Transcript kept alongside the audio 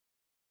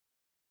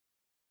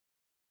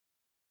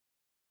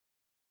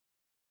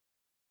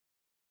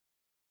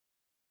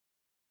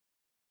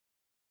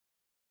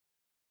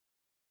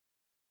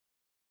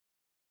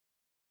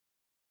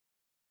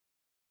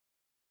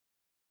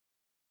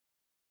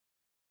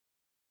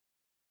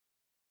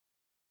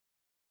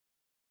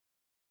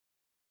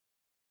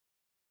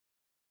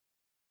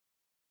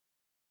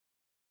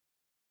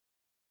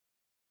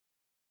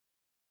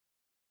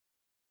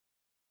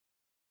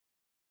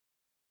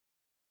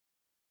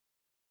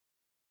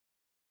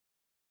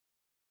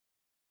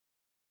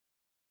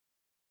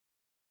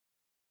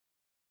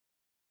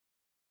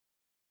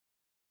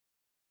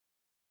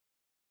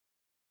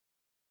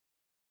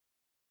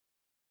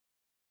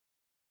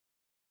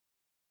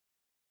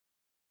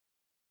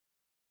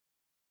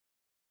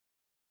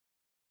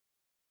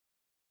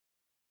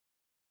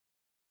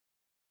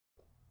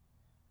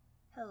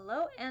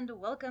Hello and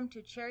welcome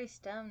to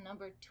CherrySTEM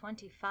number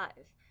 25,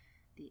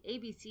 the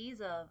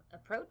ABCs of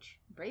approach,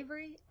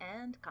 bravery,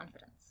 and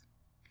confidence.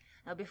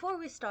 Now, before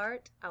we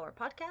start our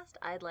podcast,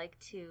 I'd like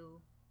to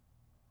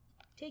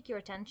take your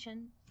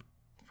attention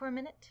for a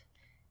minute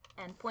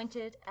and point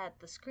it at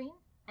the screen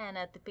and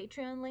at the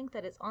Patreon link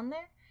that is on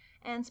there,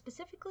 and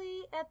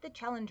specifically at the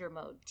Challenger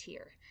Mode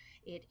tier.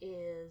 It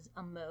is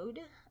a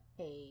mode,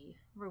 a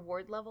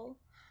reward level,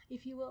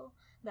 if you will,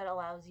 that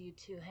allows you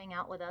to hang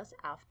out with us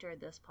after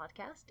this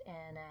podcast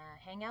in a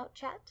hangout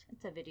chat.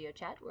 It's a video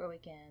chat where we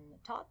can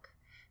talk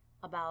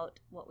about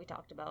what we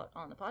talked about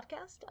on the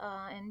podcast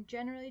and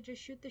generally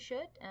just shoot the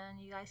shit, and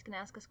you guys can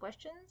ask us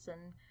questions,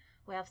 and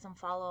we have some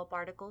follow-up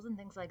articles and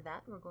things like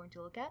that we're going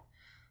to look at.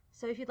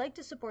 So if you'd like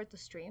to support the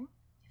stream,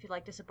 if you'd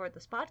like to support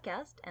this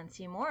podcast and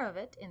see more of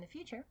it in the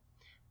future,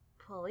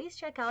 please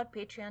check out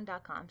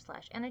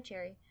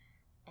patreon.com/AnnaCherry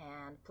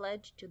and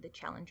pledge to the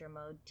Challenger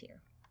Mode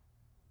tier.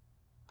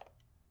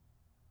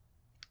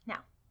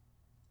 Now,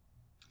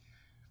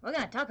 we're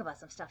going to talk about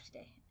some stuff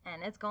today,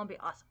 and it's going to be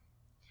awesome.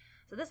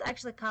 So this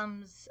actually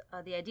comes,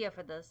 the idea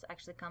for this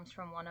actually comes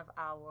from one of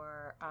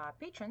our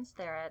patrons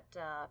there at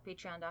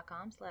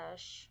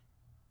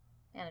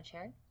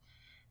patreon.com/AnnaCherry,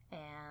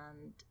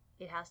 and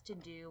it has to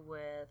do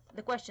with,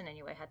 the question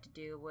anyway, had to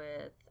do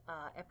with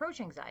approach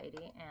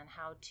anxiety and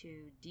how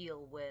to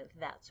deal with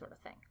that sort of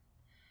thing.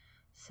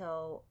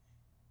 So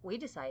we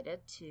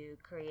decided to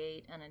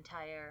create an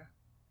entire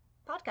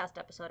podcast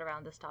episode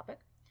around this topic.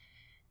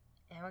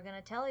 And we're going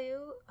to tell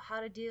you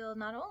how to deal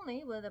not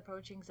only with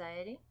approach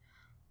anxiety,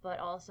 but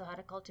also how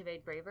to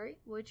cultivate bravery,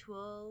 which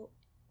will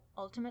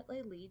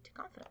ultimately lead to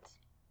confidence.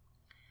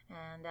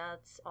 And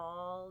that's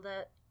all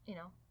that,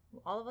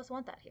 all of us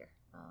want that here,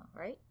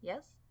 right?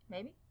 Yes?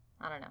 Maybe?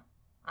 I don't know.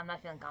 I'm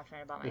not feeling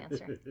confident about my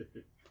answer.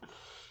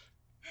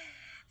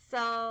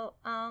 So,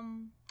 all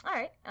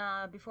right,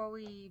 before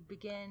we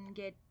begin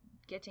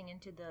getting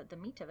into the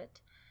meat of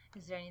it,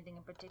 is there anything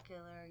in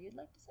particular you'd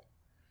like to say?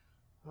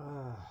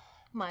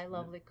 My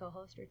lovely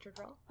co-host, Richard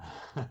Roll.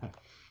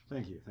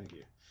 Thank you.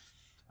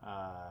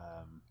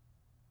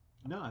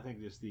 No, I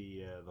think just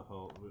the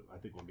whole. I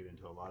think we'll get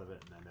into a lot of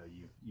it, and I know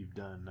you've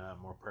done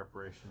more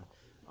preparation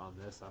on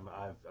this.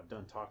 I've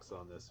done talks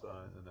on this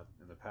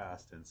in the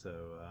past, and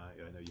so I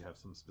know you have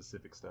some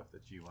specific stuff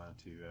that you want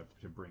to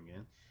bring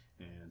in,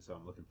 and so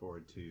I'm looking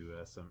forward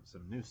to some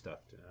new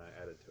stuff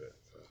added to it.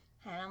 So.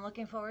 And I'm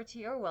looking forward to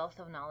your wealth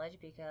of knowledge,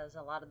 because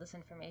a lot of this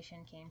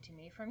information came to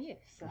me from you.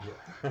 So.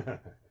 Yeah.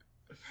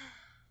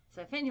 So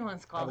if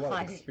anyone's qualified, I have a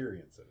lot of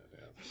experience in it.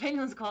 Yeah. If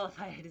anyone's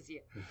qualified, it is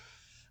you.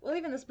 Well,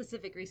 even the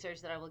specific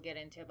research that I will get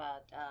into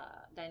about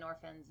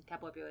dynorphins,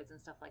 opioids, and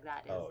stuff like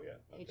that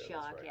is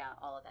shock, right. Yeah,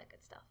 all of that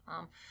good stuff.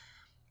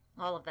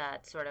 All of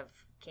that sort of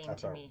came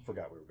to me. I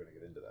forgot we were going to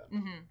get into that.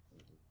 Mm-hmm.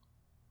 Mm-hmm.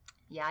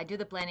 Yeah, I do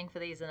the planning for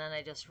these, and then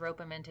I just rope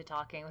them into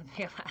talking with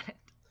me about it.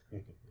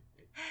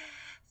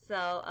 So,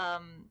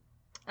 all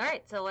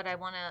right. So what I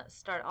want to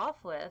start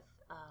off with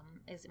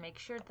is make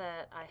sure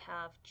that I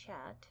have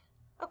chat.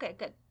 Okay,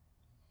 good.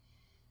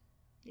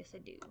 Yes, I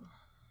do.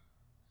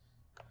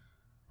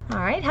 All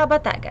right, how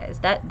about that, guys?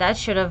 That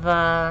should have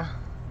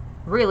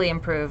really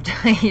improved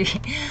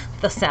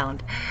the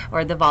sound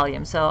or the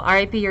volume. So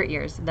RIP your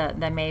ears.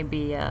 That may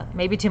be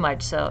too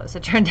much. So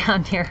turn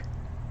down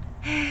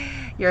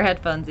your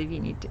headphones if you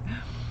need to.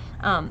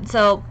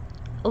 So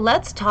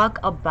let's talk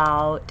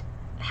about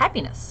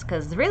happiness,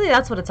 because really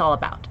that's what it's all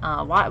about.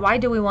 Why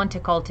do we want to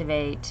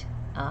cultivate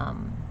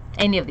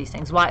any of these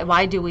things?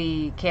 Why do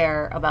we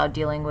care about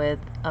dealing with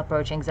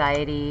approach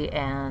anxiety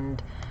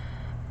and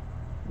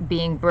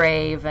being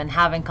brave and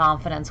having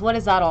confidence? What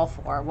is that all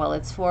for? Well,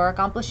 it's for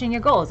accomplishing your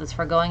goals. It's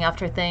for going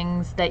after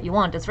things that you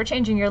want. It's for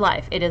changing your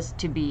life. It is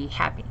to be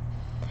happy.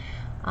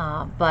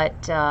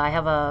 But I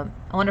have a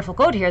wonderful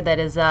quote here that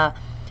is,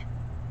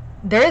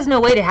 there is no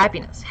way to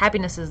happiness.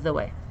 Happiness is the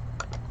way.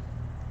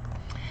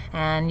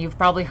 And you've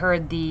probably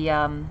heard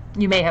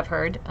you may have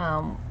heard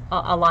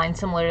a line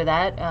similar to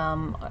that,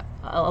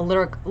 a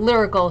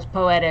lyrical,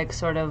 poetic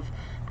sort of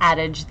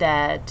adage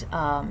that,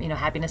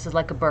 happiness is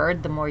like a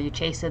bird. The more you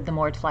chase it, the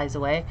more it flies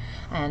away.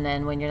 And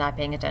then when you're not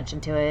paying attention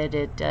to it,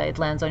 it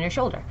lands on your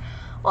shoulder.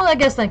 Well, I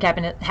guess then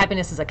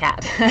happiness is a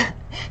cat.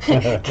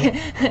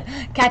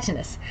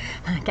 Catchiness.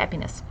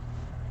 Cappiness.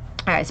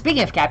 All right,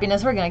 speaking of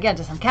cappiness, we're going to get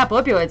into some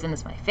opioids, and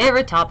it's my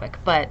favorite topic,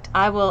 but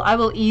I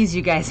will ease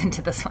you guys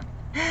into this one.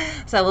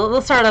 So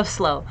we'll start off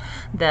slow.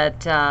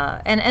 That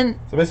and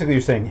so basically,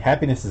 you're saying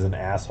happiness is an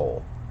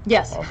asshole.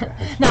 Yes. Okay.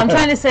 No, I'm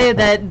trying to say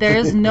that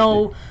there's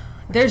no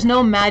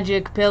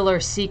magic pill or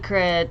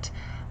secret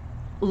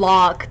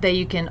lock that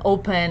you can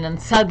open and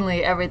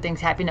suddenly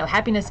everything's happy. No,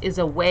 happiness is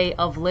a way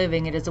of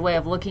living. It is a way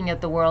of looking at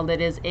the world.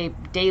 It is a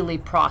daily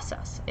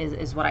process,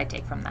 is what I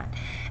take from that.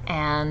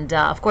 And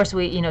of course,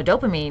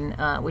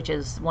 dopamine, which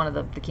is one of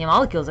the key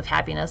molecules of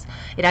happiness,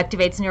 it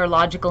activates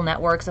neurological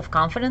networks of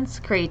confidence,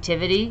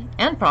 creativity,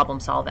 and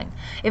problem solving.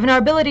 Even our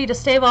ability to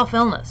stave off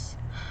illness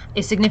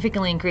is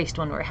significantly increased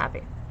when we're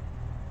happy.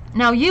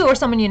 Now, you or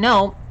someone you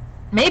know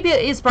maybe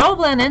is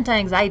probably on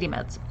anti-anxiety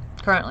meds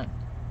currently.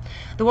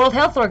 The World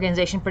Health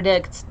Organization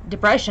predicts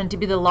depression to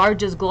be the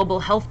largest global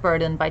health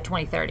burden by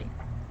 2030.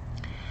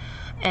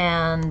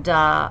 And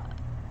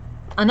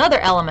another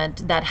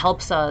element that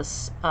helps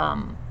us,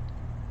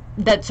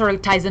 that sort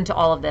of ties into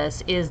all of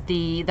this, is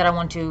that I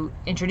want to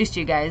introduce to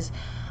you guys,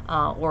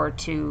 or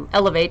to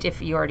elevate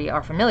if you already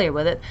are familiar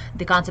with it,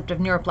 the concept of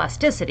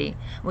neuroplasticity,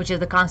 which is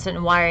the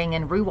constant wiring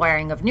and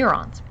rewiring of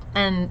neurons.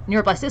 And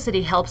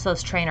neuroplasticity helps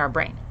us train our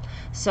brain.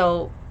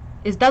 So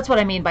that's what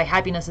I mean by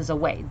happiness is a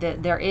way.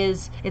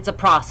 It's a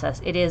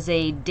process. It is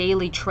a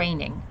daily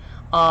training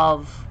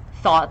of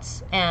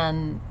thoughts,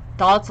 and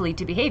thoughts lead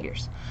to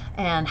behaviors.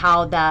 And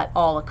how that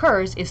all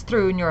occurs is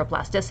through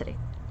neuroplasticity.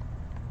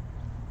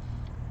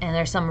 And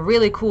there's some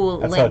really cool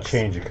links. That's how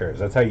change occurs.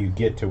 That's how you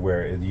get to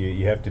where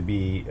you have to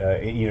be,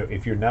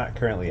 if you're not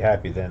currently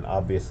happy, then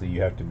obviously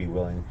you have to be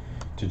willing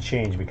to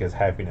change, because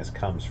happiness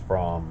comes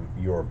from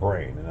your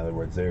brain. In other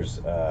words, there's,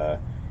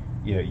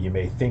 you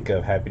may think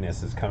of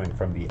happiness as coming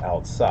from the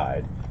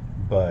outside,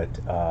 but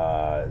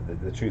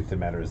the truth of the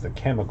matter is the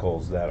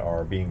chemicals that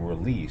are being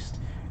released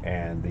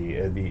and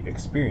the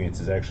experience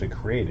is actually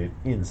created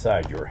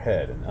inside your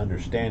head. And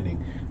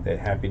understanding that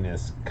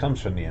happiness comes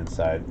from the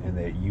inside and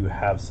that you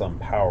have some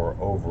power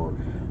over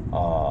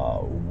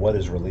what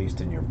is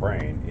released in your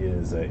brain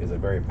is a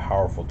very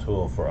powerful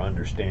tool for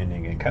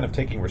understanding and kind of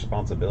taking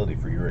responsibility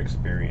for your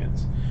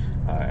experience.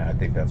 And I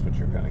think that's what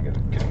you're kind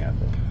of getting at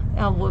there.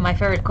 My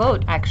favorite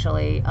quote,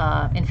 actually,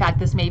 in fact,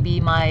 this may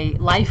be my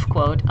life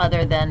quote,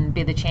 other than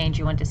be the change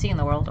you want to see in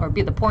the world, or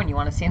be the porn you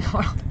want to see in the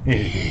world,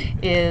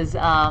 is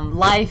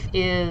life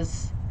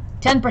is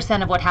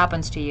 10% of what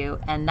happens to you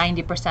and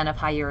 90% of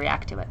how you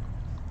react to it.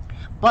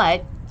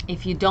 But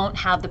if you don't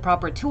have the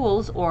proper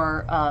tools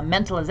or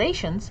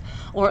mentalizations,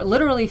 or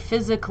literally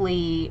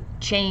physically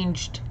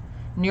changed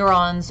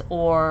neurons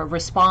or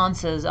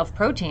responses of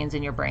proteins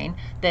in your brain,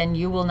 then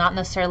you will not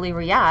necessarily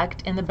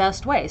react in the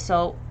best way.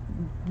 So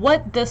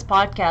what this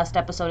podcast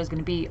episode is going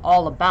to be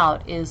all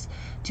about is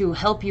to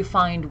help you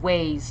find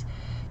ways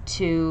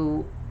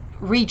to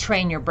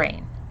retrain your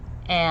brain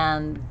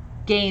and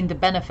gain the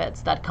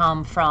benefits that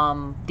come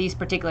from these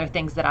particular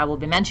things that I will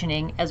be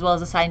mentioning, as well as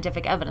the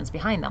scientific evidence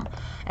behind them.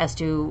 As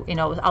to,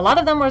 a lot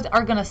of them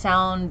are going to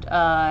sound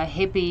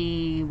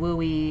hippie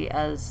wooey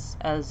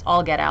as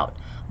all get out,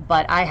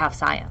 but I have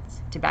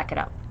science to back it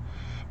up.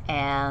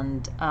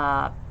 And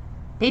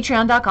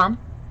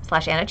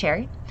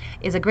patreon.com/AnnaCherry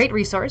is a great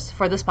resource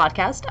for this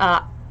podcast.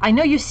 I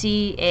know you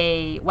see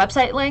a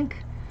website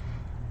link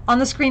on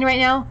the screen right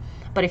now,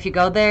 but if you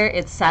go there,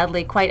 it's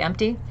sadly quite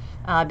empty.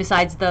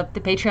 Besides the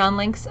Patreon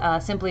links,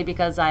 simply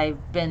because I've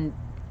been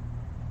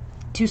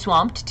too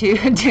swamped to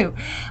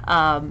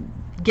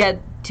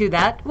get to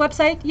that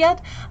website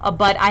yet.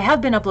 But I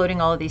have been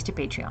uploading all of these to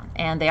Patreon,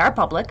 and they are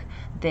public.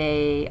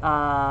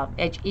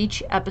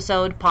 Each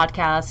episode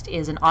podcast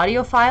is an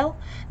audio file.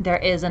 There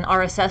is an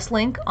RSS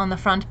link on the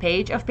front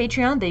page of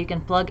Patreon that you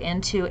can plug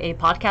into a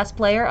podcast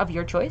player of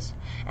your choice,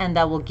 and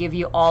that will give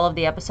you all of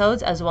the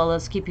episodes, as well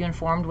as keep you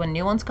informed when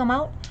new ones come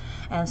out.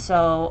 And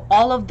so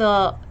all of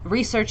the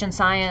research and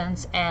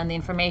science and the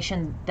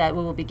information that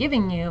we will be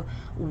giving you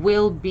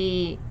will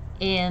be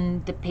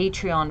in the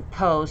Patreon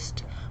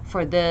post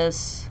for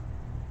this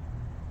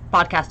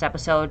podcast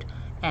episode,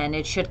 and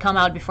it should come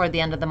out before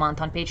the end of the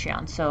month on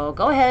Patreon. So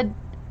go ahead,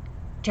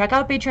 check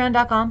out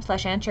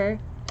patreon.com/AnnaCherry.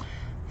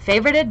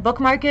 Favorite it,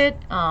 bookmark it.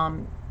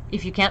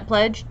 If you can't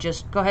pledge,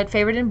 just go ahead,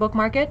 favorite it and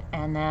bookmark it,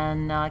 and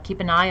then keep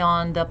an eye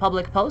on the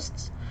public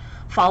posts.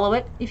 Follow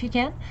it if you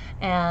can,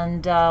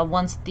 and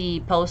once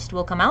the post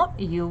will come out,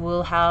 you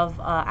will have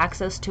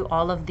access to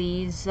all of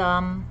these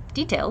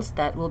details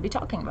that we'll be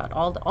talking about,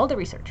 all the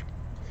research.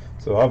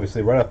 So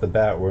obviously, right off the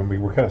bat, when we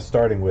were kind of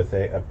starting with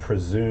a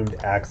presumed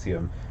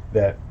axiom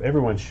that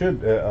everyone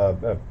should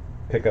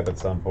pick up at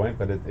some point,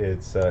 but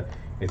it's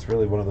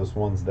really one of those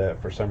ones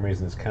that for some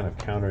reason is kind of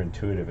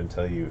counterintuitive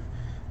until you've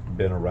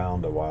been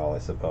around a while, I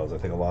suppose. I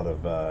think a lot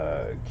of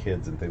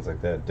kids and things like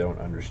that don't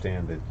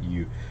understand that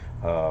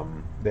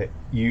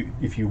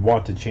if you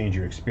want to change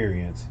your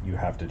experience, you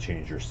have to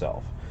change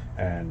yourself,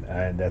 and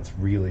that's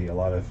really a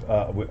lot of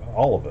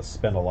all of us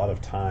spend a lot of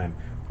time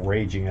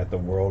raging at the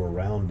world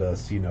around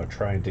us,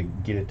 trying to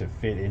get it to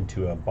fit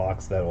into a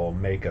box that will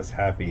make us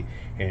happy,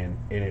 and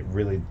it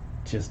really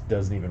just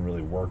doesn't even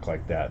really work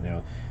like that.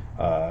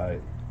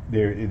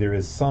 There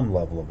is some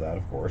level of that,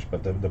 of course,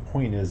 but the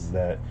point is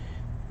that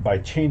by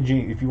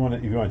changing, if you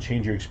want to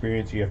change your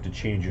experience, you have to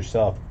change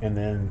yourself, and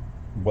then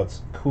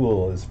what's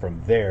cool is from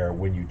there,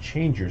 when you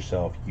change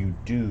yourself, you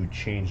do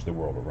change the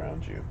world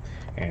around you,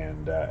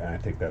 and I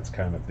think that's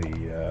kind of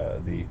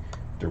the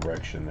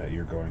direction that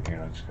you're going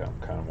here. I just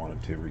kind of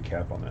wanted to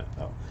recap on that.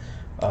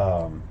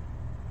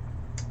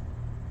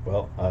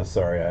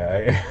 Sorry,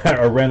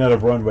 I ran out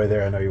of runway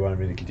there. I know you wanted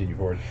me to continue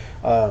forward.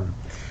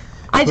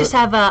 I just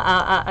have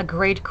a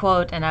great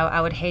quote, and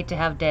I would hate to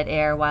have dead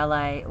air while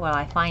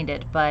I find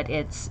it, but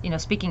it's,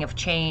 speaking of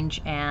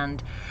change,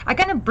 and I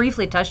kind of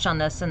briefly touched on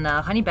this in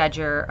the Honey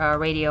Badger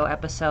radio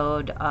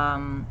episode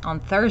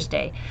on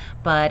Thursday,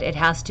 but it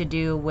has to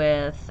do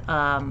with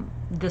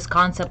this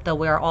concept that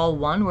we're all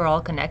one, we're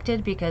all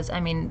connected. Because I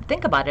mean,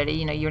 think about it.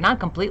 You're not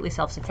completely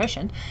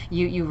self-sufficient.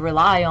 You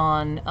rely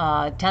on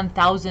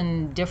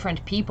 10,000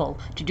 different people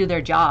to do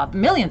their job,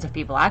 millions of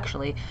people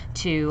actually,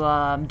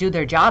 to do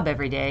their job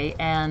every day.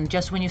 And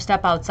just when you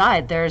step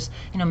outside, there's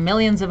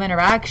millions of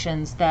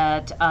interactions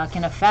that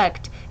can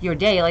affect your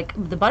day, like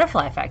the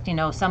butterfly effect.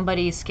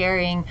 Somebody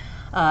scaring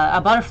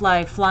a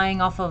butterfly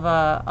flying off of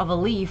a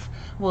leaf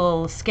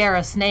will scare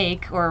a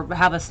snake, or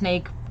have a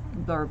snake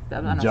or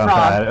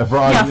a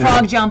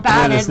frog jump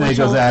at it. And then the snake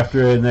goes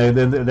after it,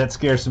 and that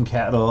scares some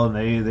cattle,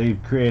 and they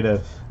create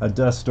a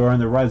dust storm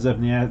that rises up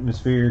in the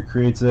atmosphere,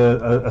 creates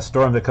a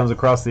storm that comes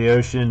across the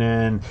ocean,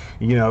 and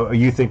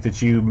you think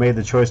that you made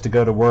the choice to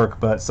go to work,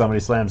 but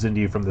somebody slams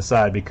into you from the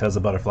side because a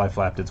butterfly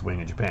flapped its wing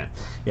in Japan.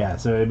 Yeah,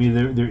 so I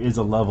mean there is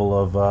a level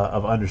of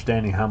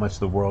understanding how much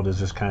the world is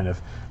just kind of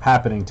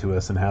happening to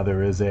us, and how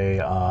there is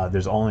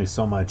there's only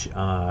so much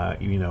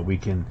we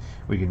can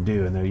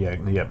do, and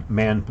there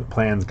man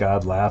plans,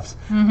 God laughs,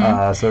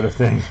 sort of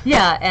thing.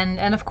 Yeah,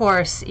 and of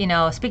course,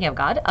 speaking of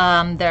God,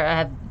 there I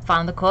have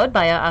found the quote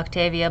by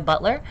Octavia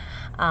Butler,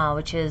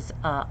 which is,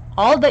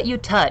 all that you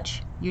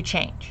touch, you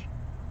change.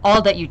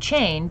 All that you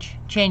change,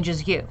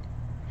 changes you.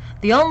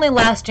 The only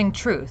lasting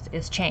truth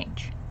is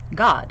change.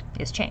 God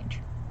is change.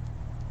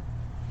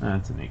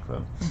 That's a neat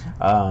quote.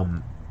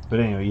 But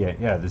anyway,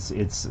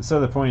 it's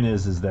so the point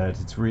is that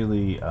it's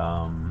really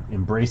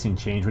embracing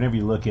change. Whenever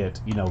you look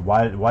at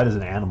why does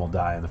an animal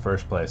die in the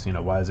first place?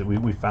 Why is it?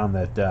 We found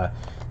that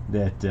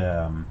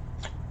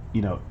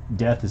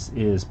death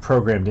is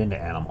programmed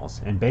into animals,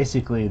 and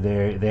basically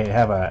they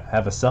have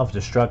a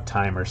self-destruct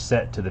timer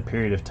set to the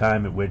period of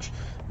time at which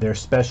their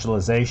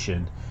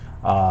specialization,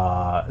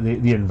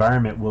 the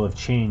environment will have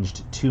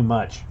changed too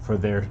much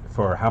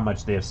for how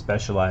much they have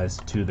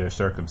specialized to their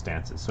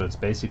circumstances. So it's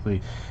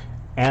basically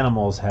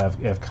animals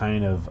have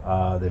kind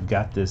of they've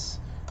got this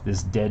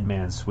dead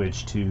man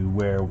switch to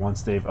where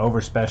once they've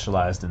over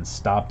specialized and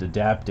stopped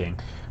adapting,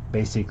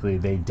 basically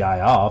they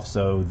die off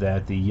so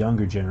that the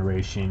younger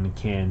generation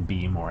can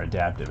be more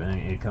adaptive. And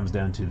it comes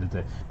down to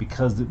that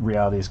because the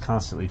reality is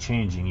constantly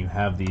changing, you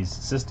have these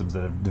systems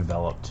that have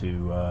developed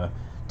to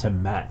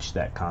match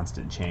that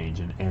constant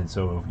change. And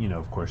so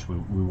of course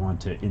we want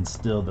to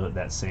instill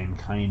that same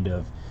kind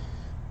of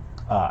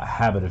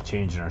habit of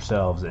change in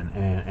ourselves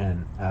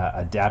and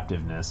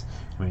adaptiveness.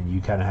 I mean,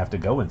 you kind of have to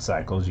go in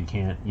cycles. You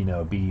can't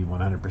be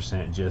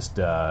 100% just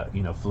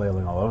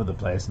flailing all over the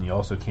place, and you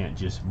also can't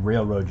just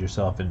railroad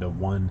yourself into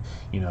one,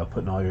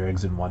 putting all your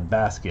eggs in one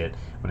basket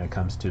when it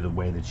comes to the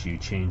way that you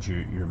change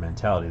your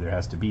mentality. There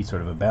has to be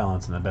sort of a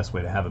balance, and the best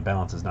way to have a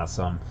balance is not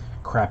some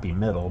crappy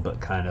middle, but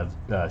kind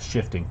of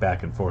shifting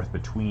back and forth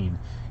between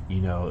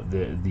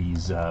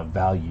these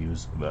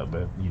values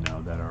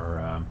that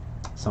are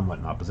somewhat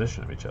in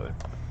opposition of each other.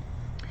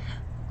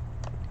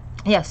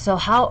 Yeah, so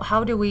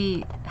how do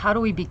we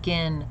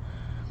begin?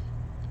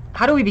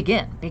 How do we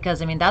begin?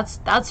 Because I mean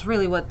that's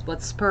really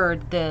what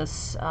spurred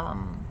this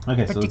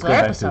okay, so let's go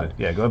back episode.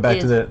 Going back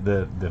to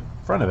the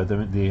front of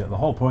it. The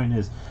whole point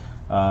is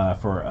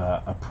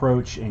for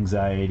approach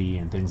anxiety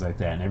and things like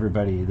that, and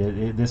everybody.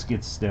 This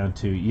gets down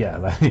to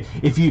like,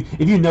 if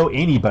you know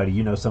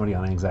anybody, somebody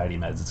on anxiety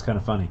meds. It's kind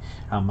of funny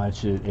how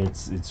much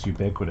it's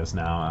ubiquitous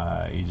now.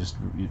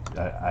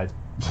 I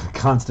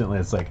constantly,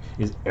 it's like,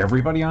 is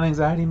everybody on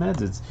anxiety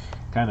meds? It's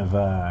kind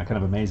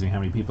of amazing how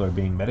many people are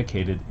being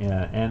medicated,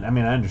 and I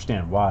mean I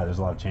understand why. There's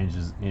a lot of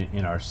changes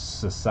in our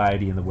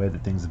society and the way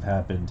that things have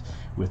happened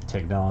with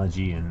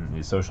technology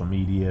and social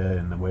media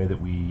and the way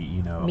that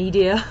we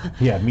media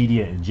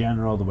media in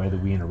general. The way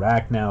that we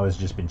interact now has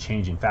just been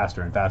changing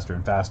faster and faster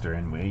and faster,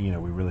 and we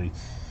really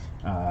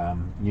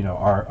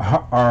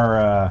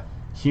our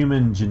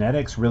human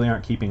genetics really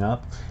aren't keeping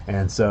up,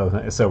 and so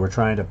we're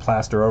trying to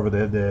plaster over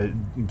the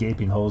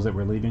gaping holes that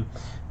we're leaving,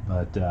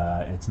 but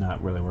it's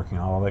not really working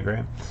out all that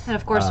great. And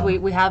of course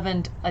we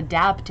haven't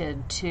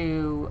adapted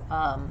to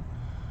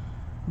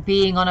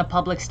being on a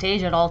public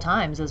stage at all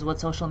times, is what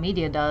social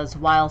media does,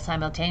 while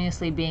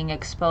simultaneously being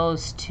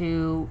exposed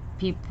to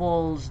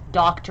people's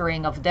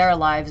doctoring of their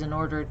lives in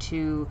order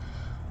to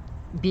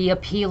be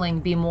appealing,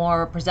 be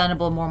more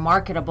presentable, more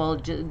marketable.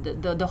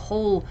 The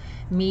whole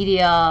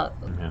media,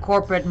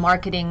 corporate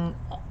marketing,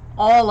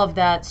 all of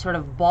that sort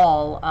of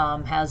ball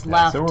has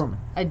left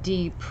a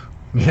deep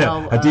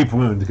deep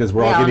wound, because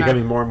we're all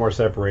becoming more and more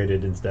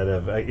separated instead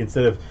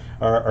of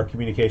our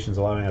communications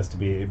allowing us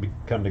to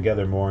come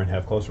together more and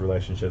have closer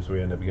relationships.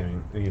 We end up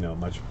getting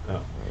much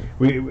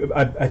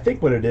I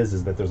think what it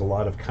is that there's a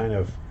lot of kind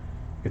of,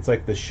 it's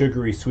like the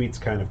sugary sweets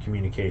kind of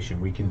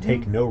communication. We can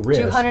take no risk.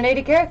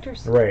 280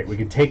 characters. Right. We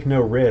can take no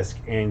risk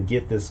and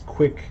get this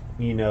quick,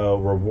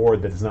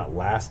 reward that is not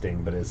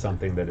lasting, but is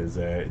something that is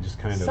just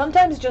kind of.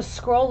 Sometimes just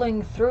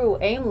scrolling through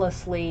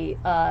aimlessly,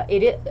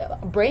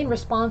 brain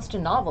responds to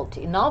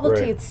novelty.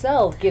 Novelty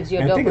itself gives you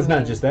a dopamine. I think it's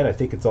not just that. I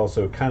think it's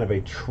also kind of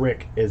a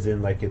trick, as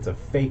in like it's a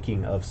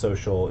faking of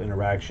social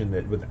interaction,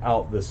 that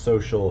without the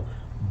social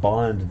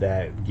bond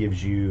that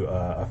gives you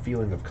a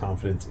feeling of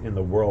confidence in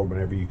the world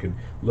whenever you can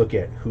look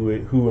at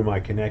who am I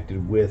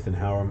connected with and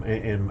how am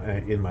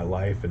in my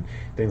life and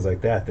things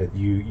like that. That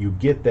you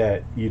get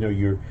that,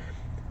 you're,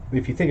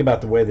 if you think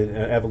about the way that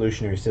an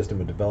evolutionary system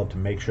would develop to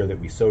make sure that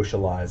we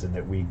socialize and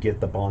that we get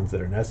the bonds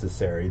that are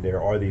necessary,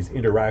 there are these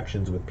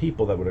interactions with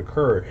people that would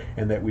occur,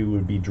 and that we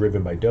would be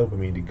driven by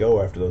dopamine to go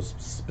after those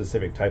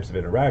specific types of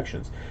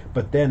interactions.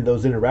 But then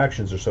those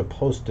interactions are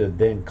supposed to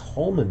then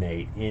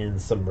culminate in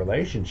some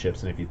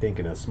relationships, and if you think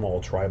in a small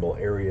tribal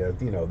area,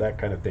 that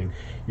kind of thing,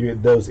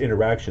 those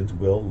interactions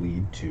will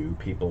lead to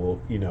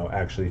people,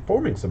 actually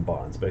forming some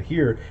bonds. But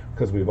here,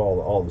 because we've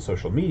all the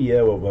social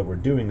media, what we're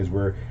doing is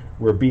we're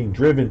being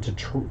driven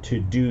to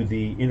do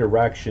the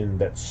interaction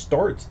that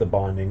starts the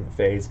bonding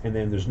phase, and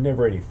then there's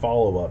never any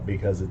follow-up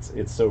because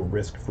it's so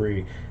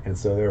risk-free, and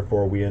so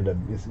therefore we end up,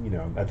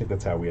 I think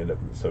that's how we end up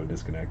so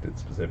disconnected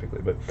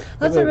specifically. But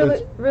that's a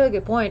really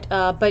good point.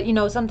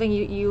 But something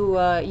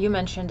you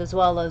mentioned, as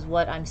well as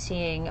what I'm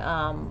seeing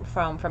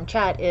from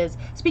chat, is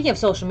speaking of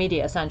social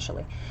media.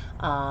 Essentially,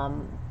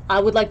 I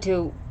would like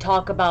to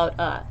talk about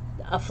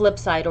a flip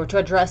side, or to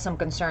address some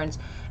concerns,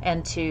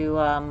 and to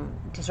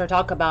sort of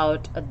talk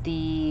about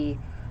the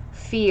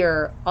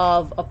fear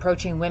of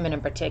approaching women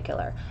in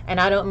particular. And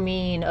I don't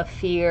mean a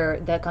fear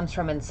that comes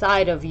from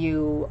inside of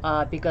you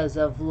because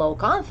of low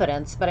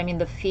confidence, but I mean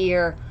the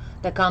fear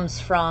that comes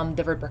from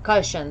the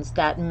repercussions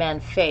that men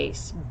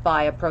face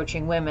by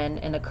approaching women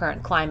in the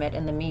current climate,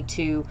 in the Me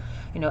Too,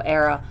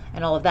 era,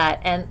 and all of that.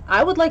 And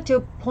I would like to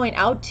point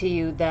out to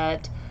you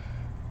that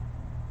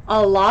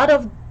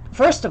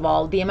first of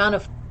all, the amount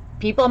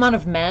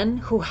of men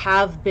who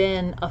have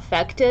been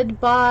affected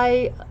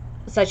by,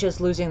 such as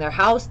losing their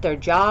house, their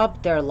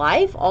job, their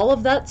life, all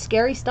of that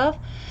scary stuff,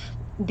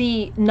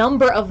 the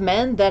number of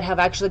men that have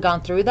actually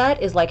gone through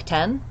that is like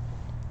 10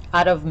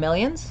 out of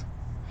millions.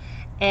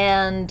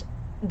 And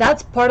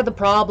that's part of the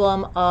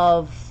problem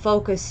of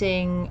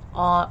focusing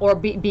on, or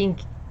being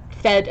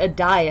fed a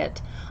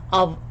diet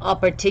of a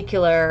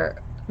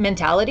particular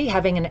mentality,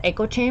 having an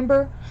echo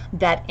chamber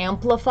that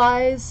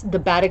amplifies the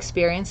bad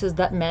experiences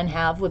that men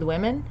have with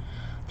women.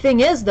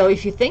 Thing is, though,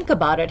 if you think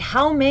about it,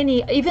 how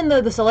many, even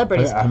the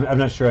celebrities... I'm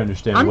not sure I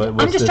understand.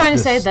 I'm just trying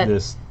to say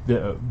that...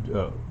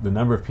 The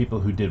number of people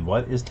who did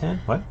what is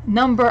 10? What?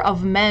 Number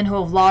of men who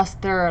have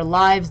lost their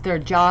lives, their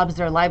jobs,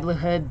 their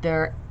livelihood,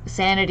 their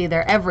sanity,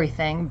 their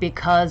everything,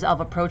 because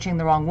of approaching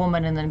the wrong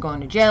woman and then going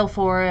to jail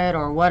for it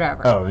or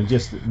whatever. Oh, and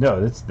there's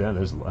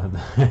a lot.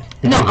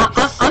 No,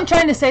 I'm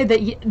trying to say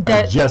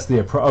that just the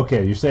approach.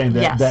 Okay, you're saying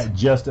that, yes, that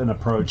just an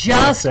approach,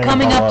 just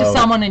coming up to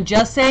someone and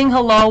just saying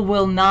hello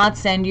will not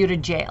send you to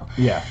jail.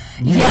 Yeah,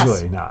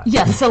 usually not.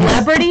 Yes,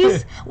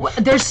 celebrities.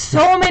 There's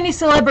so many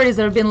celebrities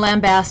that have been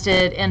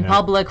lambasted in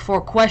public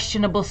for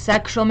questionable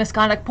sexual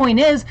misconduct. Point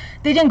is,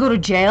 they didn't go to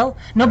jail.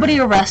 Nobody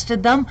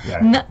arrested them.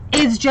 Yeah.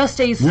 It's just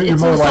a. You're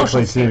more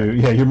likely to.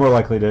 Yeah, you're more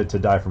likely to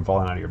die from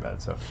falling out of your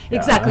bed. So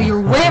exactly,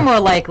 you're way more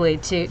likely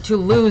to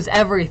lose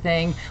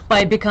everything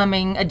by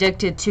becoming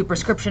addicted to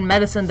prescription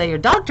medicine that your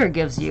doctor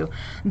gives you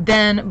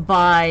than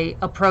by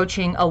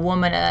approaching a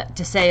woman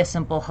to say a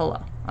simple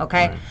hello.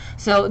 Okay, right.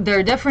 So there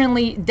are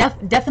definitely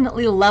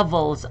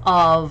levels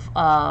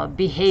of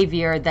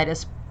behavior that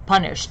is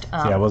punished.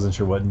 I wasn't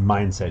sure what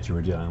mindset you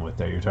were dealing with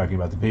there. You're talking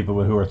about the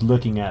people who are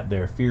looking at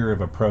their fear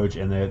of approach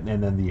and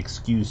then the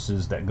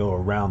excuses that go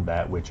around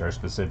that, which are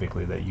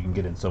specifically that you can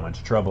get in so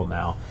much trouble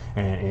now,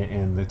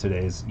 and in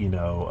today's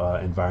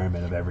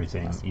environment of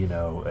everything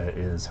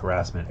is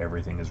harassment,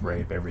 everything is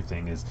rape,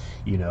 everything is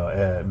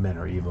men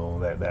are evil.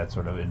 That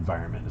sort of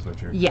environment is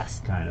what you're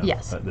kind of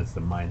that's the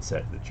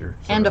mindset that you're.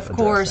 And of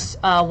course,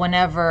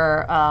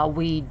 whenever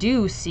we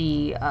do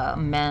see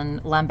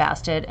men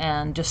lambasted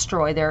and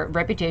destroy their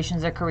reputation,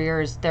 their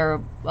careers,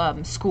 their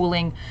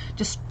schooling,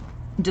 just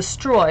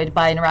destroyed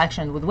by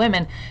interaction with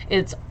women,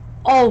 it's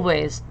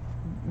always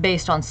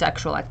based on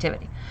sexual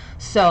activity.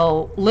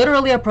 So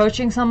literally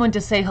approaching someone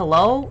to say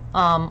hello,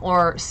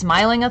 or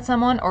smiling at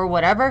someone or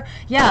whatever,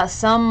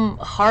 some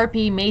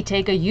harpy may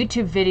take a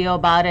YouTube video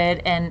about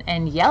it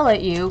and yell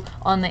at you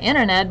on the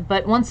internet,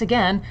 but once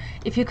again,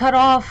 if you cut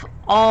off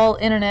all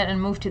internet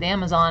and move to the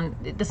Amazon,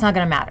 that's not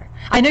going to matter.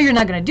 I know you're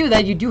not going to do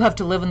that. You do have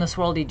to live in this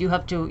world. You do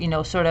have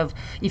to, sort of,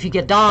 if you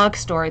get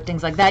doxxed or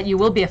things like that, you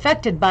will be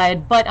affected by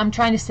it. But I'm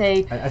trying to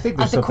say, I think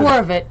at the core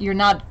of it, you're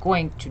not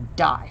going to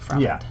die from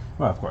it. Yeah,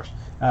 well, of course.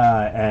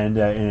 And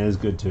it is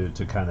good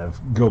to kind of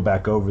go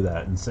back over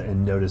that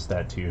and notice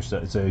that to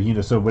yourself.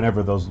 So so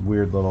whenever those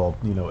weird little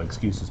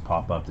excuses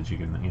pop up, that you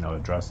can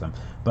address them.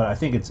 But I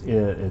think it's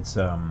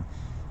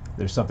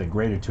there's something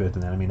greater to it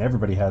than that. I mean,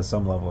 everybody has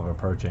some level of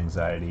approach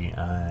anxiety,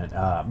 and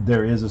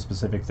there is a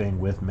specific thing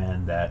with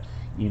men that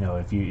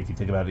if you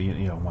think about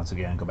it, once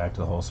again, go back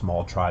to the whole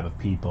small tribe of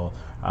people.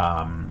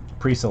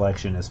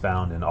 Pre-selection is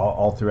found in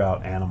all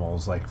throughout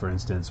animals. Like for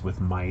instance,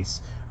 with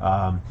mice.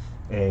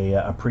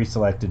 A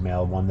pre-selected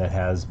male, one that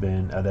has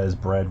been that is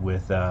bred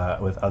with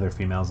other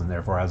females and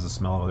therefore has the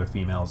smell of other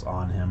females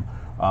on him,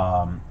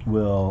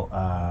 will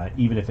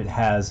even if it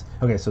has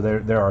so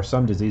there are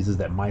some diseases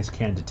that mice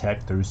can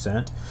detect through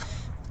scent,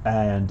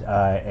 and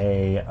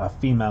a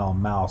female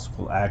mouse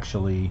will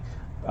actually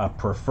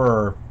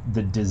prefer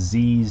the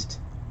diseased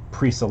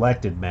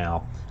pre-selected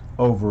male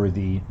over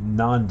the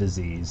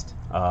non-diseased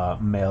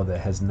male that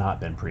has not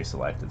been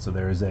pre-selected. So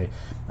there is a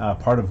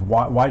part of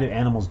why do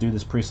animals do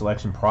this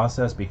pre-selection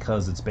process?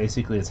 Because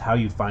it's how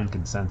you find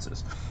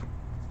consensus.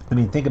 I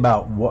mean, think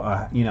about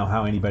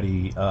how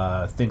anybody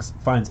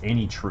finds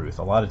any truth.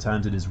 A lot of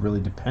times, it is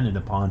really dependent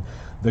upon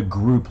the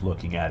group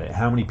looking at it.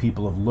 How many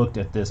people have looked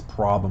at this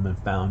problem and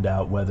found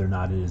out whether or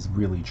not it is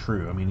really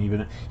true? I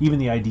mean, even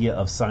the idea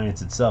of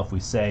science itself, we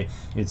say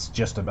it's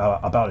just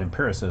about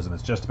empiricism.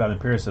 It's just about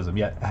empiricism.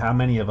 Yet, how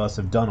many of us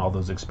have done all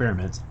those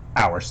experiments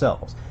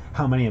ourselves?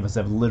 How many of us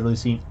have literally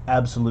seen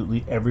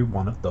absolutely every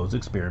one of those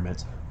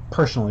experiments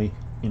personally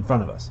in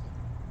front of us?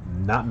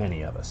 Not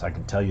many of us, I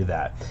can tell you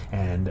that.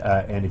 And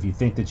if you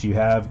think that you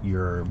have,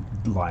 you're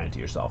lying to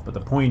yourself. But the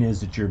point is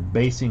that you're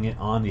basing it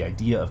on the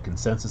idea of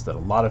consensus, that a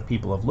lot of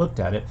people have looked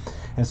at it,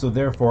 and so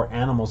therefore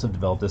animals have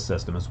developed this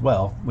system as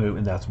well,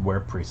 and that's where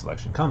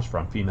pre-selection comes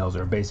from. Females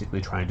are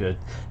basically trying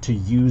to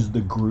use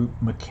the group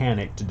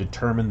mechanic to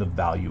determine the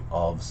value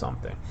of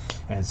something,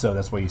 and so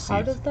that's why you see.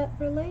 How does that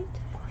relate?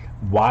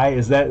 Why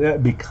is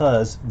that?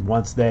 Because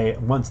once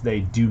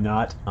they do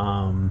not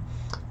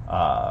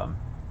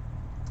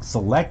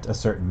select a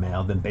certain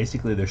male, then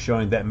basically they're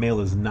showing that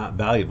male is not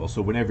valuable.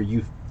 So whenever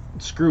you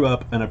screw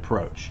up an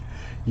approach,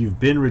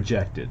 you've been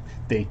rejected,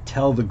 they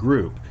tell the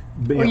group,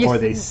 or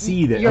they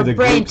see that, your or the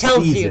brain group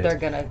tells sees you it, they're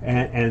gonna,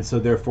 and so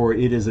therefore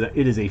it is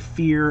a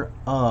fear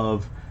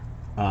of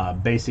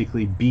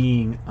basically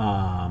being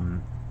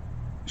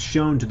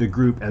shown to the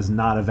group as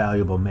not a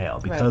valuable male,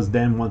 because right.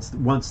 then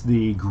once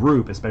the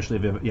group, especially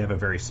if you have a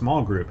very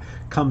small group,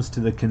 comes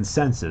to the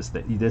consensus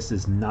that this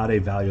is not a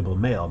valuable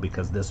male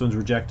because this one's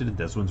rejected,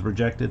 this one's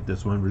rejected,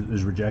 this one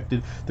is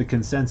rejected, the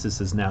consensus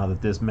is now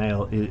that this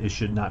male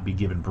should not be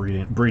given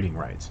breeding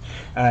rights,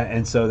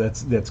 and so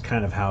that's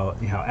kind of how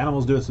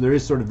animals do it. So there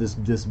is sort of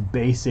this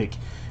basic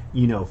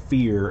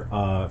fear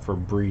for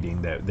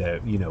breeding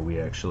that we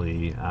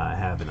actually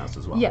have in us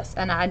as well. Yes,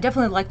 and I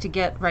definitely like to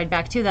get right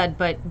back to that,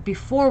 but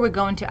before we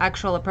go into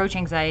actual approach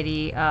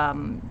anxiety,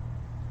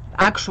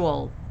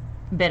 actual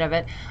bit of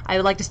it, I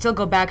would like to still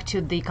go back to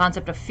the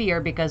concept of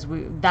fear, because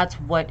that's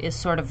what is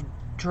sort of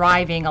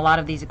driving a lot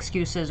of these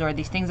excuses or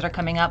these things that are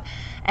coming up.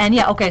 And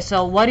yeah, okay,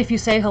 so what if you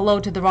say hello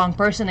to the wrong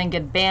person and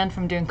get banned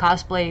from doing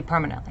cosplay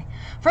permanently?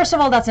 First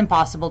of all, that's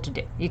impossible to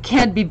do. You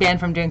can't be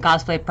banned from doing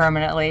cosplay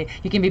permanently.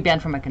 You can be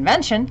banned from a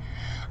convention.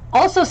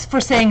 Also,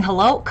 for saying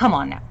hello, come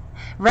on now.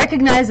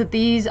 Recognize that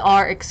these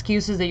are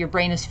excuses that your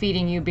brain is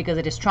feeding you because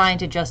it is trying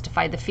to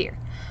justify the fear.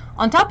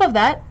 On top of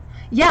that,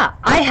 yeah,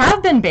 I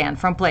have been banned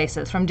from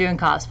places from doing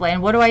cosplay,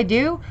 and what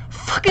do?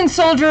 Fucking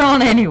soldier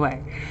on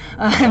anyway.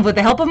 With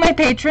the help of my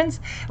patrons,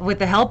 with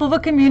the help of a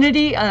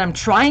community, and I'm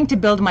trying to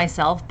build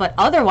myself, but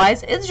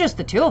otherwise, it's just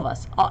the two of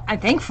us.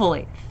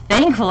 Thankfully,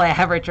 I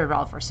have Richard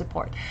Rawl for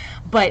support.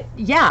 But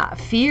yeah,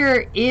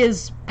 fear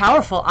is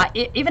powerful.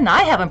 Even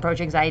I have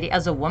approach anxiety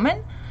as a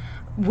woman.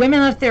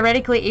 Women are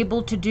theoretically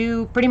able to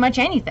do pretty much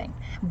anything,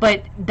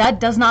 but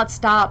that does not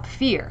stop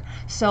fear.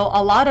 So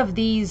a lot of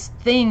these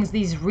things,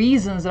 these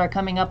reasons that are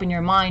coming up in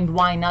your mind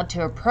why not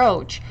to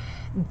approach,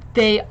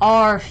 they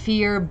are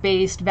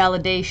fear-based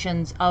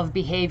validations of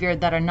behavior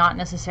that are not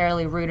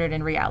necessarily rooted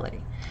in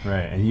reality.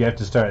 Right, and you have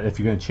to start, if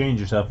you're going to change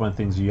yourself, one of the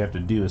things you have to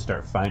do is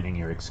start finding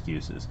your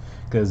excuses,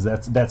 because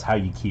that's how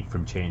you keep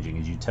from changing,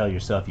 is you tell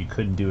yourself you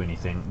couldn't do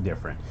anything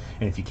different,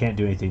 and if you can't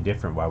do anything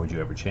different, why would you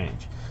ever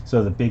change?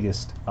 So the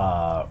biggest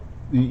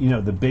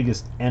the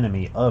biggest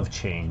enemy of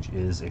change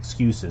is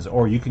excuses,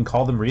 or you can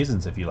call them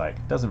reasons if you like.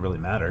 It doesn't really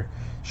matter.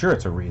 Sure,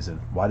 it's a reason.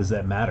 Why does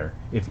that matter?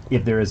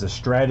 If there is a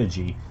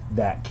strategy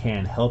that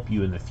can help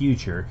you in the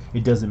future,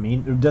 it doesn't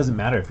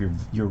matter if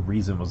your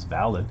reason was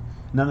valid.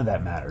 None of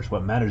that matters.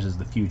 What matters is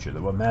the future.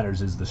 What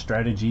matters is the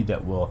strategy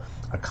that will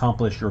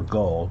accomplish your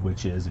goal,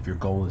 which is, if your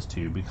goal is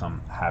to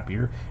become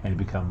happier and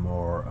become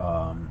more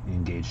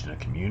engaged in a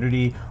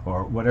community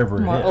or whatever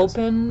it is. More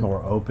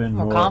open,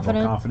 more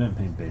confident.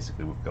 I mean,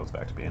 basically, what goes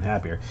back to being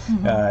happier.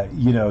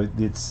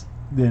 Mm-hmm.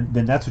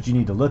 Then that's what you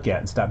need to look at,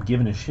 and stop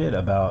giving a shit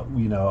about,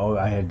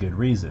 I had good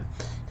reason.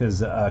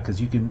 Because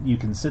you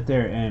can sit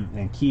there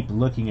and keep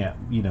looking at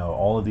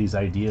all of these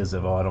ideas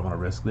of, I don't want to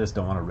risk this,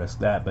 don't want to risk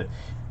that, but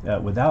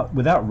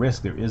without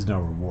risk there is no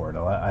reward.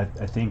 I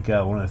think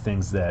one of the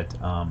things that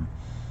a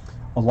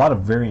lot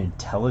of very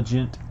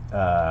intelligent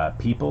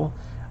people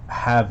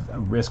have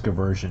risk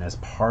aversion as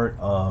part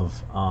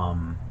of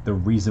the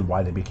reason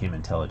why they became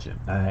intelligent.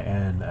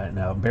 And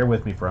now bear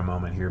with me for a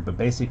moment here, but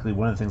basically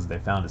one of the things that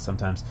they found is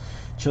sometimes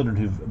children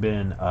who've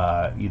been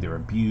either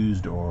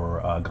abused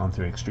or gone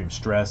through extreme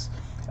stress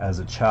as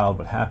a child,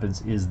 what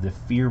happens is the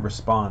fear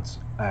response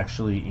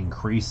actually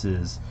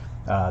increases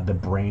the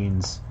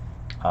brain's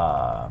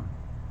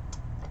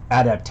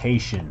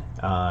adaptation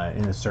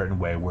in a certain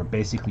way, where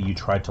basically you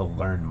try to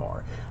learn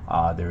more.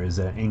 There is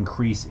an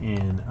increase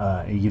in,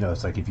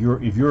 it's like if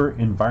your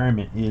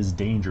environment is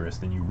dangerous,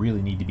 then you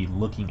really need to be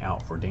looking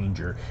out for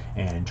danger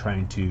and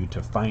trying to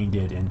find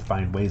it and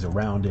find ways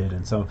around it.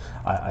 And so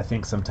I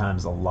think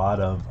sometimes a lot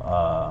of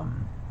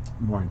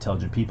more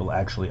intelligent people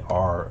actually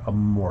are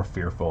more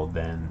fearful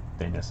than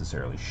they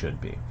necessarily should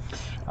be.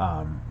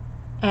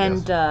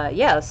 And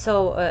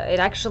so it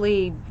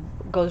actually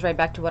goes right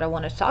back to what I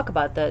wanted to talk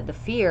about, the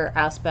fear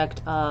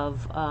aspect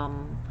of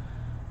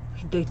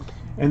the.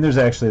 And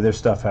there's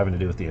stuff having to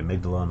do with the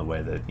amygdala and the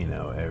way that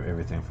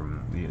everything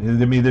from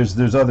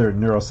there's other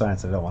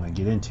neuroscience that I don't want to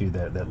get into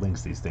that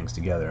links these things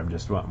together. I'm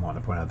just want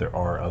to point out there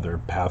are other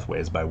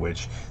pathways by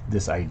which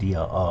this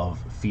idea of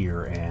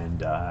fear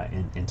and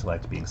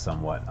intellect being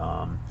somewhat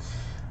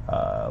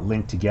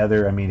linked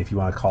together. I mean, if you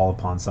want to call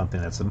upon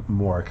something that's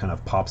more kind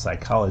of pop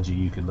psychology,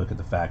 you could look at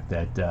the fact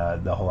that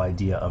the whole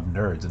idea of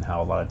nerds and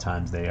how a lot of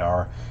times they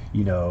are,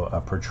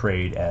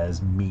 portrayed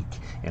as meek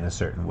in a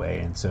certain way,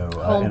 and so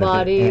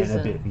homebodies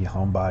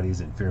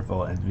homebodies and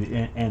fearful,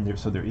 and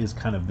so there is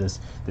kind of this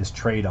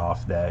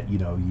trade-off that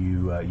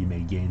you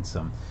may gain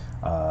some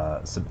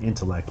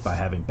intellect by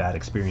having bad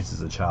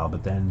experiences as a child,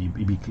 but then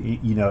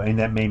and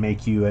that may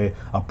make you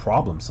a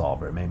problem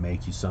solver. It may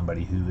make you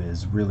somebody who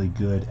is really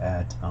good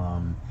at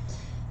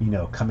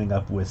coming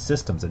up with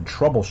systems and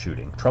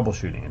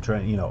troubleshooting and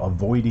trying,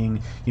 avoiding,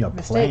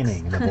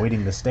 planning and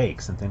avoiding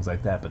mistakes and things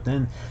like that. But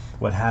then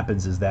what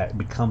happens is that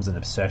becomes an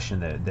obsession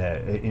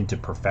that into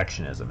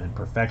perfectionism, and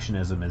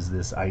perfectionism is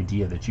this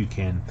idea that you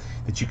can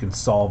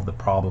solve the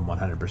problem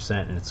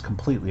 100%, and it's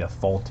completely a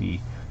faulty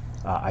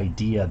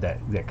idea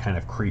that kind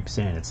of creeps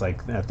in. It's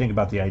like, think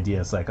about the idea.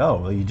 It's like, oh,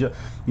 well,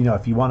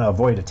 if you want to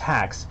avoid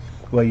attacks,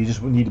 well, you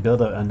just need to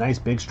build a nice,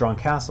 big, strong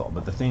castle.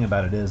 But the thing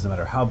about it is, no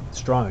matter how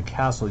strong a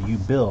castle you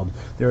build,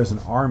 there is an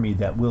army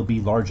that will be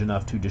large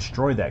enough to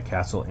destroy that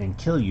castle and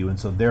kill you. And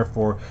so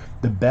therefore,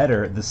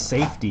 the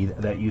safety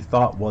that you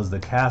thought was the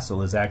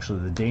castle is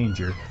actually the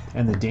danger,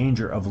 and the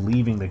danger of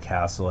leaving the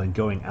castle and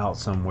going out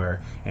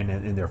somewhere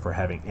and therefore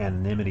having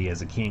anonymity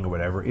as a king or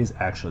whatever is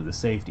actually the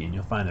safety. And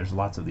you'll find there's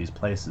lots of these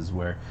places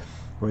where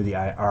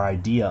our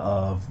idea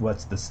of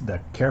what's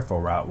the careful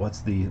route,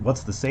 what's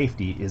the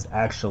safety, is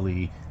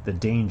actually the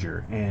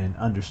danger, and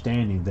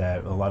understanding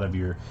that a lot of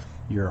your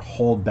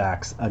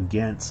holdbacks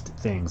against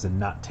things and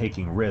not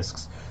taking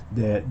risks,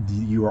 that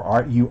you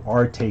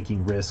are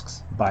taking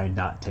risks by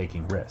not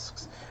taking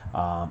risks.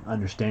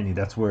 Understanding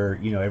that's where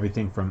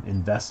everything from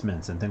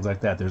investments and things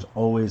like that,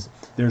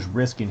 there's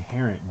risk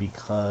inherent,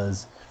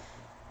 because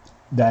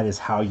that is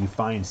how you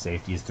find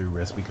safety, is through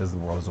risk, because the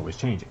world is always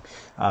changing,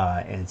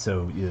 and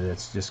so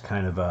it's just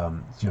kind of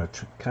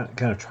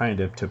kind of trying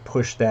to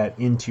push that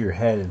into your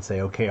head and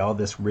say, okay, all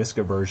this risk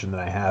aversion that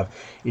I have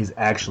is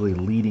actually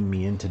leading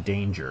me into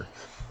danger.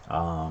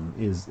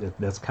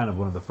 That's kind of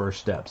one of the first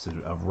steps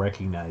of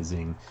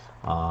recognizing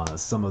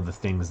some of the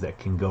things that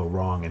can go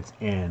wrong,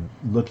 and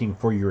looking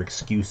for your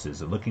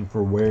excuses, and looking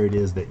for where it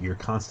is that you're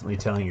constantly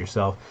telling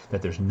yourself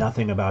that there's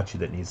nothing about you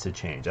that needs to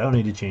change. I don't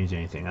need to change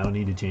anything. I don't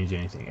need to change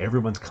anything.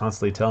 Everyone's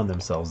constantly telling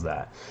themselves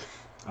that.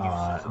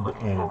 Sorry.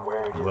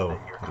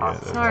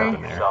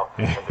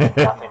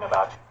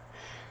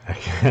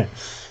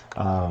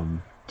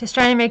 Just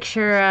trying to make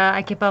sure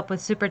I keep up with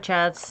super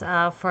chats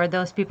for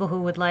those people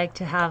who would like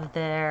to have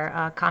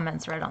their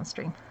comments read on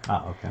stream.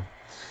 Okay.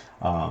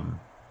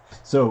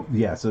 So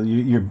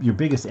your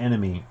biggest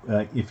enemy,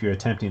 if you're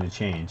attempting to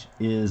change,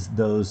 is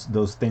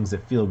those things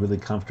that feel really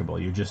comfortable.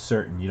 You're just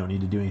certain you don't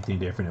need to do anything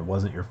different. It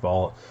wasn't your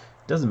fault.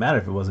 It doesn't matter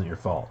if it wasn't your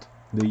fault.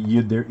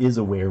 There is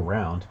a way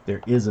around.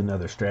 There is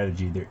another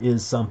strategy. There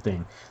is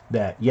something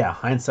that,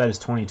 hindsight is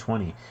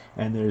 20/20.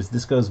 And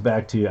this goes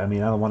back to, I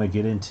don't want to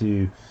get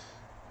into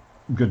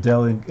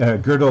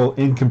Gödel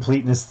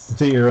incompleteness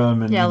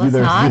theorem, and let's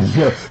not.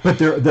 But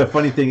the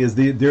funny thing is,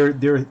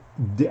 they're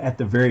at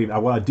the very,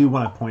 I do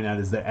want to point out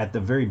is that at the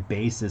very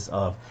basis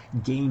of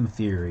game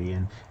theory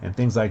and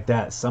things like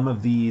that, some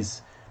of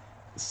these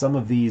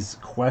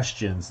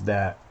questions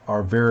that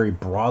are very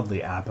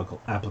broadly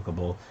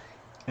applicable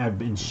have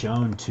been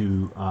shown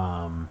to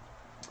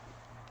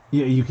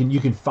you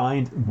can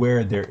find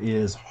where there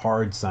is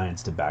hard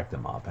science to back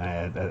them up.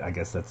 I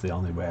guess that's the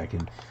only way I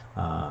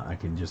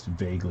can just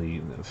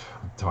vaguely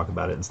talk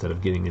about it instead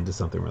of getting into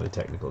something really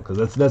technical,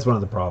 because that's one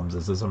of the problems,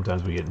 is that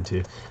sometimes we get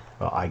into,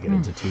 I get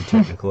into too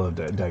technical of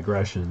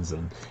digressions,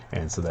 and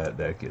so that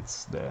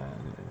gets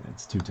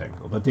it's too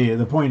technical. But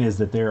the point is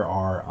that there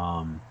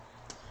are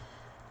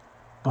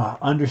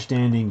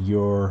understanding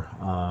your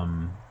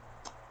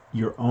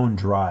own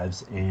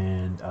drives,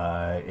 and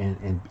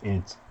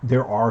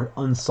there are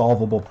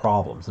unsolvable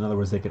problems. In other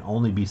words, they can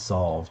only be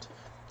solved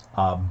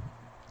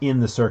in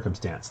the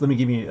circumstance. Let me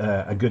give you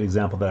a good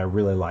example that I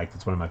really like.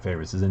 That's one of my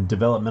favorites. Is in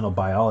developmental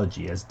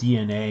biology, as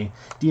DNA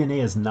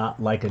is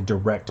not like a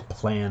direct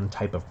plan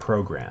type of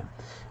program.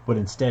 What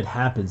instead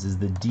happens is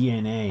the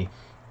DNA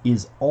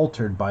is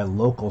altered by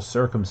local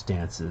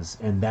circumstances,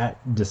 and that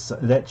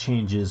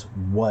changes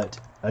what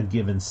a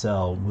given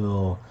cell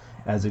will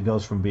as it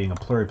goes from being a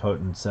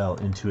pluripotent cell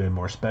into a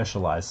more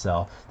specialized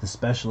cell, the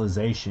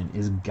specialization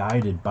is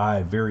guided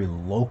by very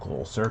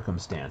local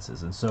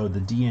circumstances. And so the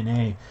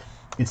DNA,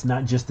 it's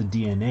not just the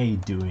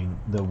DNA doing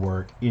the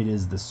work, it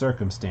is the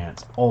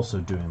circumstance also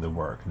doing the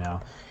work.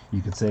 Now,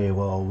 you could say,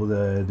 well,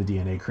 the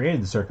DNA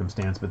created the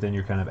circumstance, but then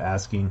you're kind of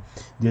asking,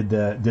 did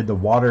the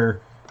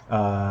water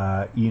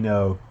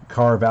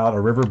carve out a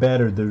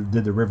riverbed, or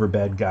did the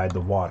riverbed guide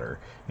the water?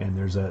 And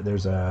there's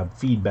a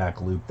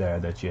feedback loop there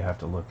that you have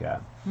to look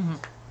at. Mm-hmm.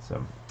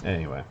 So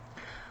anyway.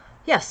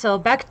 Yeah, so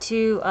back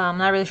to, I'm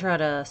not really sure how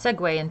to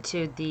segue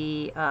into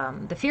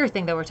the fear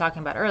thing that we were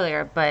talking about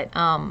earlier, but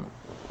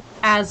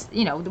as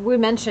you know, we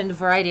mentioned a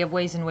variety of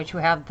ways in which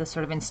we have this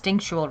sort of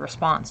instinctual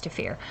response to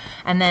fear.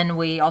 And then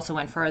we also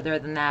went further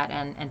than that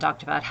and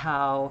talked about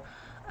how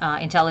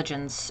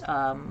intelligence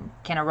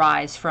can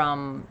arise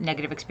from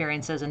negative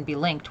experiences and be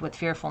linked with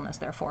fearfulness,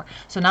 therefore.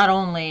 So not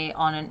only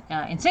on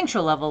an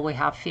instinctual level we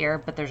have fear,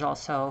 but there's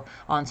also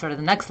on sort of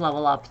the next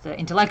level up,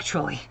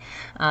 intellectually,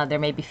 there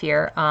may be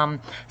fear.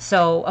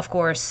 So, of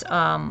course,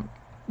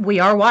 we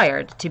are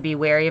wired to be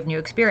wary of new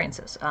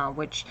experiences,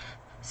 which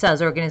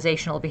says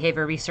organizational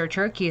behavior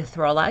researcher Keith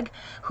Rolag,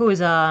 who is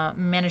a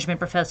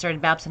management professor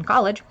at Babson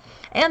College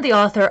and the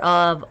author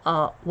of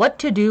What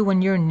to Do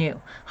When You're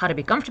New, How to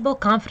Be Comfortable,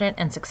 Confident,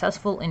 and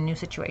Successful in New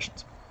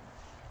Situations.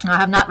 I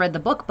have not read the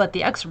book, but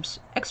the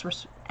excerpts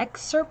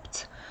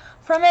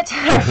from it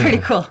are pretty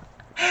cool.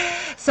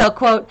 So,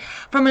 quote,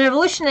 from an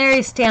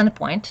evolutionary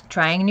standpoint,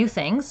 trying new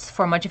things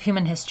for much of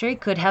human history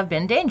could have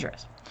been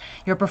dangerous.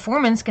 Your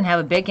performance can have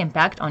a big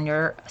impact on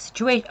your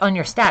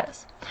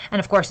status. And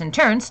of course, in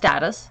turn,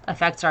 status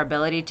affects our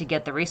ability to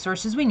get the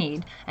resources we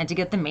need and to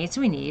get the mates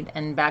we need.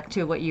 And back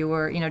to what you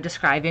were,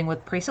 describing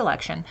with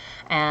pre-selection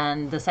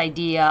and this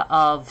idea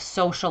of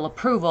social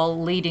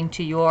approval leading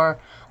to your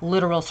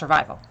literal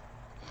survival.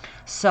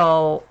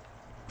 So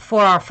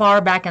for our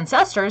far back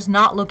ancestors,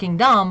 not looking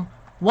dumb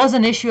was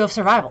an issue of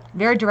survival,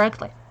 very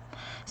directly.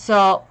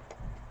 So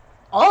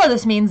all of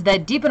this means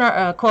that deep in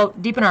our,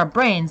 quote, deep in our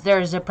brains, there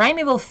is a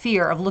primeval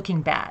fear of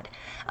looking bad,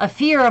 a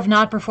fear of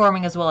not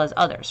performing as well as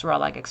others,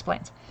 Rolag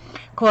explains.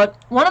 Quote,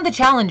 one of the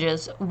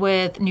challenges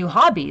with new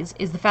hobbies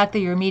is the fact that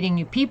you're meeting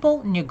new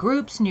people, new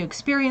groups, new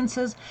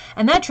experiences,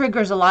 and that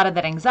triggers a lot of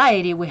that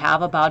anxiety we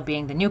have about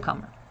being the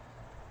newcomer.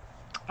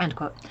 End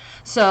quote.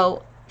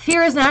 So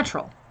fear is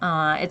natural.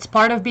 It's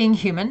part of being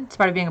human. It's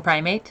part of being a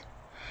primate.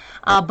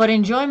 But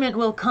enjoyment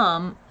will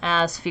come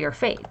as fear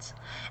fades.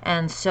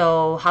 And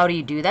so how do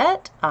you do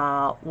that?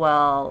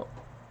 Well,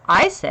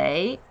 I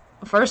say,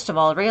 first of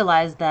all,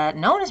 realize that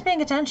no one is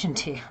paying attention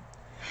to you.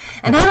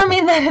 And I don't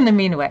mean that in a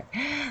mean way,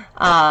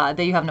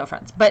 that you have no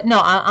friends. But no,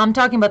 I'm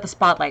talking about the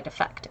spotlight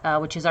effect,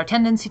 which is our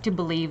tendency to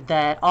believe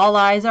that all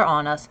eyes are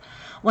on us,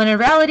 when in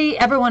reality,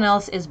 everyone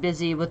else is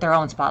busy with their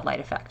own spotlight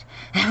effect.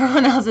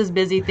 Everyone else is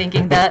busy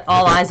thinking that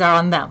all eyes are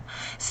on them.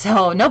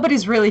 So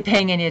nobody's really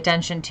paying any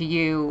attention to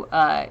you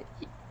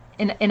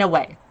in a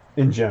way.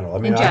 In general. I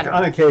mean,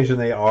 on occasion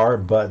they are,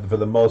 but for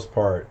the most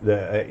part,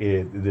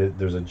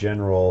 there's a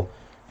general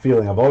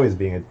feeling of always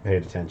being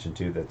paid attention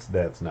to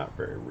that's not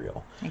very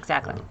real.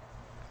 Exactly.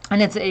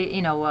 And it's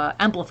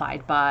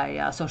amplified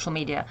by social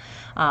media,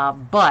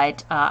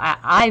 but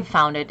I've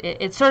found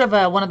it's sort of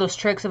one of those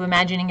tricks of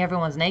imagining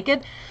everyone's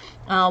naked.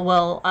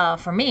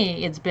 For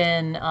me, it's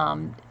been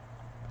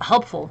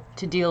helpful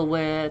to deal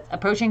with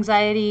approach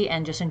anxiety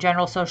and just in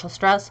general social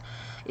stress,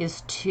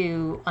 is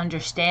to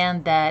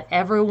understand that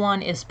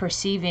everyone is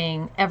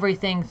perceiving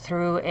everything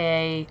through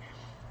a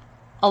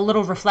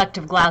little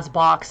reflective glass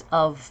box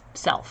of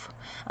self.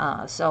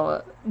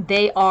 So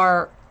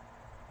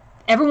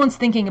everyone's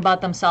thinking about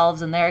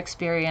themselves and their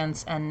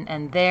experience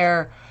and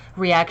their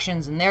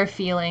reactions and their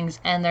feelings,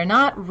 and they're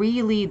not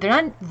really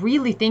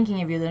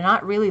thinking of you. They're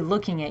not really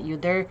looking at you.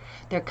 They're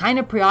kind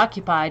of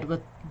preoccupied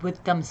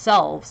with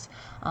themselves.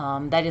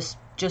 That is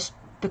just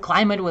the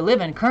climate we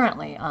live in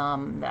currently.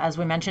 As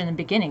we mentioned in the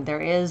beginning, there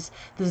is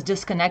this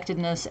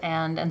disconnectedness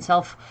and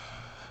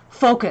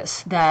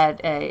self-focus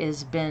that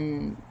has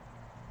been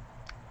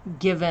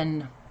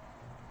given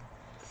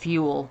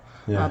fuel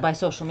by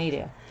social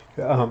media.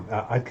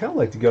 I'd kind of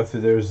like to go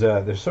through,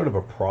 there's sort of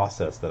a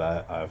process that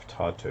I've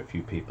taught to a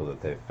few people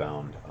that they've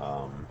found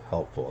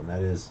helpful, and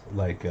that is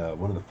like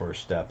one of the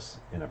first steps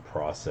in a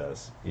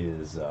process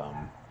is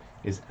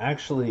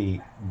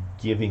actually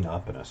giving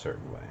up in a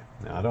certain way.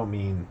 Now, I don't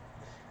mean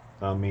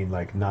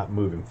like not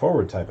moving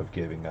forward type of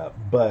giving up,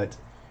 but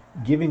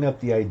giving up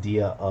the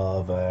idea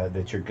of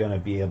that you're going to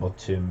be able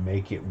to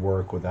make it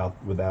work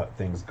without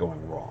things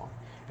going wrong.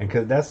 And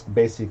because that's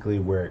basically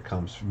where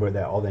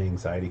all the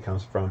anxiety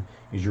comes from,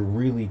 is you're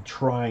really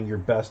trying your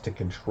best to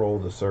control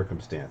the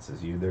circumstances.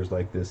 There's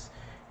like this,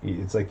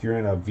 it's like you're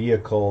in a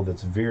vehicle that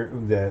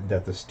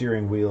the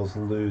steering wheel's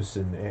loose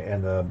and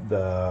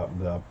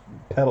the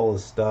pedal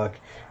is stuck,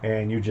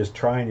 and you're just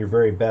trying your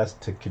very best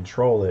to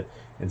control it.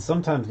 And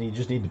sometimes you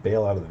just need to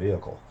bail out of the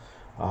vehicle.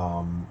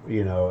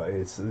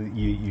 It's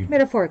you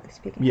Metaphorically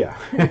speaking. yeah,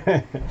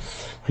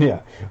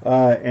 yeah,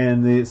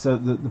 and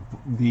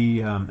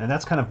and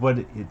that's kind of what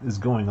is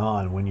going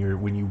on when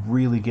you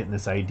really get in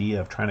this idea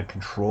of trying to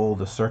control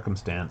the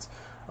circumstance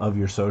of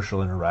your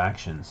social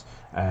interactions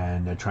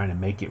and trying to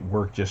make it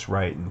work just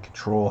right and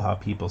control how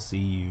people see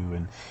you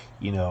and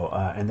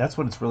and that's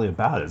what it's really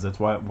about. That's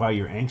why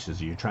you're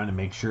anxious. You're trying to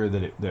make sure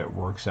that it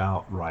works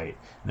out right.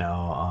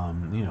 Now,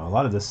 a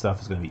lot of this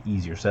stuff is going to be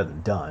easier said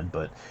than done,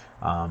 but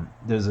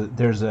there's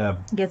a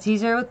gets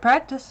easier with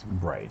practice.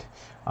 Right.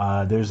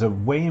 There's a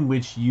way in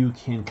which you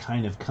can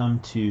kind of come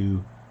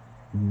to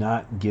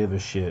not give a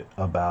shit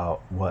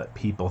about what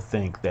people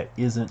think that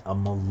isn't a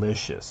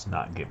malicious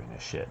not giving a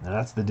shit. Now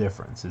that's the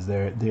difference. Is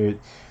there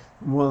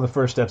one of the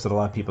first steps that a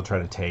lot of people try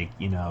to take,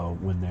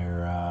 when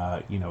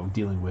they're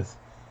dealing with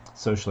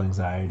social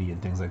anxiety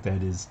and things like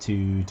that is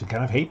to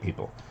kind of hate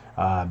people.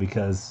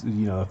 Because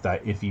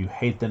if you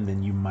hate them,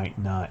 then you might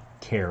not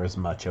care as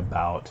much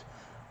about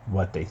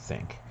what they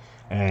think,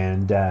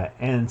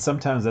 and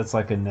sometimes that's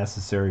like a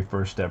necessary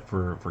first step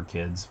for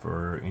kids,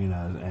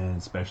 and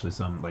especially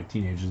some like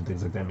teenagers and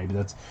things like that.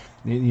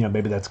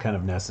 Maybe that's kind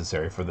of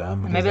necessary for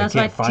them. Maybe that's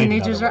why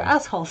teenagers are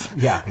assholes.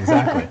 Yeah,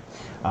 exactly,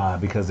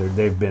 because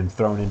they've been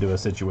thrown into a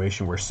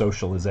situation where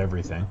social is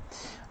everything.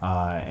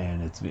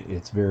 And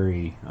it's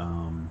very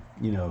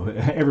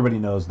everybody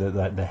knows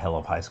that the hell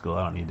of high school.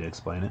 I don't need to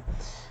explain it.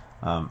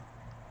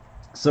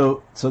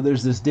 So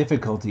there's this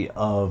difficulty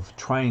of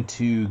trying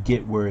to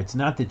get where it's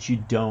not that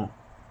you don't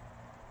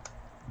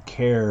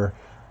care,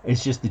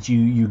 it's just that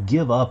you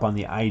give up on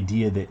the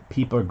idea that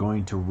people are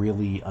going to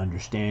really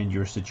understand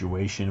your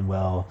situation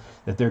well,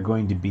 that they're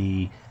going to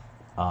be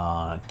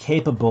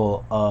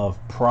capable of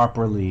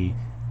properly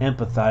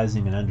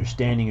empathizing and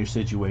understanding your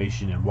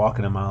situation and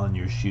walking a mile in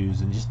your shoes,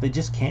 and they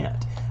just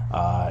can't.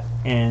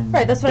 And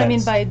right, that's what I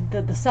mean by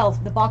the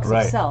self, the box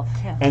right. of self.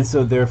 Yeah. And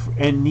so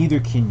and neither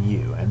can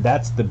you. And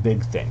that's the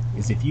big thing,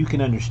 is if you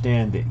can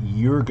understand that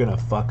you're gonna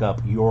fuck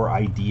up your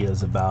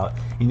ideas about,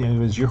 it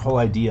was your whole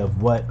idea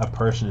of what a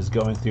person is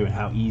going through and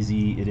how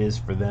easy it is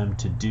for them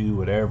to do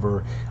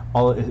whatever.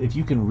 If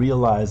you can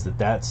realize that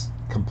that's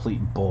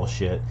complete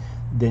bullshit,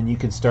 then you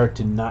can start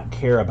to not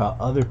care about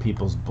other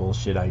people's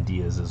bullshit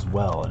ideas as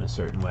well in a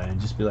certain way, and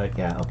just be like,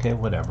 yeah, okay,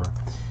 whatever.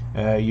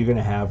 You're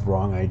gonna have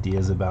wrong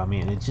ideas about me,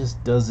 and it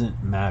just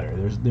doesn't matter.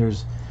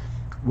 There's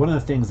one of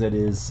the things that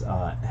is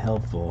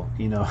helpful.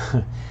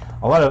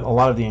 A lot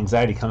of the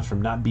anxiety comes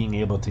from not being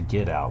able to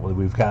get out.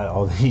 We've got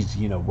all these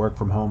work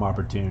from home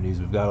opportunities.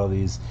 We've got all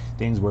these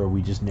things where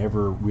we just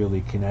never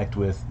really connect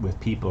with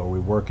people, or we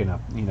work in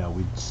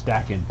we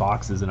stack in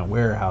boxes in a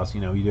warehouse.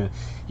 You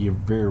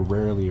very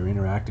rarely are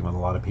interacting with a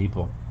lot of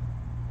people.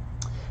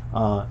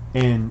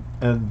 And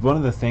one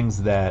of the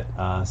things that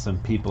some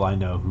people I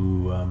know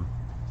who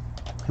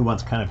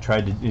once kind of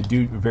tried to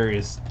do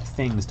various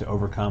things to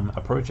overcome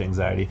approach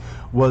anxiety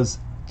was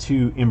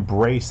to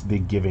embrace the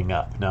giving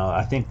up. Now,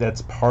 I think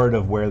that's part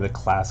of where the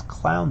class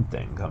clown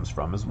thing comes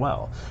from as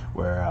well,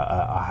 where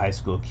a high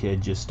school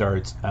kid just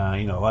starts,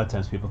 a lot of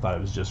times people thought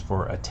it was just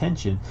for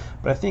attention,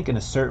 but I think in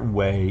a certain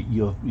way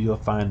you'll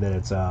find that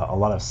it's a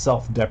lot of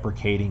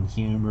self-deprecating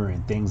humor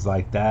and things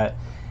like that.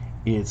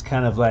 It's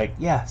kind of like,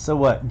 yeah, so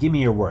what? Give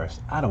me your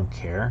worst. I don't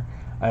care.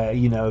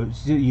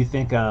 You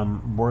think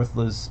I'm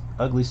worthless,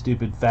 ugly,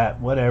 stupid, fat,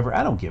 whatever.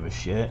 I don't give a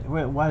shit.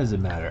 Why does it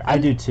matter? I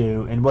do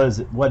too. And what does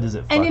it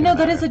fucking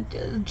matter? That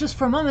is just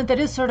for a moment, that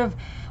is sort of,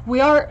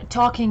 we are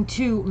talking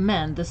to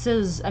men. This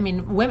is,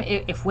 women,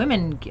 if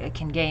women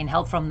can gain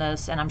help from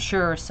this, and I'm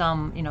sure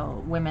some,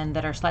 women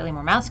that are slightly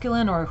more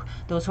masculine, or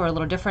those who are a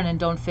little different and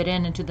don't fit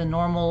into the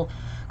normal,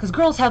 because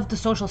girls have the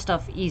social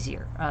stuff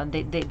easier.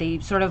 They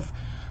sort of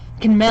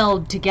can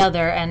meld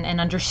together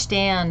and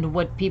understand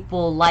what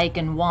people like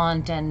and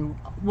want and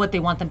what they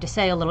want them to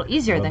say a little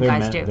easier than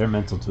guys do. Their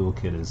mental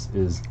toolkit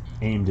is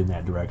aimed in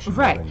that direction,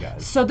 right? More than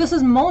guys. So this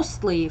is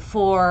mostly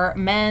for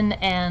men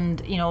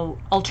and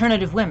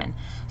alternative women.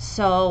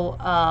 So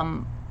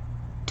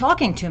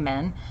talking to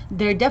men,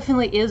 there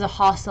definitely is a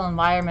hostile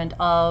environment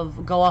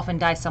of go off and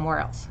die somewhere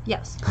else.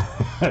 Yes.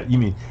 You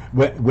mean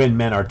when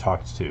men are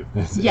talked to?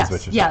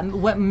 Yes.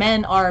 When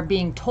men are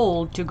being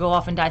told to go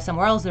off and die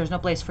somewhere else, there's no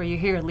place for you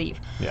here, leave.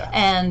 Yeah.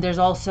 And there's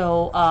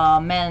also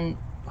men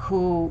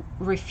who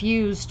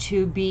refuse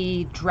to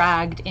be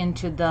dragged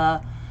into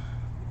the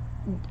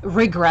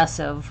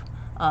regressive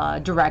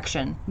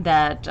direction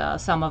that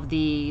some of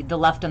the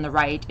left and the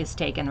right is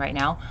taken right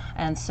now.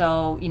 And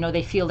so,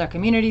 they feel their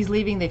community's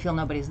leaving, they feel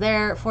nobody's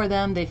there for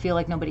them, they feel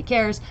like nobody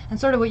cares. And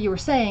sort of what you were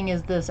saying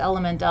is this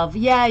element of,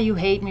 yeah, you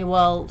hate me,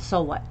 well,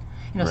 so what?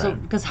 Right. So,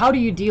 because how do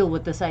you deal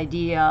with this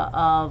idea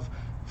of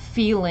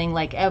feeling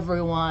like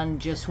everyone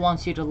just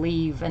wants you to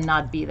leave and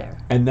not be there?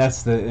 And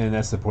that's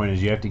the point,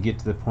 is you have to get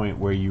to the point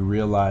where you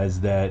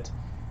realize that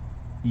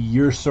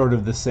you're sort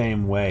of the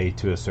same way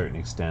to a certain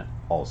extent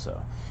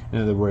also. In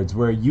other words,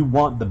 where you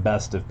want the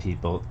best of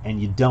people and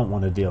you don't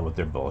want to deal with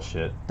their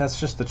bullshit. That's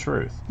just the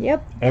truth.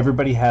 Yep.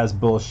 Everybody has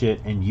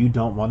bullshit and you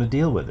don't want to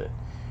deal with it.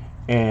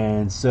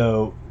 And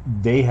so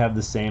they have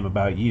the same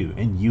about you,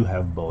 and you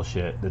have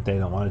bullshit that they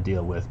don't want to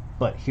deal with.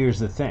 But here's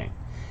the thing,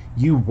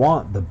 you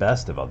want the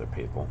best of other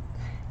people,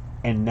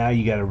 and now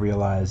you got to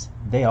realize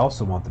they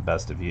also want the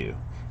best of you.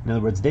 In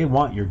other words, they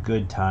want your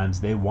good times.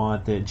 They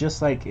want that,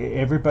 just like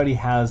everybody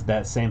has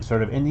that same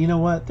sort of, and you know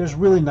what? There's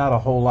really not a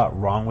whole lot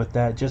wrong with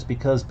that. Just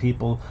because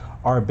people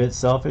are a bit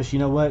selfish, you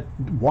know what?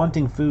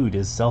 Wanting food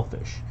is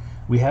selfish.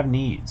 We have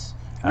needs.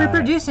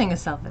 Reproducing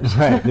is selfish.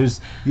 Right. There's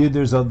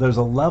a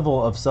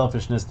level of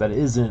selfishness that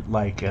isn't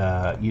like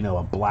a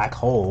black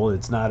hole.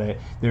 It's not a.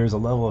 There's a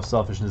level of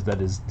selfishness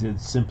that is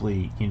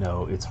simply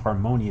it's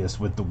harmonious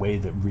with the way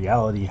that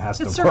reality has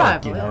to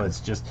work. It's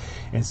just,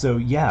 and so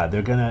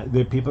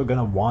people are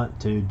gonna want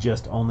to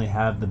just only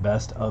have the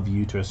best of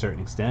you to a certain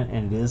extent,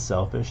 and it is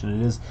selfish,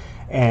 and it is.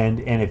 And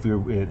if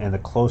the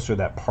closer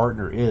that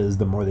partner is,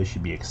 the more they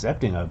should be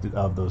accepting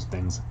of those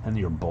things and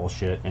your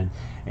bullshit,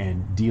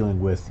 and dealing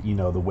with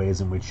the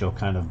ways in which you'll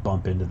kind of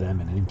bump into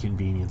them and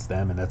inconvenience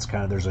them, and that's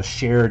kind of, there's a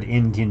shared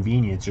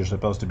inconvenience you're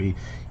supposed to be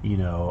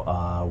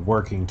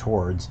working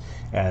towards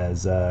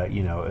as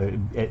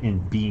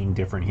in being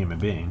different human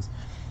beings.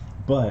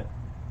 But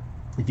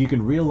if you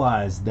can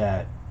realize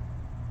that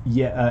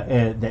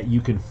that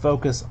you can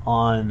focus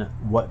on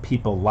what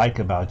people like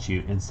about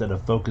you instead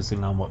of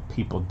focusing on what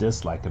people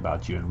dislike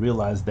about you, and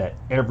realize that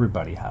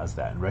everybody has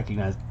that, and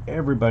recognize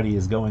everybody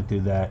is going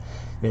through that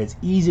it's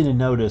easy to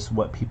notice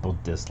what people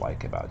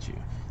dislike about you.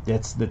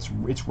 It's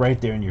right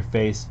there in your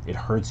face. It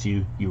hurts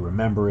you. You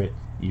remember it.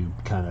 You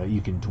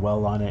can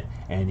dwell on it,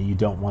 and you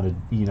don't want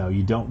to.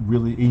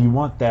 You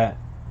want that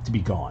to be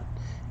gone.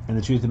 And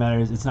the truth of the matter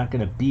is, it's not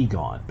going to be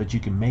gone, but you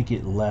can make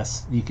it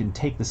less. You can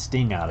take the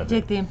sting out of it.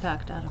 Take the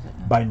impact out of it.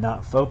 By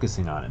not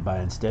focusing on it,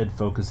 by instead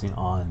focusing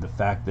on the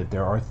fact that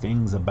there are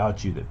things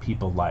about you that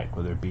people like,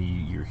 whether it be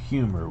your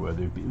humor,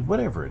 whether it be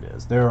whatever it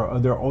is. There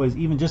are always,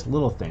 even just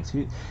little things.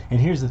 And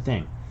here's the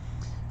thing.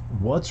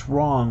 What's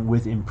wrong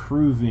with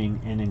improving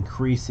and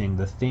increasing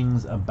the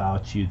things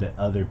about you that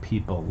other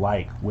people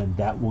like, when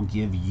that will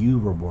give you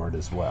reward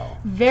as well?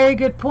 Very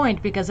good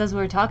point, because as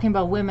we're talking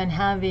about women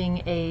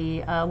having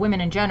women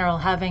in general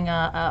having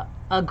a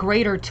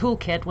greater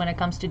toolkit when it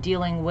comes to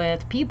dealing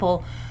with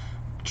people,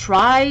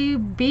 try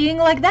being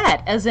like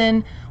that. As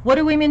in, what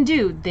do women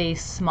do? They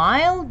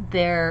smile,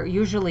 they're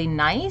usually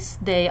nice,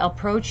 they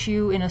approach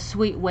you in a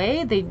sweet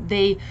way,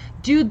 they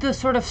do the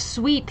sort of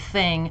sweet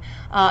thing,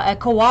 a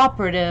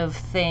cooperative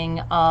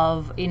thing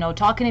of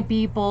talking to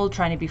people,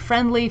 trying to be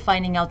friendly,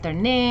 finding out their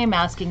name,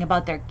 asking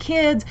about their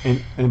kids.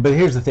 But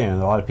here's the thing, a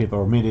lot of people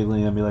are immediately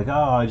gonna be like, oh,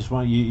 I just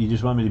want you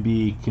just want me to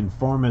be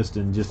conformist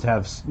and just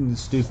have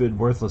stupid,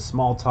 worthless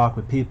small talk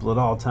with people at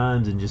all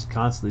times, and just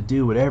constantly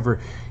do whatever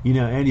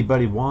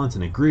anybody wants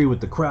and agree with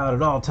the crowd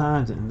at all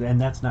times, and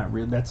that's not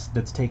real.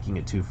 That's taking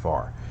it too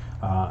far.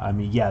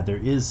 There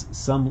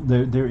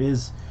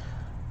is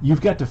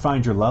you've got to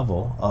find your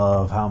level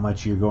of how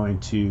much you're going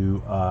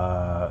to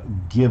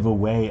give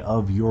away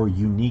of your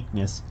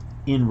uniqueness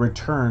in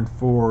return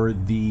for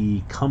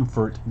the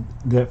comfort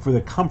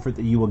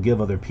that you will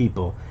give other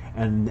people,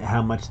 and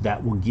how much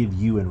that will give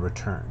you in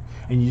return.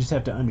 And you just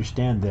have to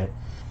understand that.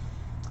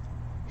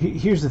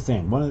 Here's the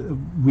thing.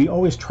 We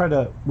always tend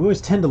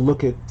to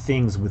look at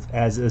things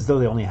as though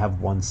they only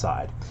have one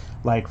side.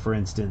 Like, for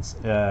instance,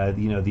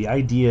 the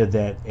idea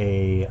that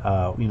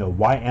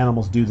why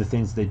animals do the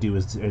things they do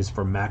is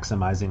for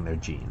maximizing their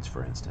genes,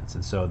 for instance.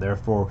 And so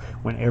therefore,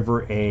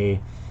 whenever a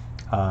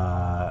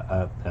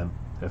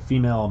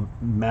female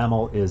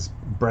mammal is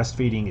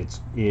breastfeeding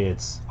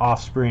its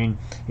offspring,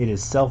 it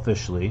is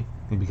selfishly,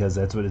 because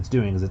that's what it's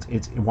doing, is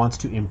it wants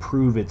to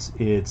improve its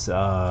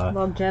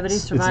longevity,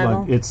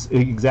 survival. It's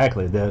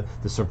exactly the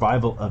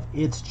survival of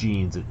its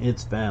genes and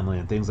its family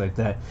and things like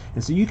that.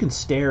 And so you can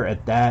stare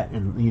at that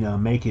and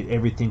make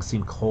everything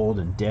seem cold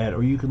and dead,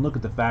 or you can look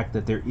at the fact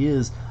that there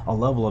is a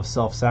level of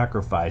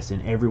self-sacrifice in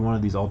every one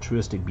of these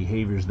altruistic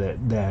behaviors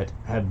that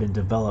have been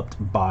developed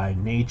by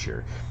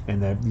nature,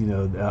 and that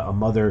a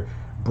mother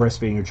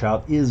breastfeeding her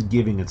child is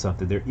giving it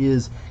something. There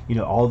is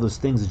all those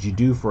things that you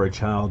do for a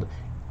child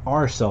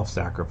are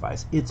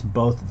self-sacrifice. It's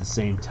both at the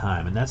same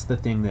time, and that's the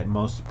thing that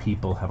most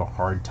people have a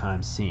hard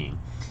time seeing,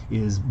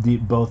 is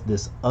both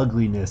this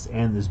ugliness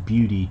and this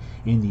beauty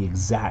in the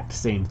exact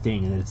same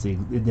thing, and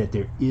that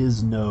there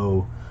is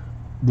no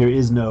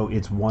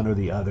it's one or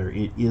the other.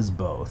 It is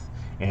both.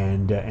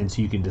 And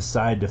so you can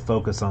decide to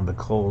focus on the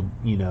cold,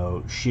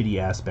 shitty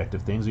aspect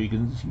of things, or you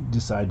can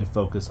decide to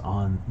focus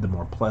on the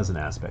more pleasant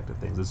aspect of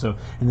things. And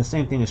the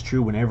same thing is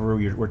true whenever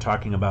we're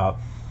talking about,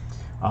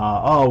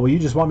 you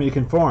just want me to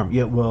conform.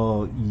 Yeah,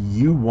 well,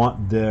 you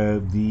want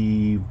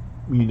the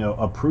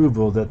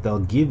approval that they'll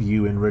give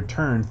you in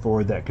return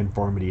for that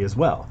conformity as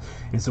well.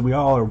 And so we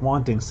all are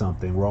wanting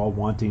something. We're all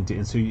wanting to,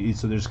 and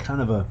so there's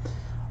kind of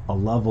a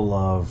level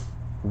of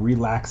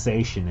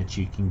relaxation that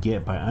you can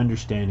get by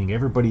understanding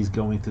everybody's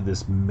going through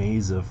this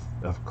maze of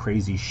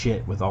crazy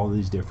shit with all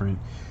these different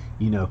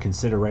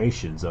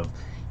considerations of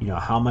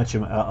how much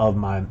of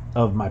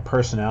my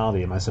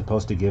personality am I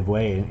supposed to give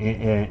way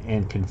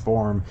and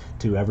conform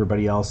to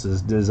everybody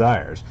else's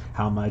desires?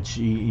 How much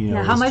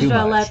how is much too do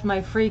I much? let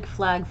my freak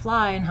flag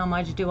fly, and how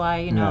much do I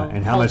And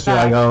how hold much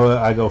back? do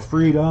I go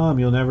freedom?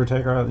 You'll never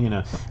take our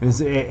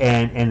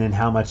and then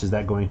how much is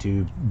that going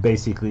to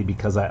basically,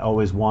 because I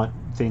always want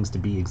things to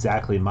be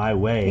exactly my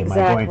way? Am I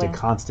going to Exactly.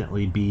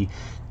 constantly be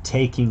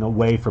taking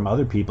away from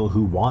other people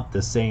who want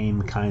the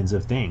same kinds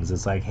of things?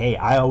 It's like, hey,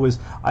 I always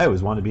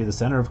want to be the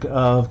center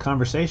of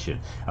conversation,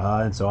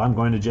 and so I'm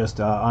going to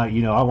just I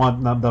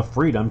want the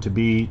freedom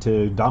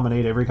to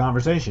dominate every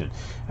conversation,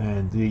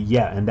 and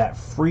and that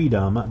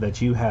freedom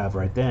that you have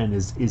right then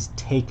is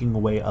taking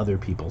away other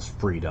people's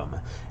freedom,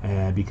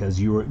 and because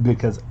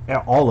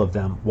all of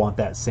them want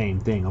that same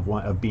thing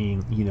of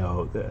being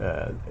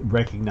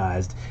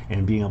recognized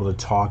and being able to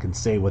talk and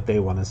say what they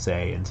want to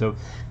say. And so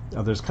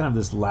there's kind of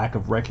this lack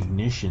of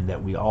recognition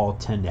that we all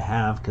tend to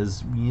have,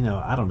 because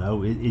I don't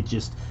know, it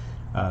just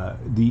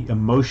the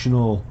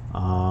emotional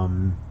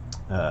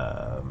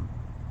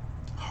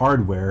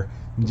hardware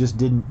just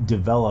didn't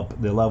develop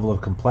the level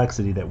of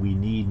complexity that we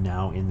need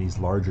now in these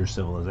larger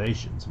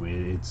civilizations.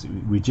 We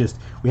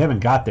haven't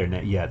got there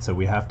yet, so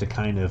we have to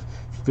kind of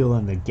fill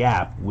in the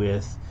gap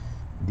with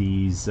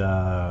these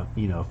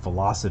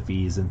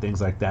philosophies and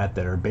things like that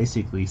are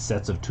basically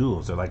sets of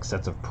tools. They're like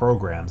sets of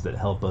programs that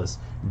help us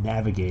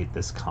navigate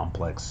this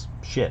complex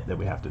shit that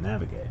we have to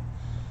navigate.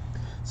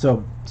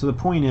 So the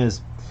point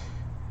is,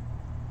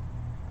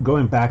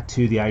 going back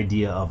to the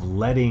idea of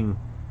letting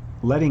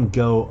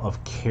go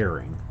of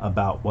caring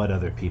about what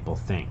other people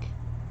think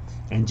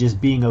and just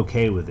being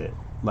okay with it,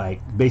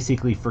 like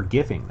basically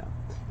forgiving them.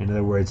 In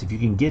other words, if you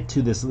can get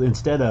to this,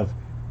 instead of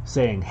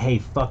saying, hey,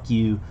 fuck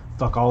you,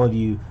 fuck all of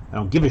you, I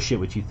don't give a shit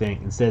what you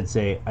think, instead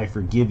say, I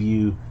forgive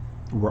you,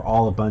 we're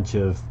all a bunch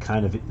of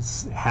kind of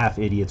half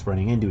idiots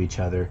running into each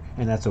other,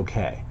 and that's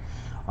okay.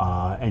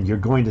 And you're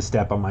going to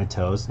step on my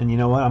toes, and you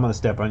know what, I'm going to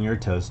step on your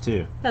toes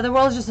too. Yeah, the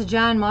world's just a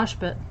giant mosh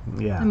pit.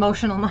 Yeah.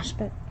 Emotional mosh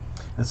pit.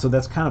 And so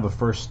that's kind of a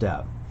first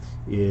step,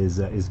 is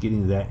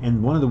getting to that.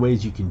 And one of the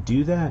ways you can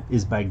do that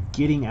is by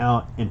getting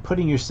out and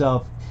putting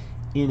yourself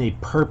in a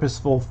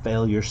purposeful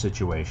failure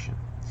situation.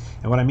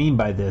 And what I mean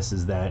by this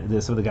is that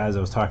some of the guys I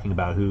was talking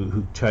about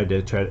who tried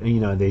to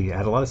they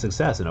had a lot of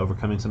success in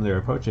overcoming some of their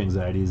approach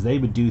anxieties. They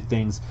would do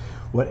things,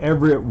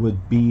 whatever it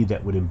would be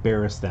that would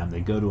embarrass them. They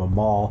go to a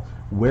mall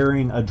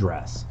wearing a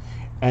dress.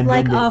 And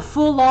like a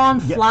full-on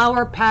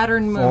flower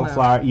pattern full movement.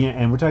 flower,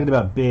 and we're talking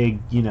about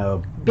big,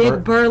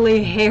 big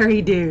burly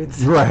hairy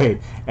dudes.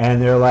 Right, and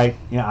they're like,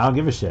 I don't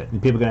give a shit.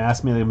 And people are gonna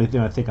ask me, they're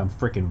gonna think I'm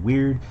freaking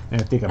weird. They're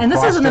gonna think I'm and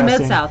this is in the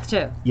cross-dressing. Mid-South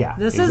too. Yeah,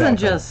 this exactly. isn't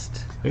just.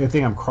 They're gonna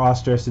think I'm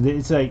cross-dressing.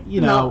 It's like,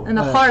 No, in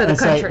the heart of the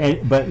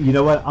country. But you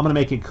know what? I'm gonna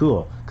make it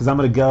cool, because I'm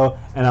gonna go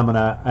and I'm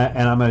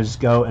gonna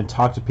just go and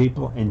talk to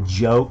people and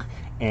joke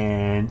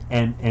and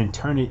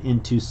turn it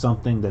into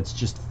something that's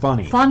just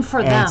funny, fun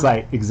for them. It's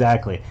like,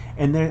 exactly,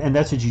 and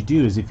that's what you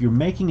do. Is if you're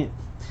making it,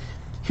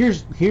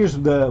 here's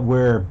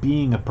where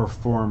being a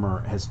performer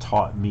has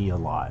taught me a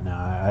lot. Now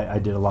I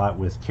did a lot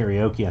with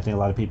karaoke. I think a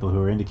lot of people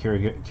who are into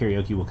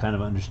karaoke will kind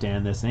of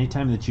understand this.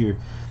 Anytime that you're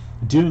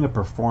doing a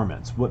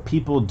performance, what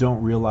people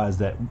don't realize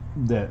that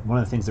one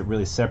of the things that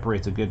really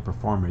separates a good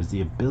performer is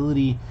the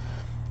ability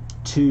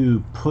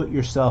to put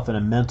yourself in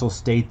a mental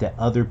state that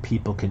other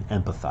people can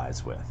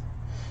empathize with.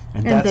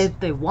 And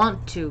they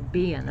want to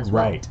be in as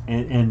well. Right.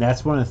 And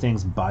that's one of the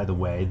things, by the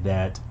way,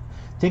 that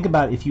think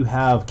about if you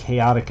have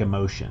chaotic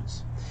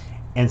emotions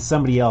and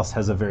somebody else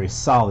has a very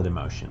solid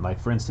emotion. Like,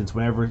 for instance,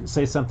 whenever,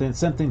 say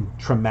something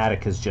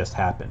traumatic has just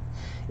happened.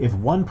 If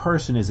one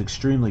person is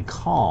extremely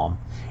calm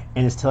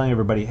and is telling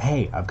everybody,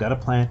 hey, I've got a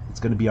plan,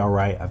 it's going to be all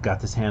right, I've got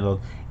this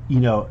handled,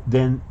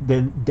 then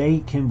they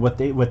can, what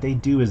they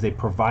do is they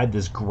provide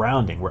this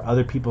grounding where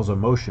other people's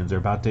emotions are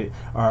about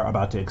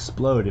to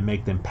explode and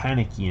make them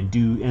panicky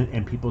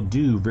and people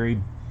do very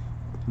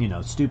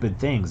stupid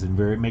things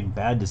and make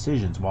bad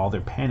decisions while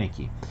they're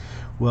panicky.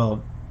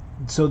 Well,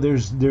 so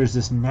there's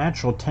this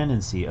natural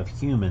tendency of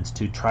humans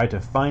to try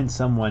to find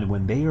someone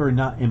when they are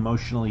not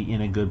emotionally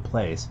in a good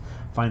place,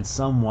 find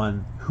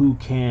someone who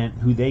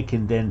they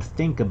can then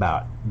think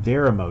about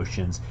their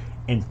emotions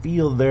and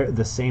feel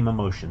the same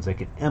emotions. They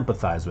can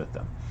empathize with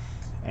them.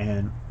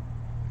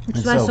 Which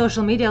is why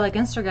social media like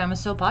Instagram is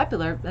so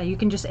popular. You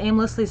can just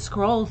aimlessly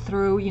scroll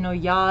through,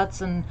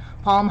 yachts and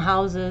palm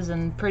houses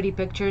and pretty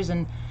pictures,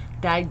 and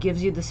that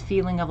gives you this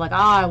feeling of like,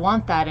 I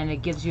want that, and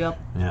it gives you a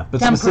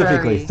but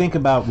specifically, think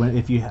about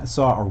if you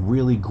saw a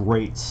really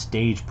great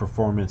stage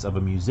performance of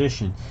a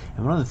musician,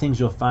 and one of the things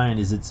you'll find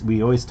is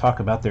we always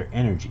talk about their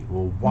energy.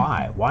 Well,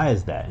 why? Mm-hmm. Why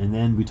is that? And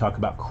then we talk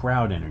about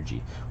crowd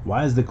energy.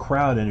 Why is the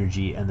crowd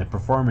energy and the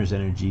performer's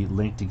energy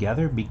linked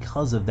together?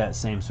 Because of that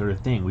same sort of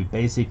thing. We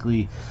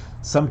basically,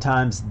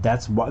 sometimes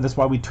that's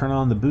why we turn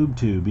on the boob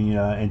tube,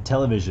 and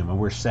television when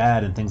we're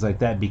sad and things like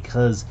that,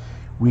 because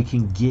we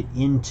can get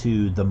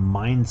into the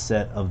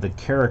mindset of the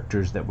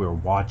characters that we're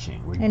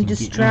watching. And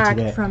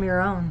distract from your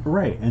own.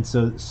 Right. And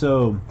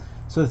so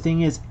the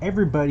thing is,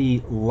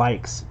 everybody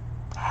likes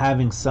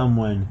having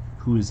someone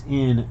who is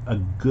in a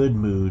good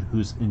mood,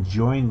 who's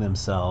enjoying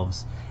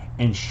themselves,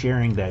 and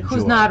sharing that joy.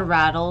 Who's not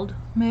rattled,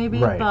 maybe,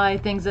 Right. by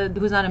things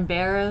who's not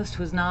embarrassed,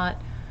 who's not,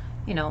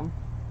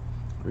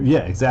 Yeah,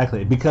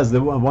 exactly. Because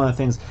one of the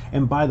things,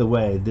 and by the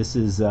way, this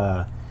is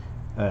the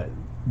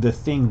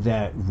thing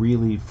that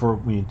really, for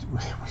when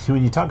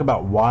you talk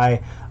about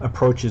why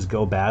approaches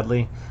go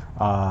badly,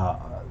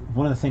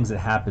 one of the things that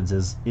happens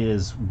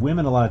is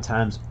women a lot of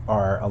times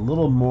are a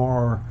little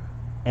more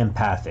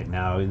empathic.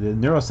 Now, the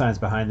neuroscience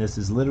behind this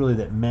is literally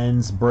that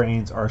men's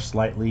brains are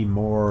slightly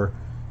more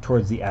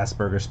towards the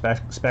Asperger's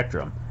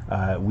spectrum.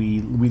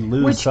 We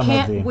lose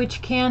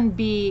which can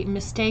be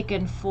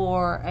mistaken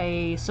for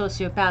a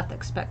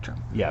sociopathic spectrum.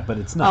 Yeah, but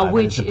it's not.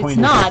 Which the point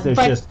it's not.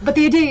 Is But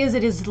the idea is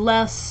it is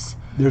less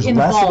there's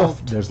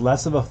involved. There's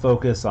less of a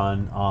focus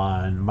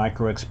on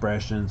micro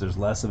expressions. There's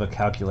less of a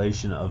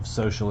calculation of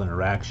social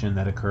interaction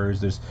that occurs.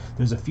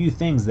 There's a few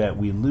things that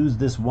we lose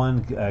this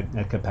one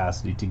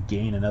capacity to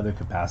gain another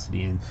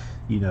capacity in,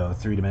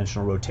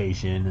 three-dimensional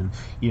rotation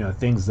and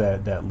things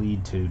that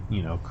lead to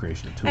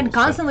creation of tools. And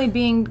constantly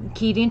being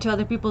keyed into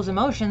other people's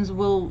emotions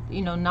will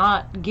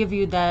not give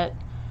you that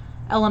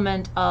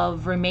element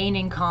of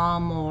remaining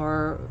calm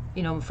or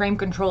frame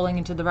controlling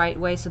into the right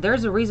way. So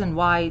there's a reason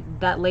why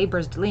that labor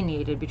is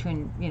delineated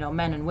between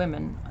men and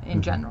women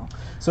in general.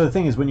 So the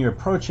thing is, when you're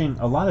approaching,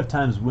 a lot of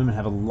times women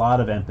have a lot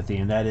of empathy,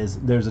 and that is,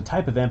 there's a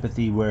type of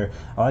empathy where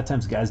a lot of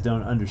times guys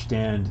don't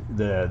understand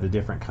the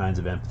different kinds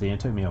of empathy. And it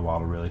took me a while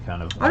to really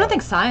kind of I don't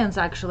think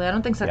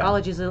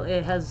psychology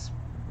has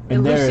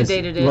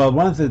elucidated it. Well,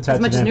 one of the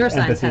types of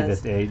empathy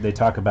that they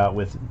talk about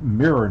with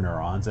mirror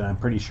neurons, and I'm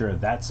pretty sure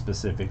that's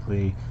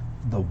specifically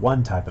the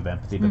one type of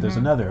empathy, but there's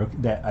another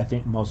that I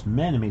think most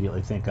men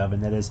immediately think of,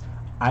 and that is,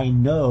 I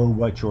know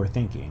what you're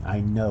thinking. I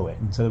know it.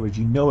 In other words,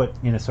 you know it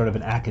in a sort of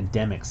an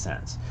academic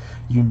sense.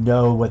 You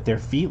know what they're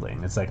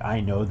feeling. It's like, I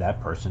know that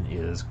person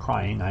is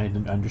crying. I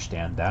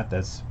understand that.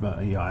 That's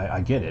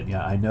I get it.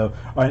 Yeah, I know,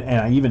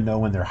 and I even know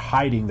when they're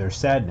hiding their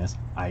sadness.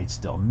 I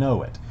still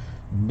know it.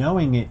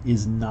 Knowing it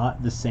is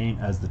not the same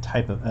as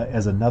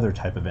as another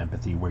type of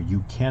empathy, where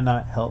you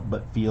cannot help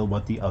but feel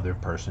what the other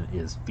person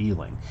is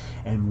feeling.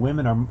 And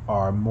women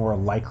are more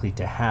likely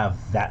to have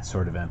that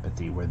sort of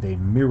empathy, where they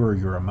mirror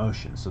your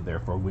emotions. So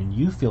therefore, when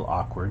you feel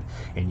awkward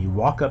and you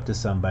walk up to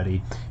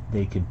somebody,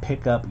 they can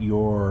pick up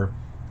your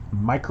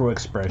micro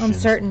expressions,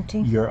 uncertainty,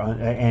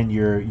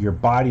 your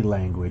body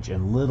language,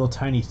 and little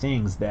tiny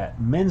things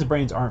that men's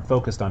brains aren't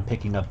focused on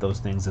picking up those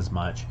things as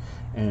much,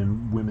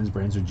 and women's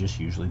brains are just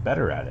usually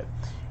better at it.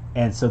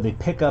 And so they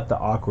pick up the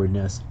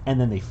awkwardness,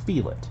 and then they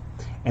feel it.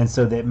 And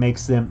so that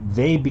makes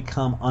they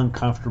become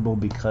uncomfortable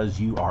because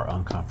you are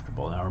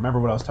uncomfortable. Now, remember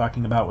what I was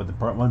talking about with the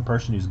one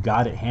person who's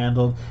got it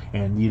handled,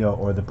 and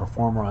or the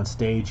performer on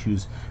stage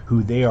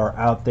who they are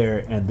out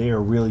there, and they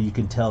are really, you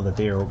can tell that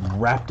they are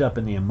wrapped up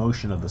in the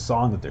emotion of the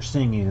song that they're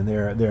singing, and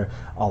they're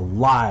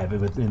alive,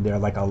 and they're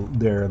like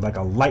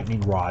a lightning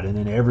rod, and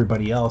then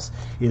everybody else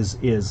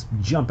is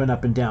jumping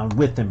up and down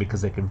with them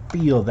because they can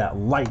feel that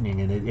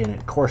lightning, and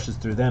it courses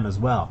through them as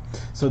well.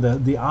 So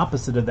the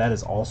opposite of that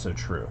is also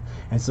true.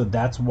 And so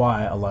that's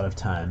why a lot of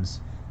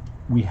times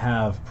we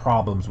have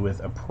problems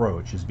with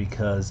approach, is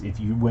because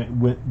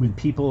when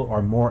people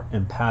are more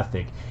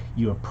empathic,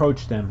 you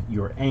approach them,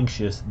 you're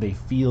anxious, they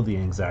feel the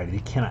anxiety,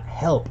 they cannot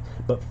help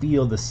but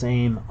feel the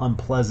same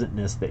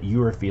unpleasantness that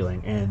you are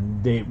feeling,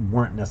 and they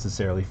weren't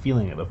necessarily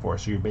feeling it before.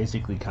 So you're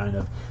basically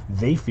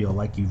they feel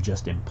like you've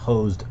just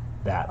imposed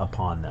that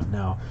upon them.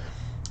 Now,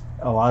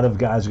 a lot of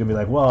guys are gonna be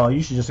like, well,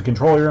 you should just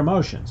control your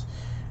emotions,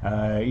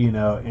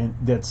 and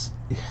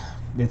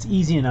it's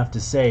easy enough to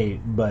say,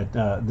 but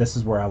this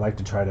is where I like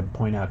to try to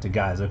point out to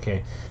guys,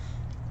 okay,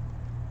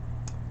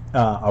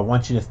 I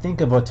want you to think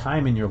of a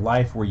time in your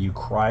life where you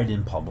cried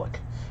in public,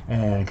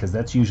 and because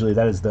that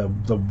is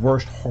the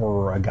worst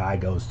horror a guy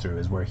goes through,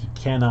 is where he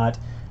cannot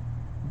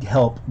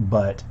help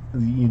but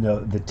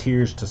the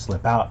tears to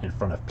slip out in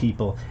front of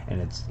people,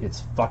 and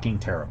it's fucking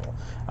terrible.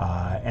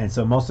 And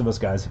so most of us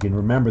guys can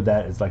remember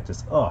that as like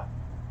this, oh,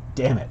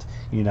 damn it,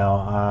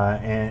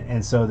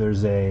 and so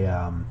there's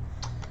a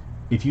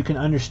if you can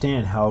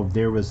understand how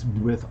there was,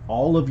 with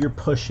all of your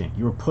pushing,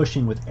 you were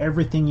pushing with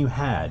everything you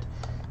had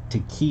to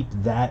keep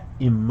that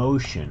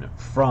emotion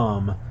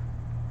from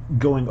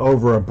going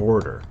over a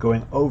border,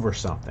 going over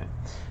something.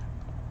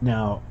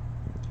 Now,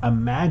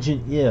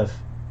 imagine if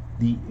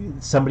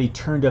somebody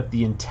turned up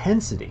the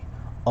intensity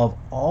of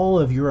all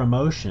of your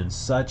emotions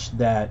such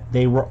that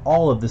they were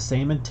all of the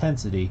same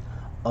intensity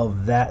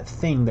of that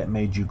thing that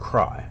made you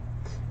cry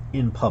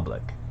in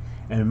public.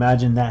 And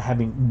imagine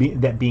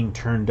that being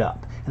turned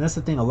up. And that's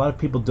the thing, a lot of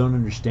people don't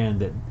understand,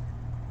 that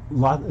a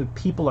lot of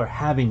people are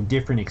having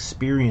different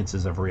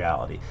experiences of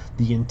reality.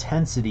 The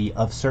intensity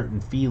of certain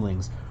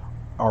feelings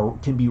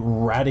can be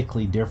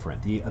radically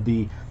different.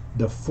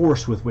 The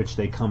force with which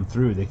they come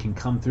through, they can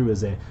come through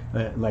as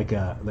like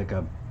a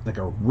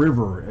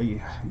river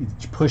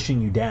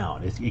pushing you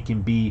down. It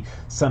can be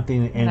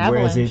something, and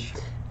whereas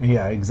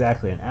Yeah,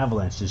 exactly. An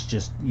avalanche is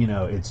just,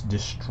 it's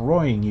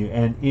destroying you,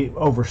 and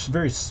over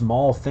very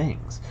small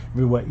things. I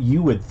mean, what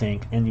you would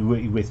think, and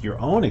with your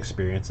own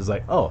experience, is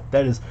like, oh,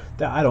 that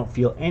I don't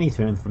feel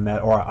anything from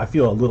that, or I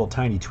feel a little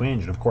tiny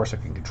twinge, and of course I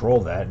can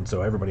control that, and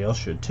so everybody else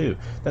should too.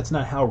 That's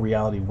not how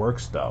reality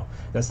works, though.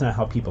 That's not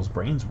how people's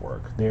brains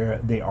work.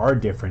 They are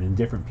different, and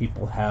different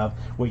people have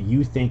what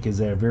you think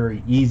is a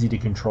very easy to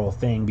control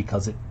thing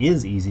because it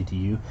is easy to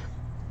you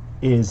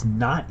is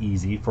not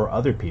easy for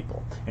other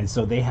people, and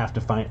so they have to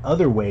find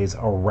other ways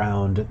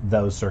around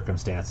those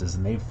circumstances,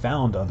 and they've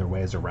found other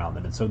ways around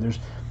them. And so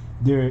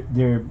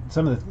there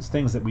some of the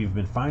things that we've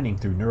been finding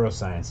through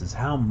neuroscience is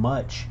how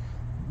much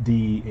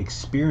the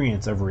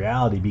experience of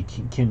reality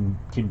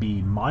can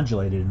be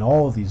modulated in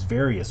all of these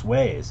various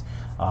ways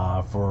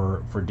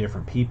for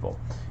different people.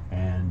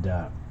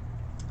 And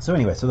so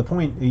anyway, so the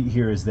point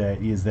here is that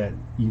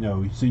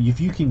so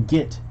if you can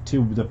get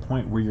to the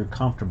point where you're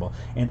comfortable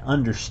and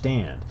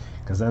understand,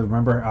 because I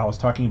remember I was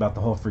talking about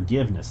the whole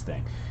forgiveness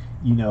thing.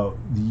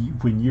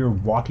 When you're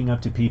walking up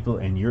to people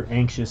and you're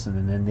anxious,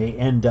 and then they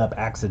end up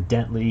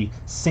accidentally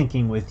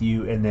syncing with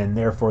you, and then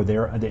therefore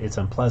it's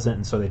unpleasant,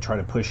 and so they try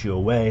to push you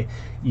away.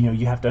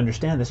 You have to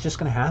understand that's just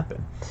going to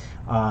happen.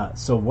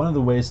 So one of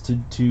the ways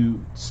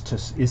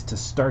is to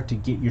start to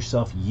get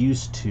yourself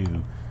used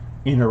to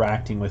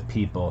interacting with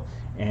people,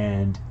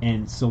 and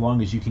so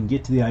long as you can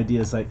get to the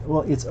idea, it's like,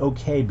 well, it's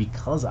okay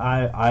because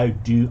I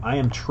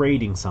am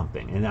trading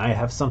something, and I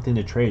have something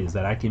to trade, is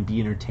that I can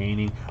be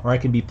entertaining, or I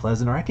can be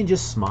pleasant, or I can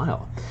just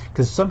smile.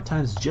 Because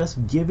sometimes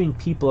just giving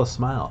people a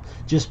smile,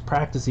 just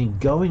practicing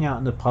going out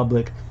into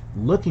public,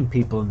 looking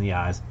people in the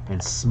eyes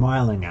and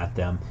smiling at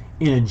them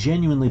in a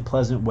genuinely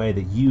pleasant way,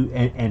 that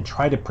and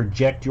try to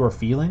project your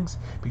feelings.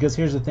 Because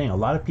here's the thing, a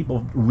lot of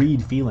people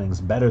read feelings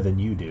better than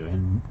you do,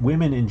 and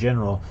women in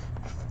general,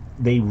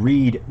 they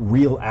read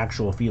real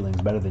actual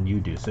feelings better than you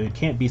do. So it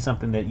can't be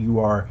something that you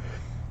are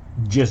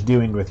just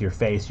doing with your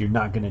face. You're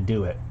not going to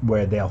do it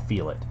where they'll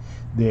feel it.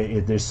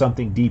 There's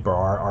something deeper.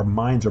 Our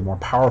minds are more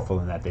powerful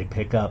than that. They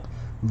pick up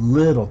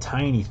little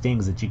tiny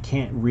things that you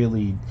can't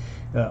really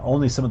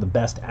only some of the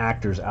best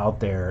actors out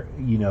there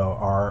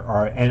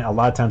are and a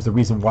lot of times the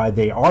reason why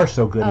they are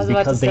so good is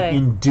because they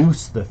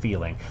induce the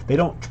feeling. They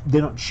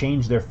don't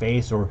change their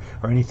face or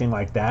anything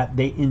like that.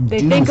 They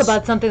think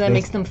about something that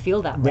makes them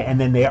feel that way, and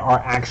then they are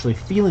actually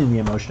feeling the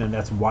emotion, and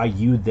that's why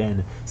you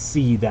then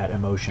see that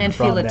emotion and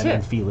from feel it them too.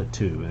 And feel it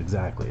too.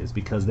 Exactly. It's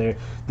because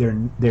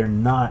they're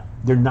not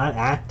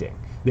acting.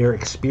 They're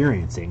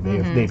experiencing.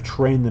 They've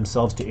trained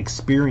themselves to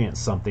experience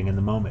something in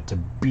the moment, to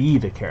be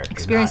the character.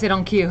 Experience it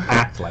on cue.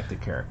 Act like the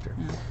character.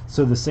 Yeah.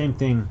 So the same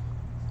thing,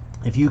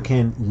 if you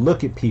can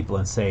look at people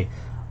and say,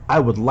 I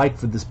would like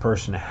for this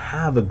person to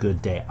have a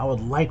good day. I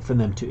would like for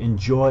them to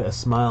enjoy a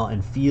smile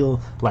and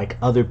feel like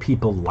other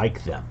people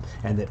like them,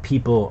 and that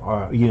people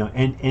are,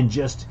 and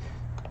just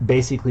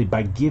basically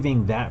by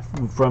giving that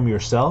from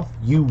yourself,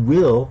 you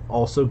will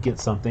also get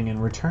something in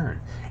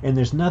return. And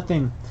there's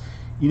nothing,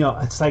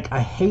 it's like, I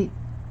hate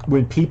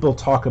when people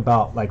talk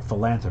about like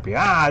philanthropy.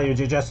 You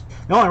just,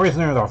 the only reason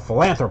they're a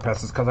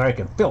philanthropist is because they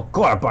can feel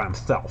good by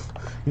himself.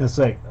 It's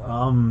like,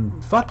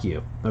 fuck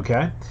you,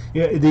 okay?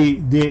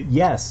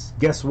 Yes,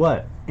 guess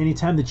what?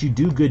 Anytime that you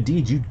do good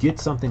deeds, you get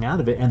something out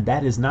of it, and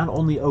that is not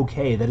only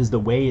okay, that is the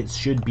way it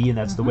should be, and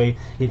that's the way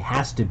it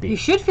has to be. You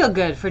should feel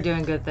good for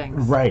doing good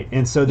things. Right,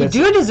 and so you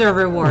do deserve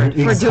reward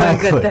for doing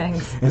good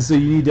things. And so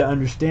you need to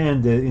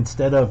understand that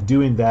instead of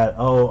doing that,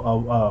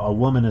 a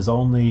woman is the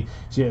only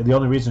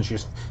reason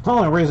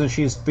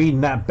she's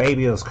feeding that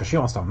baby is because she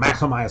wants to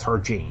maximize her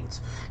genes.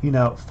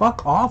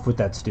 Fuck off with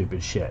that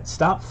stupid shit.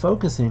 Stop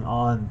focusing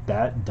on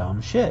that dumb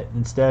shit.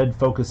 Instead,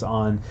 focus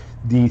on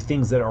the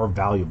things that are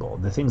valuable,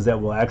 the things that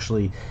will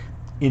actually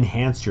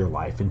enhance your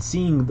life. And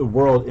seeing the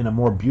world in a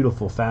more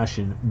beautiful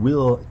fashion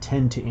will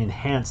tend to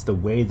enhance the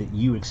way that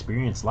you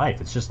experience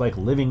life. It's just like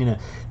living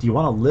do you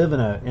want to live in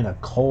a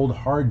cold,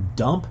 hard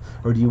dump,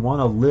 or do you want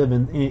to live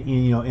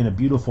in a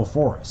beautiful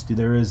forest?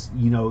 There is,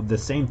 the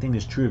same thing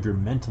is true of your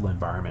mental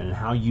environment and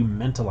how you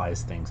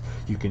mentalize things.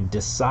 You can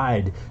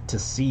decide to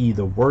see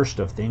the worst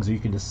of things, or you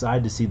can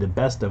decide to see the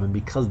best of them,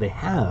 because they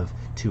have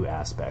two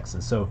aspects.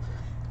 And so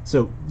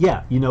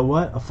yeah, you know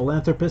what? A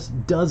philanthropist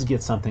does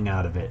get something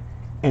out of it,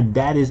 and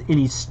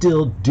he's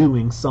still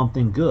doing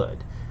something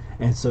good.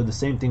 And so the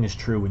same thing is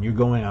true when you're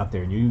going out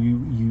there and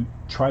you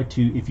try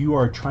to, if you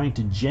are trying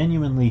to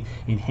genuinely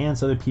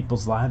enhance other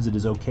people's lives, it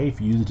is okay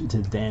for you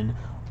to then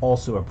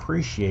also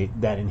appreciate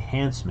that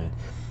enhancement,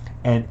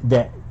 and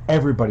that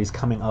everybody's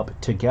coming up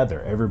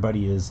together.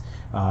 Everybody is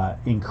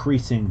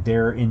increasing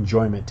their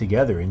enjoyment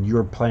together, and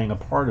you're playing a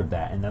part of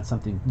that, and that's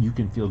something you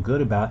can feel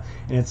good about,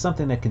 and it's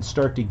something that can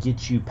start to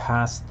get you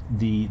past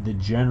the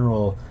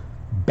general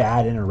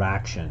bad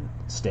interaction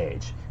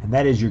stage, and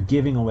that is you're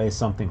giving away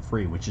something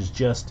free, which is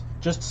just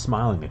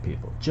smiling at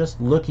people,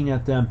 just looking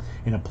at them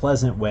in a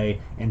pleasant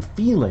way, and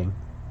feeling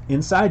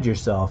inside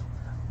yourself,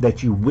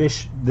 that you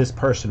wish this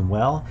person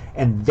well,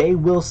 and they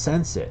will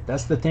sense it.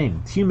 That's the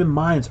thing. Human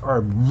minds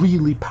are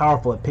really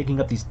powerful at picking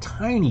up these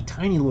tiny,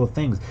 tiny little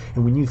things.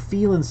 And when you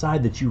feel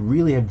inside that you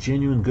really have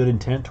genuine good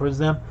intent towards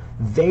them,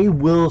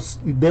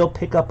 they'll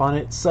pick up on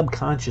it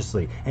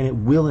subconsciously, and it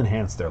will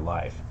enhance their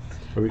life.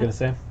 What were we going to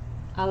say?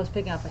 I was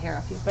picking up a hair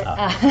off you, but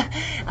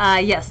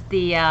yes,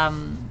 the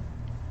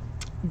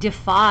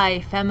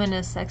defy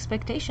feminist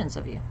expectations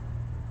of you.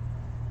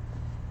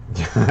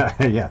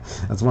 Yeah,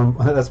 that's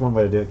one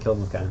way to do it. Kill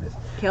them with kindness.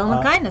 Kill them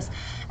with kindness.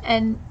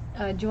 And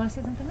do you want to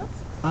say something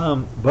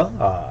else?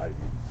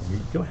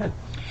 Go ahead.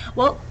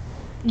 Well,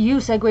 you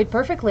segued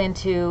perfectly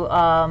into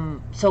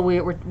so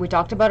we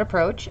talked about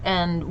approach,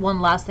 and one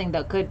last thing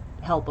that could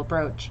help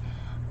approach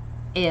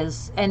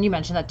is, and you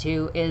mentioned that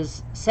too,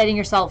 is setting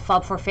yourself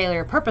up for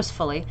failure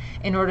purposefully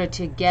in order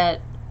to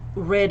get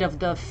rid of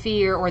the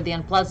fear or the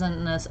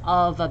unpleasantness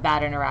of a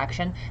bad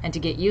interaction, and to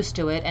get used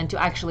to it, and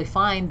to actually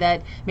find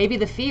that maybe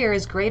the fear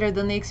is greater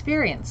than the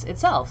experience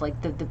itself. Like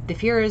the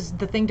fear is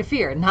the thing to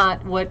fear,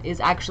 not what is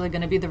actually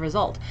going to be the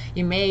result.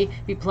 You may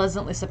be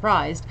pleasantly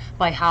surprised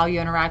by how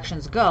your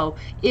interactions go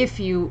if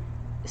you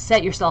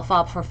set yourself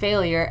up for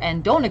failure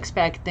and don't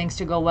expect things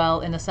to go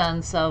well, in the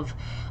sense of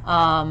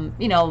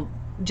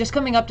just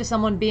coming up to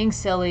someone, being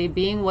silly,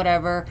 being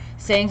whatever,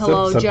 saying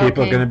hello, some joking.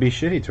 People are going to be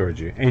shitty towards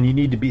you, and you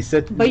need to be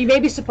set. But you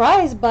may be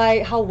surprised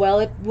by how well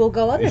it will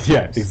go other times.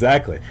 Yeah,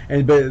 exactly.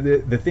 But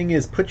the thing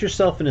is, put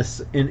yourself in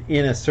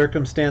a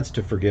circumstance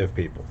to forgive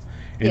people,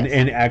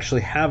 and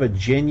actually have a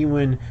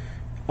genuine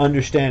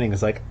understanding.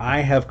 It's like,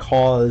 I have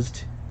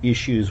caused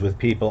issues with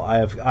people.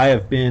 I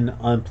have been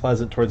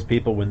unpleasant towards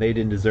people when they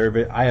didn't deserve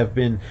it. I have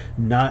been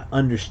not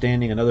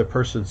understanding another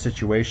person's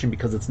situation,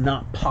 because it's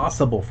not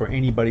possible for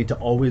anybody to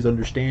always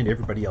understand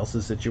everybody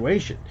else's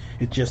situation.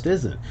 It just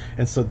isn't.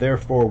 And so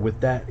therefore, with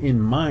that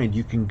in mind,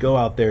 you can go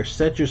out there,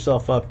 set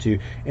yourself up to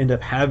end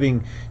up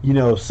having,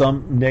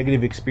 some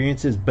negative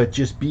experiences, but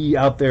just be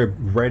out there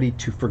ready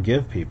to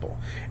forgive people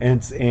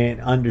and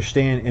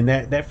understand. And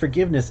that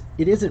forgiveness,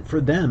 it isn't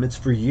for them, it's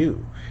for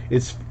you.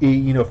 It's,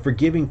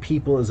 forgiving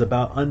people is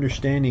about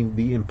understanding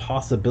the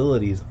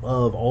impossibilities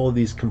of all of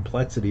these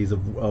complexities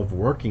of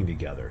working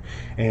together,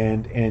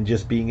 and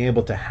just being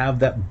able to have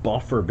that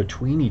buffer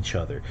between each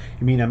other.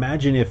 I mean,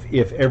 imagine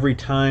if every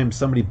time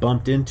somebody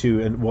bumped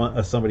into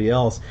somebody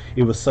else,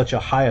 it was such a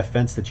high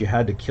offense that you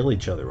had to kill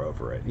each other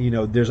over it.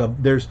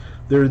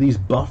 There are these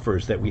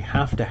buffers that we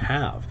have to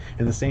have,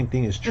 and the same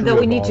thing is true. And that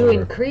we need to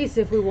increase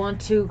if we want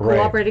to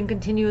cooperate and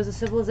continue as a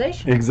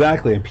civilization.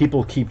 Exactly, and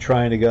people keep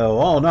trying to go,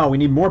 oh no, we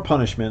need more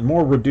punishment,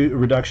 more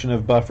reduction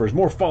of buffers,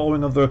 more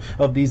following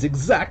of these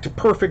exact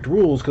perfect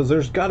rules, because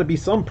there's got to be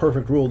some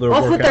perfect rule that'll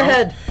off work with their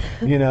head.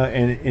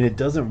 And it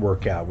doesn't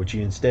work out. What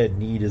you instead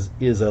need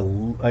is a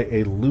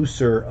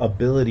looser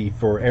ability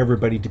for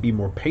everybody to be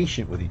more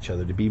patient with each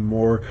other, to be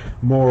more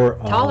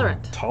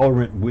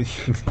tolerant with.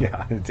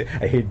 Yeah,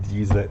 I hate to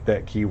use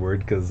that keyword,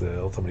 because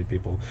so many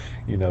people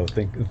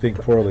think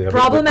poorly of it.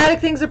 Problematic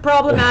things are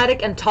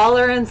problematic, and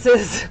tolerance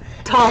is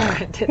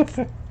tolerant.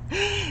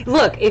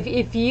 Look,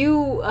 if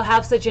you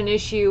have such an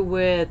issue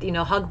with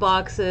hug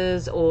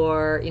boxes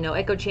or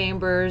echo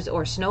chambers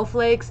or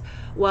snowflakes,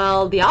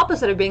 well, the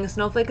opposite of being a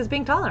snowflake is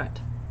being tolerant.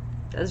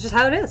 That's just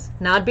how it is.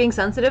 Not being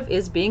sensitive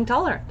is being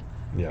tolerant.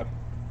 Yeah.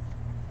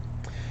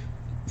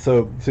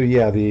 So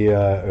yeah,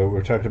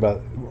 we're talking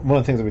about, one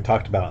of the things that we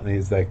talked about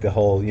is like the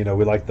whole, we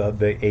like the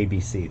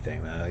ABC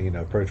thing,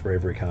 approach,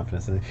 bravery,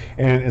 confidence, and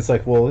it's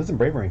like, well, isn't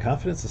bravery and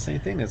confidence the same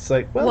thing? It's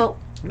like, well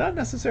not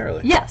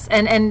necessarily. Yes,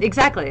 and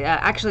exactly.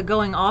 Actually,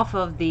 going off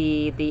of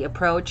the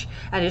approach,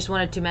 I just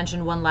wanted to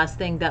mention one last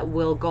thing that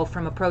will go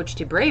from approach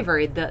to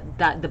bravery.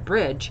 That the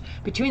bridge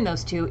between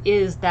those two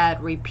is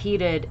that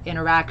repeated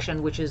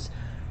interaction, which is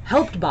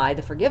helped by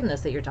the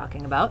forgiveness that you're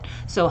talking about.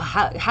 So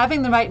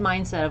having the right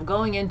mindset of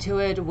going into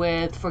it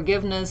with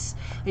forgiveness,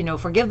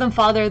 forgive them,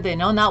 Father, they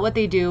know not what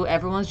they do.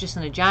 Everyone's just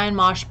in a giant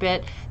mosh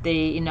pit.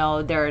 They,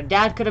 their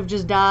dad could have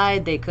just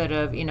died. They could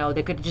have,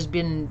 they could have just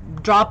been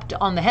dropped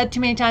on the head too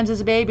many times as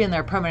a baby, and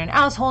they're a permanent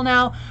asshole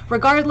now.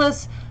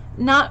 Regardless,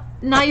 not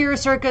your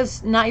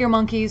circus, not your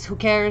monkeys. Who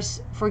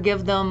cares?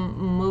 Forgive them,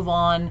 move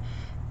on.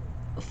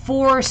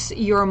 Force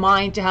your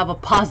mind to have a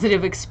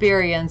positive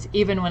experience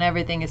even when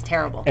everything is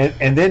terrible.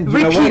 And then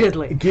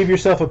repeatedly give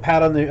yourself a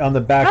pat on the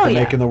back for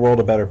making the world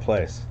a better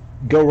place.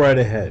 Go right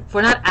ahead.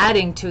 For not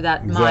adding to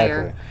that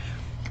mire.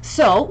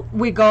 So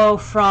we go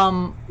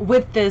from,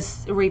 with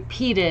this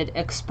repeated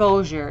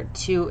exposure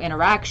to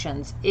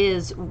interactions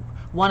is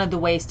one of the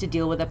ways to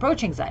deal with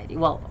approach anxiety.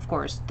 Well, of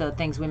course, the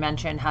things we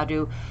mentioned, how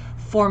to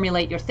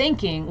formulate your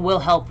thinking, will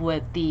help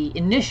with the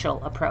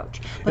initial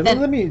approach. But then,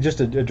 let me just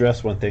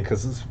address one thing,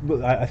 because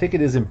I think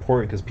it is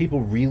important, because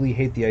people really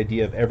hate the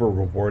idea of ever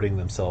rewarding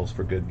themselves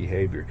for good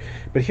behavior.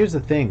 But here's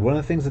the thing, one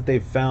of the things that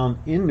they've found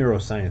in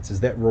neuroscience is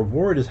that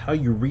reward is how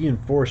you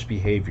reinforce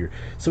behavior.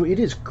 So it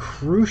is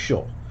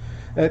crucial.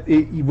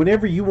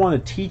 Whenever you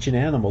want to teach an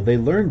animal, they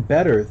learn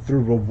better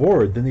through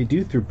reward than they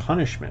do through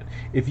punishment.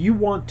 If you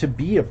want to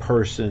be a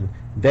person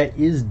that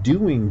is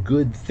doing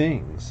good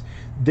things,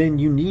 then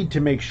you need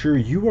to make sure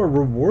you are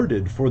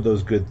rewarded for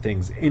those good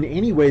things in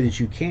any way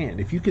that you can.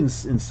 If you can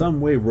in some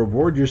way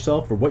reward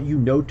yourself for what you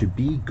know to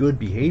be good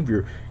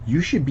behavior, you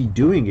should be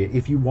doing it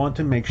if you want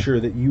to make sure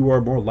that you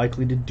are more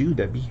likely to do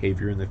that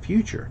behavior in the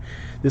future.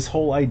 This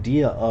whole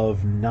idea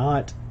of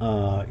not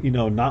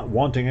not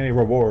wanting any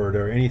reward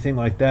or anything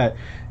like that,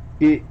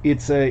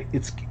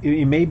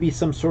 it may be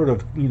some sort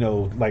of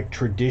like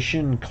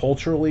tradition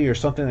culturally or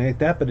something like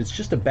that, but it's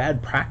just a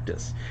bad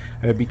practice,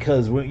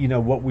 because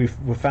what we've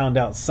found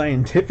out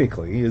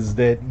scientifically is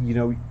that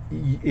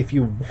if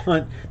you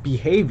want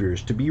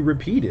behaviors to be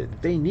repeated,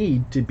 they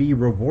need to be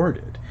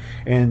rewarded,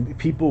 and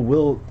people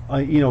will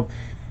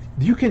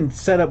you can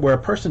set up where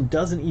a person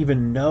doesn't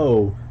even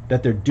know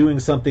that they're doing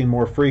something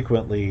more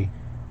frequently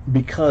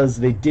because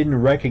they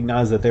didn't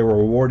recognize that they were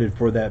rewarded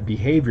for that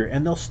behavior,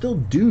 and they'll still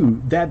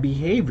do that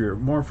behavior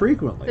more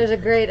frequently. There's a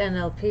great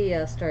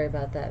NLP story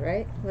about that,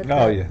 right? With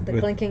the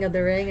clinking of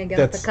the ring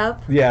against the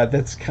cup. Yeah,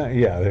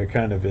 there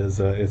kind of is.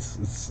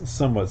 It's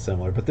somewhat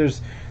similar, but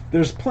there's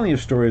plenty of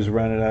stories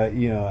around it.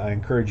 I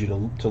encourage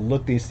you to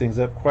look these things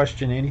up,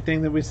 question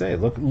anything that we say,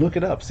 look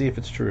it up, see if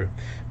it's true.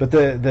 But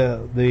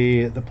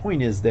the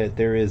point is that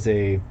there is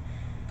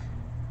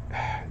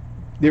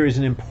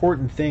an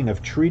important thing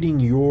of treating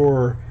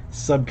your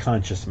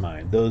subconscious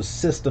mind, those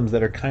systems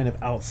that are kind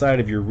of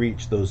outside of your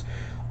reach,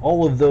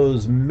 all of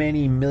those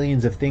many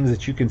millions of things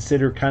that you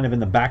consider kind of in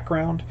the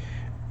background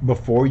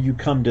before you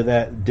come to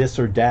that this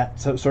or that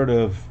sort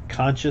of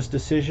conscious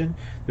decision.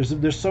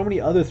 There's so many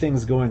other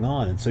things going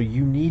on, and so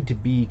you need to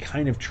be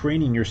kind of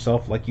training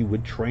yourself like you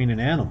would train an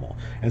animal.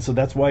 And so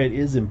that's why it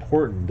is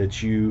important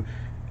that you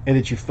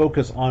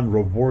focus on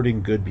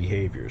rewarding good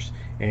behaviors,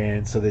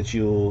 and so that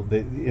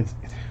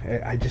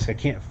I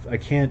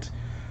can't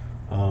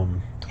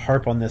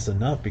harp on this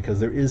enough, because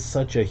there is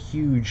such a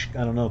huge,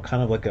 kind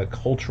of like a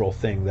cultural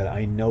thing that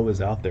I know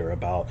is out there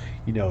about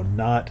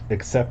not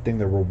accepting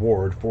the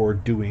reward for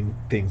doing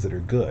things that are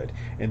good,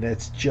 and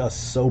that's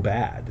just so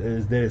bad.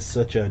 That is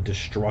such a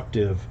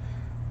destructive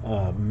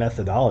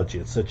methodology.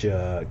 It's such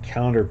a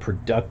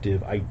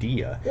counterproductive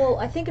idea. Well,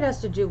 I think it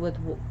has to do with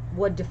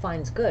what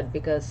defines good,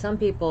 because some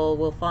people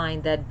will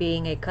find that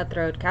being a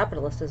cutthroat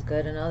capitalist is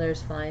good, and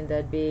others find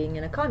that being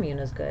in a commune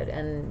is good,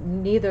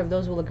 and neither of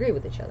those will agree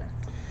with each other.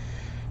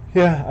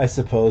 Yeah, I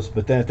suppose,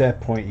 but then at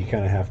that point you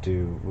kind of have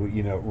to,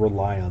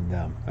 rely on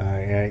them.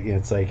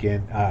 It's like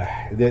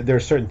there are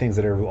certain things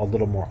that are a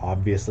little more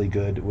obviously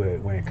good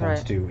when it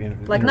comes to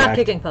like not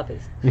kicking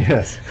puppies.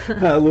 Yes,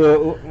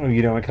 when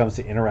it comes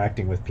to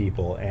interacting with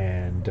people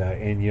and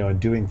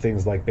doing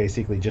things like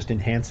basically just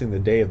enhancing the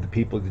day of the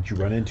people that you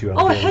run into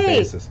on a daily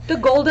basis. The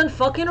golden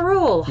fucking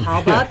rule.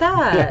 How about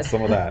that? Yeah,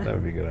 some of that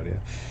would be a good idea.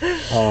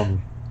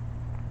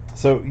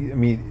 So I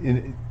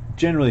mean.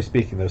 Generally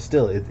speaking, though,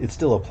 it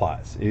still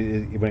applies.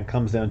 When it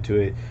comes down to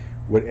it,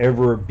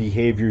 whatever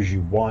behaviors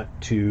you want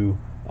to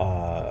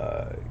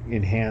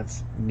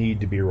enhance need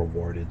to be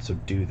rewarded. So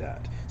do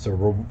that.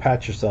 So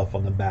pat yourself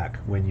on the back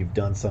when you've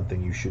done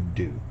something you should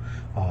do,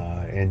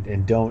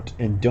 and don't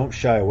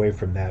shy away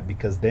from that,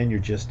 because then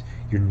you're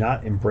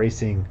not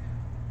embracing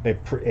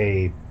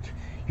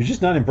you're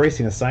just not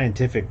embracing a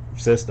scientific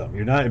system.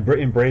 You're not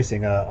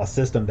embracing a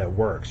system that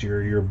works.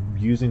 You're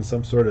using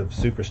some sort of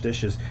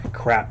superstitious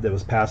crap that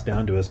was passed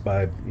down to us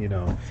by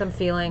some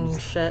feeling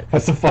shit.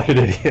 That's some fucking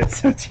idiots.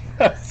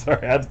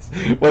 Sorry,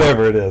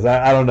 whatever it is.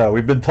 I don't know.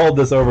 We've been told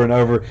this over and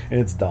over, and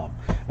it's dumb.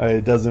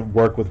 It doesn't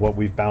work with what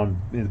we've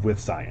found with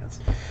science.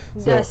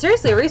 So,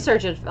 seriously,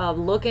 research it.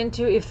 Look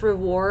into if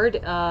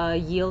reward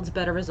yields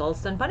better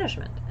results than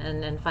punishment,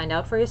 and find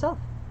out for yourself.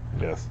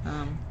 Yes,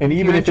 and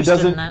even if it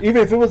doesn't,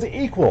 even if it was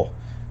equal,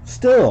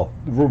 still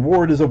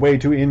reward is a way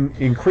to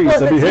increase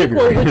the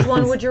behavior. Equal, which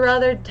one would you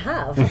rather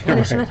have,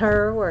 punishment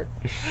or reward?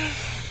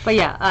 But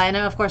yeah, I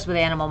know, of course, with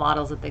animal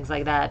models and things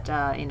like that,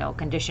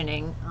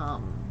 conditioning,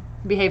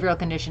 behavioral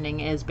conditioning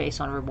is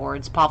based on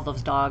rewards.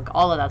 Pavlov's dog,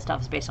 all of that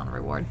stuff is based on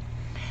reward.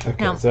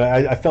 Okay, now, so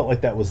I felt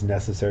like that was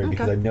necessary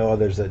because I know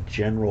there's a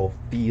general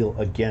feel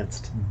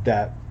against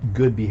that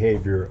good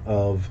behavior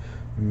of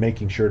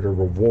making sure to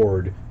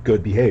reward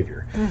good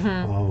behavior. But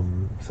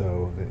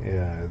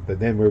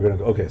then we're going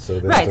to so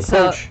there's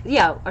approach.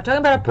 So we're talking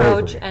about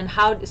approach. Bravery. And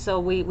how. So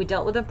we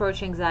dealt with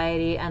approach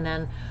anxiety, and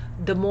then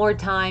the more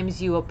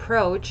times you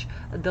approach,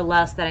 the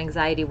less that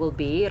anxiety will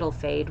be. It'll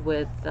fade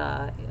with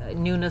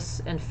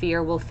newness, and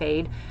fear will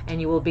fade, and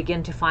you will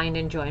begin to find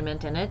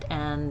enjoyment in it,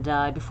 and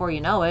before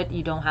you know it,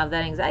 you don't have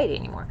that anxiety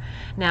anymore.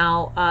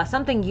 Now,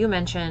 something you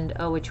mentioned,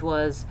 which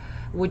was,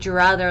 would you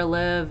rather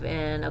live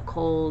in a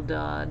cold,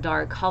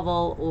 dark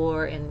hovel,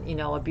 or in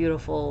a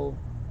beautiful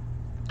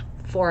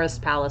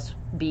forest, palace,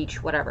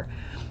 beach, whatever?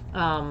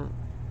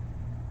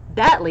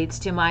 That leads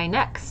to my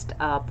next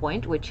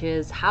point, which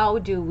is, how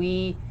do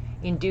we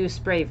induce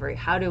bravery?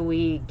 How do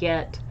we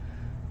get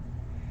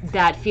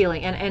that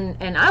feeling?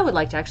 And I would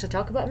like to actually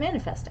talk about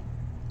manifesting.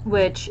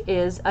 which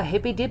is a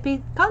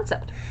hippy-dippy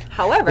concept.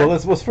 However, well,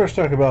 let's first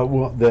talk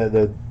about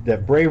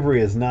that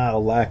bravery is not a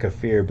lack of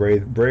fear.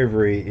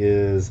 Bravery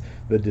is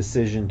the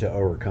decision to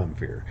overcome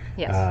fear,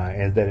 yes.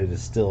 And that it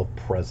is still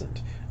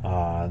present.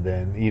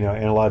 Then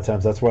and a lot of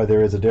times that's why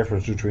there is a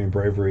difference between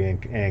bravery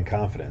and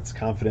confidence.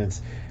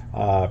 Confidence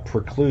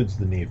precludes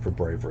the need for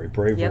bravery.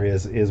 Bravery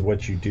is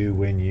what you do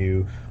when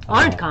you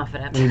aren't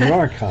confident. When you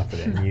aren't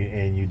confident,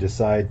 and you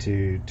decide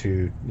to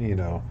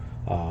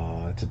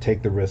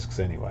take the risks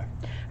anyway.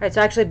 Right.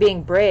 So actually,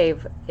 being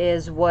brave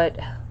is what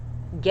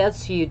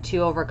gets you to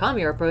overcome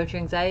your approach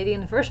anxiety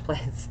in the first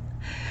place,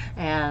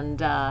 and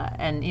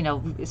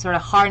sort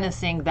of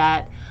harnessing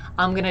that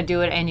I'm gonna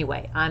do it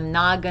anyway. I'm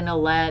not gonna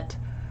let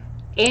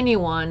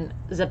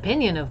anyone's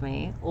opinion of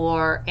me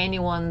or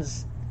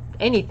anyone's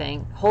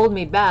anything hold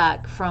me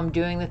back from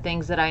doing the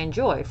things that I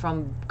enjoy,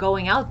 from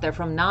going out there,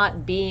 from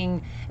not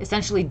being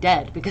essentially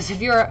dead. Because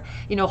if you're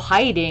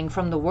hiding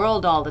from the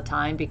world all the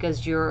time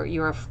because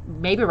you're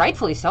maybe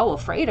rightfully so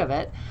afraid of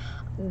it,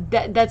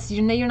 that's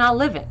you're not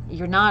living.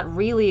 You're not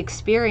really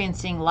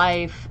experiencing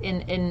life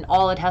in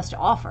all it has to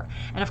offer.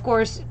 And of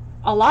course,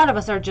 a lot of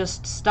us are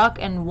just stuck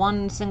in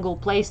one single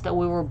place that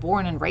we were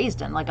born and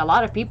raised in. Like, a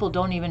lot of people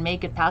don't even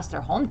make it past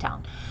their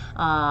hometown.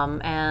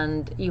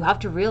 And you have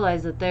to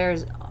realize that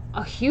there's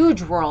a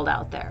huge world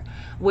out there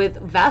with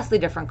vastly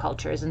different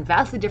cultures and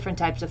vastly different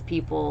types of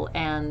people.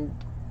 And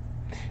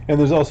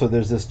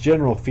there's this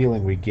general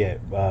feeling we get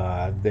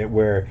that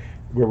where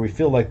we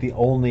feel like the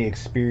only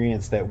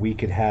experience that we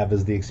could have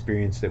is the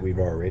experience that we've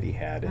already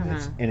had,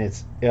 and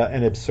it's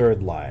an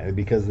absurd lie,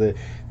 because the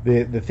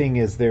thing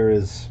is, there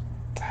is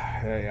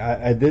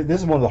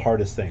this is one of the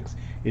hardest things,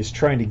 is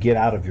trying to get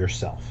out of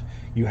yourself.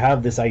 You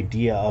have this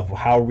idea of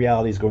how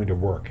reality is going to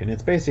work, and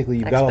it's basically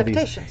you've got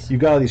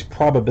all these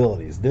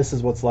probabilities. This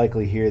is what's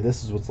likely here,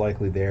 this is what's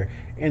likely there,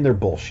 and they're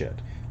bullshit.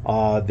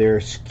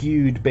 They're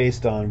skewed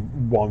based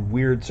on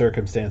weird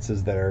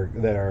circumstances that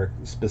are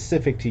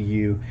specific to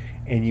you,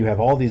 and you have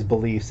all these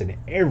beliefs, and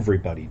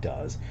everybody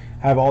does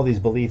have all these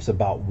beliefs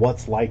about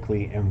what's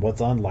likely and what's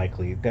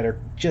unlikely that are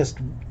just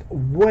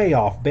way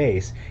off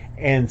base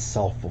and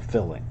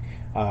self-fulfilling.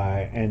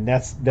 And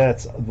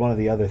that's one of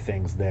the other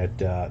things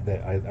that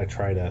I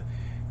try to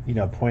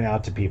point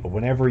out to people.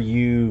 Whenever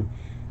you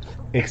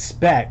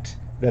expect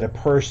that a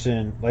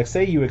person, like,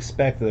 say you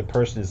expect that a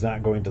person is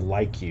not going to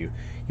like you,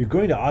 you're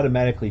going to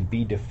automatically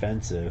be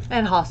defensive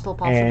and hostile,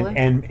 possibly,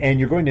 and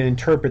you're going to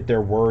interpret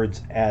their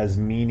words as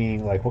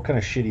meaning, like, what kind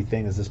of shitty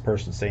thing is this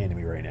person saying to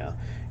me right now?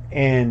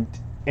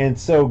 And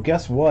so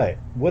guess what?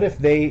 What if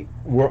they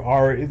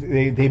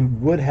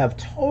would have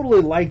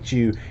totally liked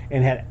you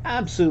and had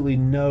absolutely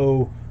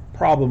no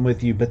problem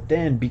with you, but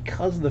then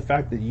because of the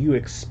fact that you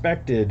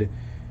expected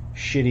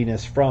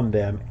shittiness from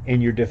them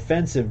and your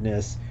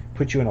defensiveness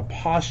put you in a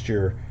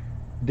posture,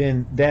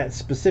 then that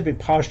specific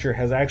posture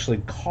has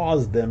actually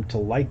caused them to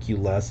like you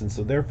less, and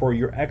so therefore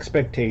your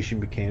expectation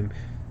became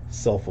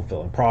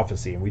self-fulfilling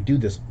prophecy. And we do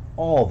this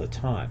all the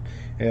time.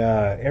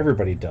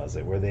 Everybody does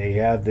it, where they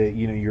have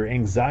your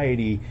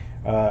anxiety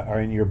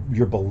and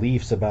your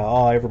beliefs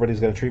about, everybody's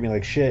going to treat me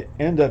like shit,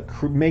 end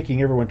up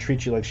making everyone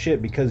treat you like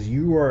shit because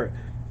you are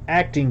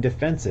acting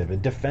defensive.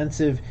 And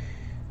defensiveness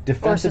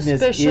or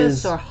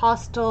suspicious or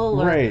hostile,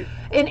 right?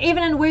 And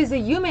even in ways that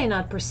you may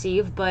not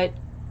perceive, but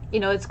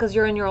it's because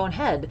you're in your own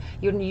head.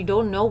 You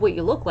don't know what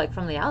you look like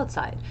from the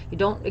outside. You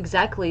don't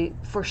exactly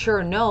for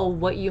sure know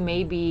what you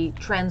may be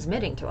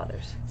transmitting to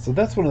others. So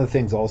that's one of the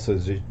things also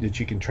is that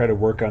you can try to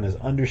work on, is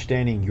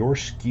understanding your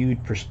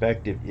skewed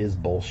perspective is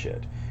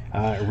bullshit.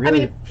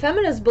 Really,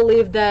 feminists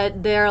believe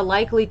that they're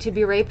likely to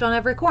be raped on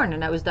every corner.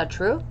 Now, is that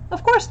true?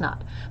 Of course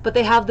not. But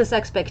they have this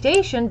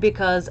expectation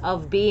because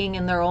of being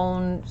in their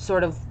own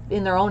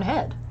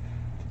head.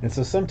 And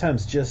so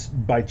sometimes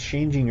just by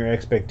changing your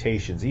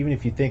expectations, even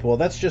if you think, well,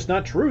 that's just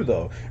not true,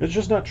 though. It's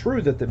just not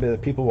true that the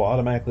people will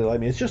automatically like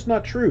me. It's just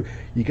not true.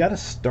 You got to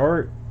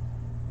start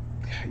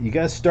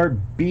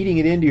beating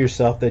it into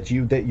yourself that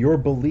your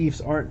beliefs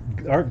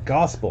aren't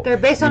gospel. They're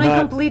based on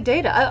incomplete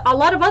data. A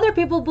lot of other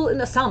people,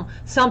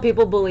 some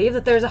people believe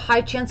that there's a high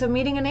chance of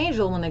meeting an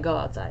angel when they go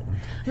outside.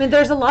 I mean,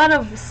 there's a lot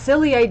of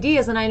silly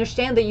ideas, and I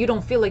understand that you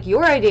don't feel like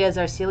your ideas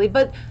are silly,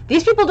 but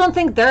these people don't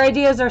think their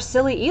ideas are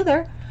silly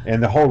either.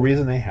 And the whole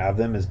reason they have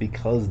them is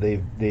because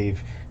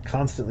they've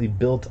constantly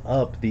built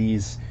up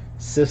these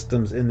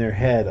systems in their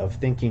head of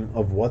thinking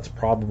of what's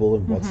probable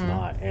and what's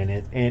not,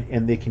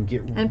 and they can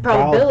get, and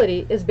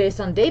probability is based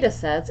on data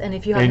sets, and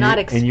if you have not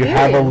experienced, and you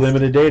have a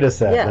limited data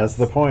set. Yes. That's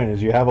the point,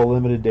 is you have a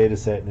limited data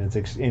set, and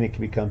it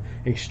can become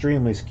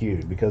extremely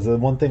skewed, because the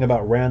one thing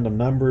about random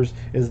numbers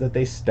is that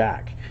they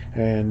stack.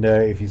 And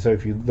if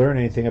you learn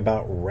anything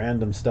about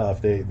random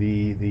stuff,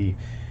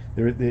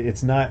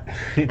 it's not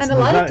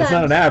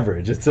an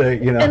average. It's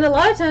and a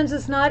lot of times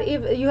it's not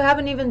even, you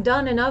haven't even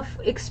done enough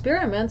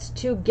experiments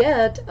to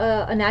get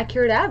an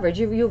accurate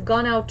average. You've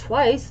gone out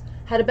twice,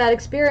 had a bad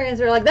experience,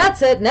 they're like,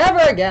 that's it, never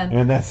again.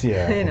 And that's, You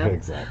know?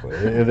 exactly.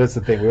 And that's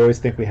the thing. We always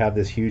think we have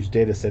this huge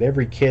data set.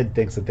 Every kid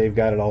thinks that they've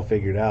got it all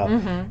figured out.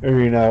 Mm-hmm.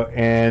 Or,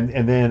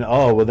 and then,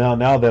 oh, well,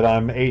 now that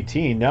I'm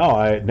 18, now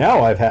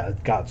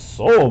I've got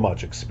so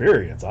much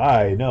experience.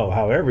 I know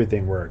how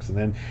everything works.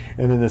 And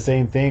then the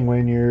same thing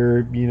when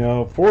you're,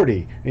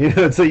 40.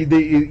 So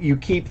you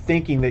keep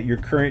thinking that your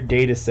current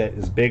data set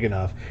is big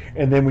enough,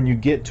 and then when you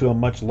get to a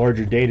much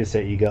larger data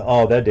set, you go,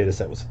 oh, that data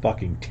set was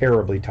fucking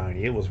terribly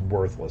tiny. It was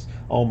worthless.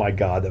 Oh my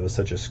god, that was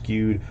such a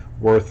skewed,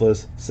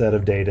 worthless set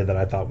of data that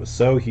I thought was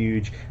so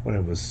huge when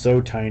it was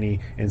so tiny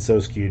and so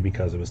skewed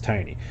because it was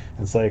tiny.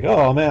 It's like,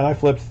 oh man, I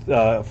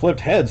flipped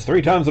heads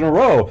 3 times in a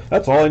row.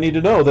 That's all I need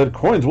to know, that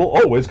coins will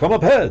always come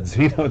up heads.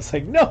 It's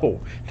like, no.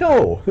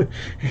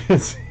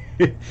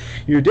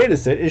 Your data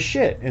set is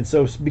shit. And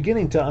so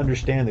beginning to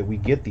understand that we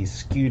get these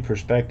skewed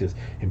perspectives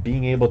and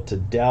being able to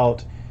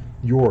doubt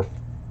your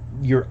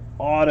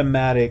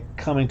automatic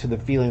coming to the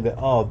feeling that,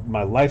 oh,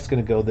 my life's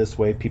going to go this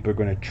way, people are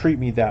going to treat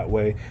me that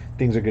way,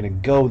 things are going to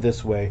go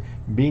this way.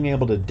 Being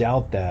able to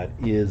doubt that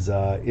is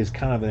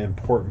kind of an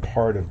important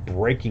part of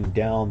breaking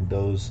down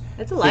those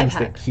things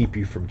that keep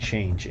you from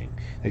changing,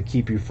 that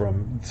keep you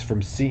from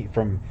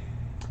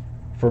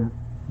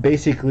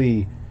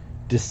basically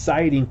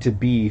deciding to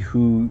be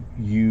who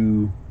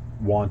you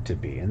want to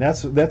be. And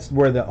that's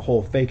where that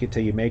whole fake it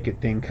till you make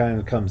it thing kind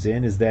of comes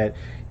in, is that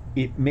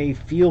it may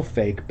feel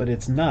fake, but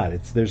it's not.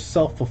 There's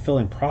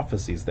self-fulfilling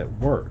prophecies that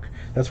work.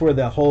 That's where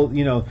that whole,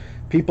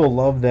 people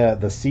love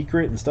the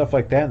secret and stuff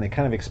like that, and they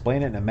kind of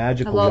explain it in a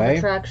magical way. Law of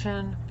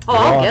attraction. Oh,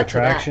 I'll get to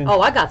that.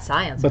 Oh, I got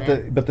science,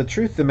 man. But the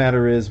truth of the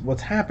matter is,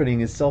 what's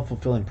happening is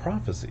self-fulfilling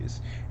prophecies.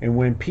 And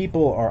when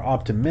people are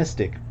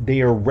optimistic,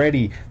 they are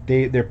ready.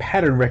 Their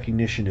pattern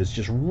recognition is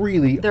just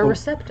really... They're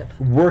receptive.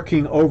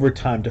 Working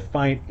overtime to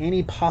find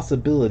any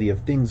possibility of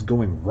things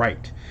going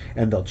right.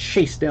 And they'll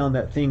chase down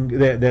that thing,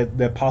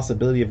 that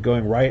possibility of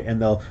going right, and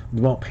they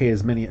won't pay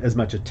as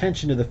much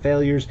attention to the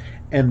failures,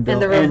 and the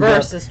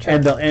reverse is true.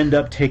 And they'll end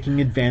up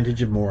taking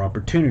advantage of more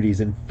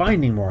opportunities and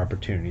finding more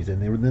opportunities.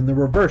 And then the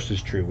reverse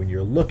is true. When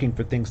you're looking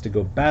for things to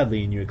go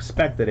badly and you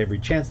expect that every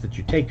chance that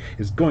you take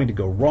is going to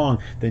go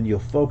wrong, then you'll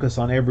focus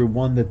on every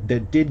one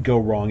that did go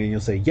wrong, and you'll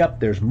say, yep,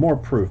 there's more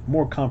proof,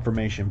 more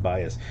confirmation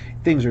bias.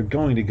 Things are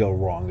going to go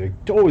wrong. They're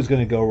always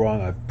going to go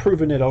wrong. I've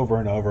proven it over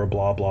and over,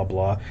 blah, blah,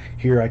 blah.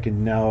 Here I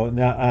can now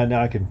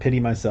I can pity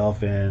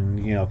myself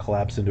and,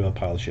 collapse into a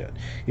pile of shit.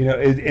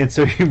 And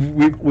so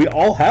we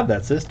all have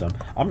that system.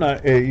 I'm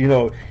not,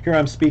 here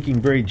I'm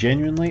speaking very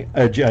generally,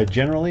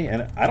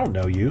 and I don't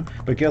know you,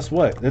 but guess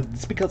what?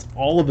 It's because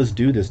all of us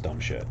do this dumb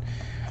shit.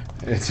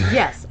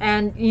 Yes,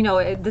 and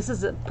this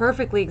is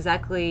perfectly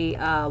exactly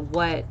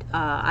what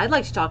I'd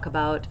like to talk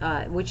about,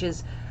 which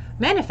is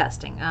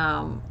manifesting.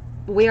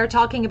 We are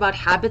talking about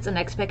habits and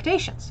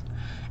expectations,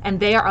 and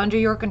they are under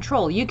your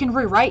control. You can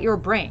rewrite your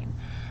brain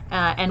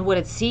and what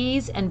it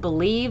sees and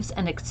believes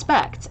and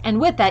expects, and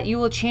with that you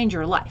will change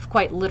your life,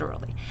 quite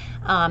literally.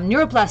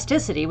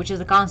 Neuroplasticity, which is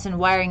the constant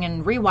wiring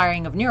and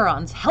rewiring of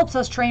neurons, helps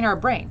us train our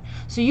brain.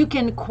 So you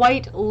can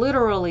quite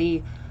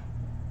literally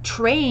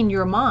train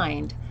your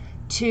mind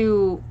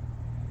to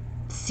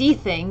see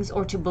things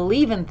or to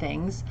believe in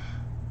things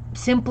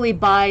simply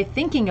by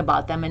thinking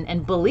about them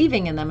and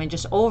believing in them and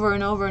just over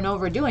and over and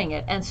over doing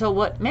it. And so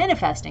what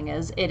manifesting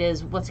is, it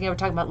is, once again, we're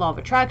talking about law of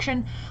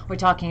attraction, we're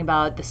talking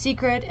about the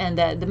secret, and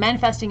the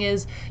manifesting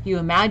is you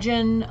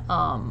imagine,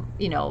 I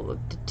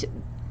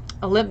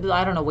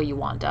don't know what you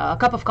want, a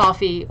cup of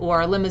coffee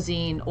or a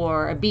limousine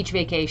or a beach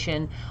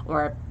vacation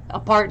or a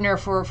partner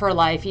for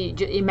life. You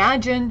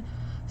imagine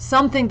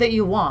something that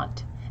you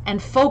want and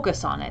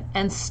focus on it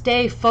and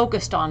stay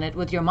focused on it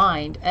with your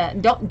mind.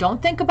 Don't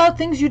think about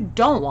things you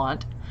don't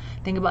want.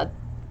 Think about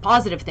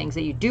positive things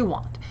that you do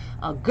want,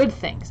 good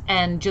things,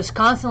 and just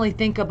constantly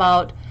think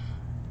about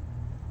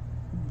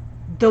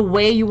the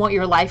way you want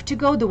your life to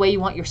go, the way you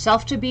want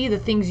yourself to be, the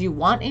things you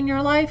want in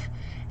your life.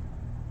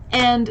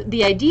 And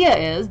the idea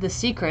is, The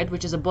Secret,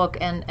 which is a book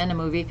and a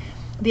movie,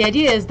 the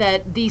idea is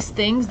that these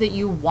things that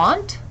you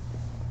want,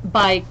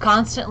 by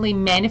constantly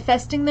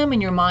manifesting them in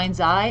your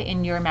mind's eye,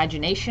 in your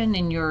imagination,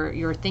 in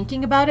your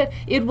thinking about it,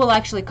 it will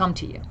actually come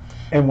to you.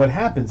 And what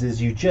happens is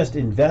you just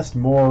invest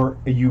more,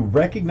 you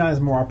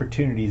recognize more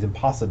opportunities and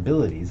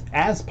possibilities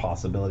as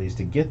possibilities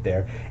to get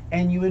there,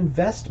 and you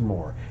invest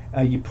more.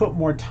 You put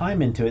more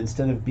time into it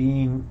instead of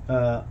being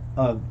a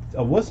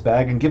wuss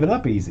bag and giving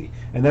up easy.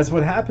 And that's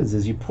what happens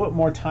is you put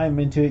more time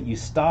into it, you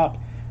stop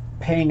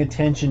paying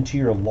attention to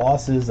your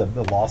losses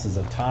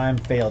of time,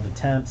 failed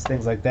attempts,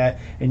 things like that,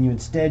 and you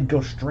instead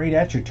go straight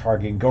at your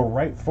target and go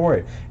right for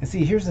it. And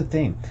see, here's the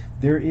thing: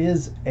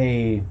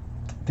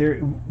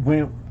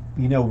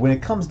 when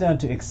it comes down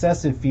to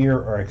excessive fear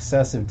or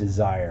excessive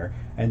desire,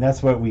 and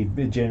that's what we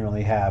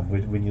generally have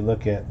when you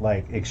look at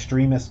like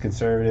extremist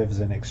conservatives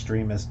and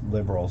extremist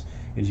liberals,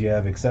 is you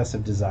have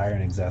excessive desire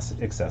and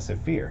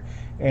excessive fear.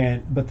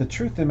 But the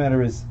truth of the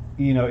matter is,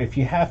 if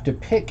you have to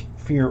pick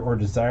fear or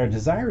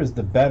desire is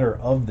the better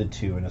of the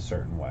two in a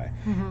certain way.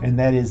 Mm-hmm. And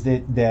that is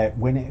that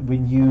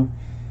when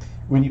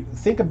when you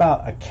think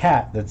about a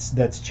cat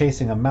that's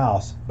chasing a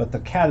mouse, but the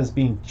cat is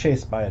being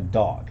chased by a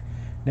dog.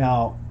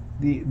 Now,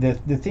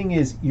 the thing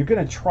is, you're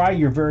going to try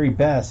your very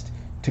best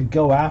to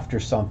go after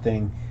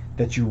something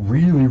that you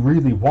really,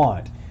 really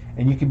want.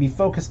 And you can be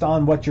focused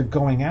on what you're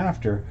going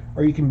after,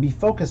 or you can be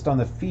focused on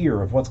the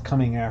fear of what's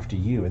coming after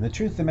you. And the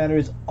truth of the matter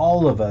is,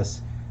 all of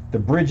us, the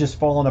bridge is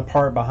falling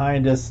apart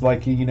behind us,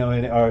 like,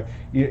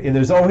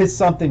 there's always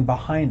something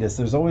behind us.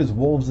 There's always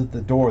wolves at the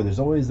door. There's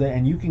always that,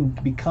 and you can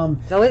become.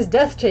 There's always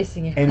death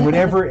chasing you. And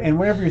whenever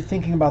you're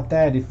thinking about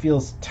that, it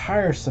feels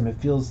tiresome. It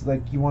feels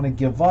like you want to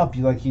give up.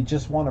 You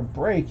just want to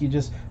break.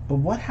 But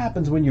what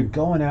happens when you're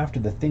going after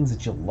the things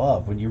that you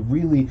love? When you're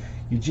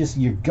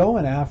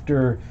going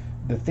after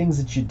the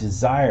things that you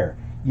desire.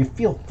 You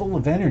feel full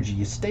of energy.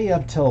 You stay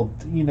up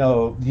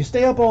you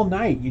stay up all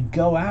night. You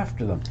go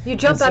after them. You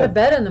jump out of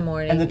bed in the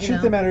morning. And the truth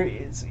of the matter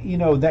is,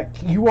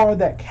 that you are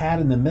that cat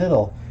in the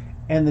middle.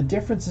 And the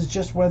difference is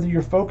just whether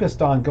you're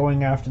focused on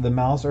going after the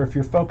mouse or if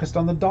you're focused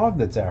on the dog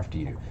that's after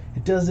you.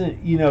 It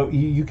doesn't,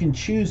 you can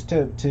choose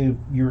to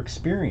your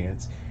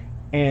experience.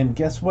 And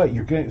guess what?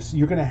 You're going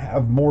to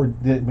have more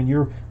when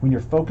you're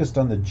focused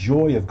on the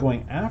joy of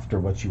going after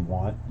what you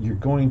want. You're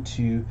going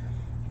to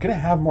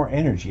have more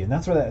energy, and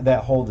that's where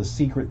that whole the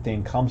secret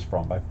thing comes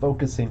from. By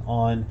focusing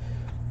on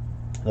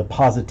the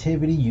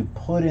positivity, you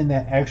put in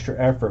that extra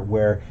effort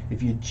where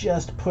if you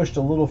just pushed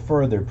a little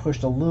further,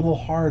 pushed a little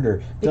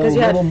harder, done a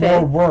little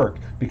more work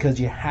because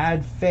you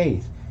had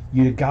faith,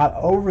 you got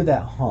over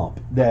that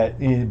hump.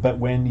 But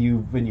when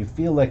you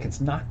feel like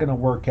it's not going to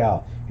work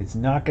out, it's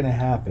not going to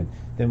happen,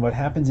 then what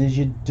happens is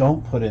you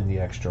don't put in the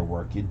extra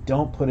work. You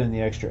don't put in the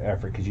extra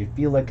effort because you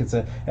feel like it's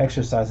an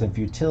exercise in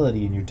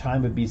futility and your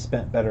time would be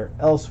spent better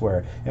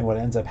elsewhere. And what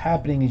ends up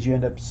happening is you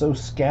end up so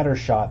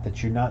scattershot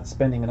that you're not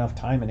spending enough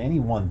time in any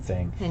one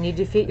thing. And you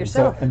defeat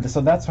yourself.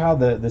 So that's how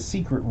the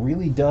secret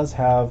really does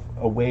have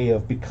a way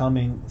of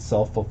becoming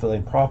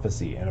self-fulfilling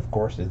prophecy. And of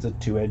course, it's a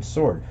two-edged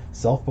sword.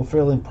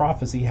 Self-fulfilling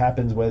prophecy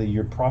happens whether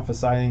you're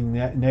prophesying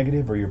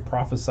negative or you're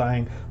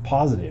prophesying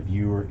positive.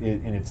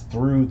 And it's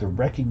through the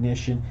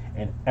recognition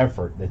and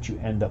effort that you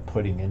end up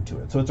putting into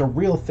it. So it's a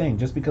real thing.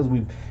 Just because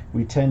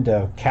we tend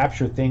to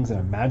capture things in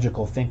a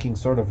magical thinking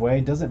sort of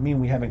way doesn't mean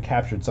we haven't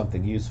captured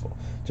something useful.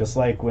 Just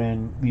like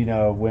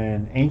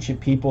when ancient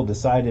people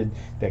decided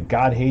that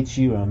God hates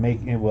you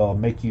and will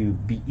make you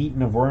be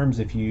eaten of worms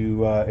if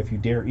you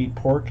dare eat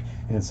pork.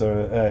 And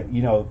so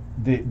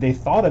they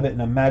thought of it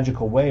in a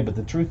magical way, but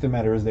the truth of the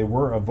matter is they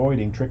were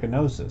avoiding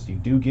trichinosis. You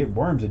do get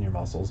worms in your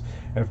muscles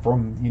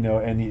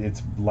and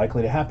it's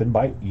likely to happen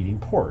by eating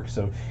pork.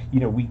 So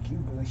we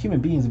human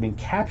beings have been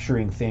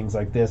capturing things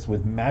like this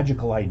with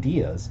magical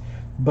ideas,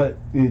 but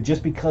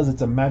just because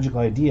it's a magical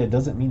idea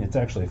doesn't mean it's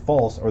actually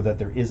false or that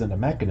there isn't a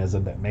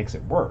mechanism that makes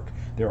it work.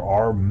 There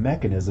are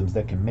mechanisms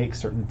that can make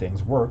certain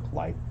things work,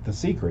 like the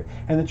secret.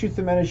 And the truth of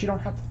the matter is you don't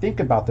have to think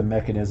about the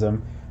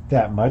mechanism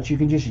that much. You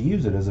can just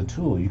use it as a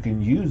tool. You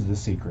can use the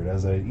secret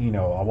as I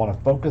want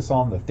to focus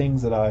on the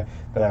things that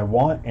I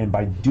want, and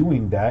by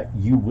doing that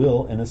you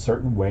will in a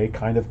certain way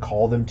kind of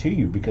call them to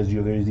you, because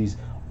there's these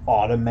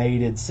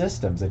automated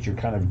systems that you're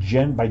kind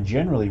of by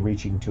generally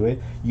reaching to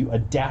it, you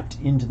adapt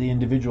into the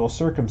individual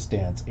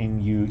circumstance.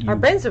 And our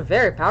brains are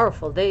very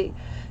powerful. The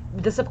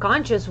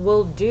subconscious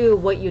will do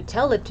what you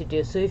tell it to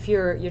do. So if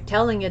you're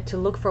telling it to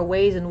look for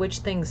ways in which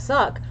things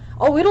suck,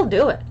 it'll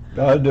do it.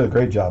 It'll do a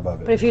great job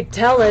of it. But if you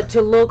tell it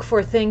to look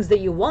for things that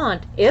you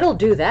want, it'll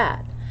do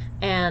that.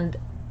 And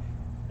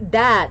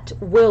that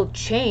will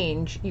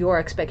change your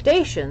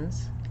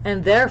expectations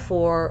and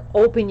therefore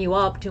open you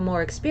up to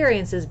more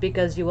experiences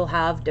because you will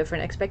have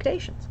different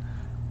expectations.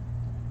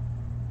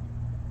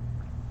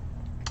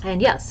 And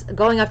yes,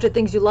 going after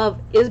things you love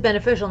is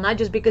beneficial, not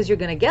just because you're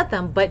going to get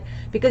them, but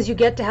because you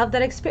get to have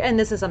that experience. And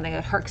this is something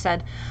that Herc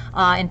said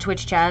in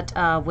Twitch chat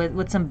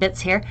with some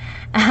bits here.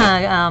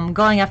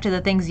 Going after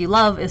the things you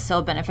love is so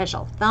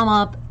beneficial. Thumb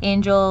up,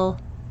 angel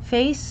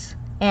face,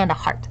 and a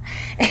heart.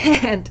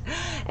 and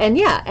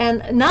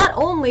not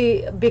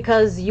only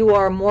because you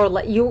are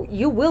more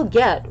you will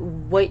get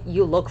what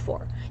you look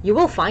for. You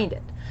will find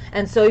it.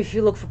 And so if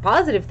you look for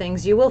positive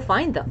things, you will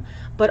find them.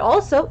 But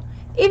also,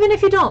 even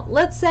if you don't,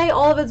 let's say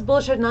all of it's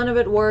bullshit, none of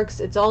it works,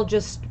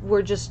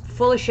 we're just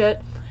full of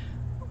shit.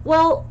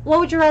 Well, what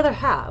would you rather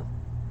have?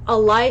 A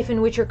life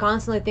in which you're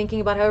constantly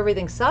thinking about how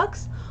everything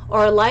sucks,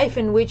 or a life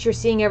in which you're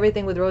seeing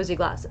everything with rosy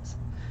glasses?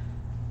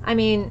 I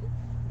mean...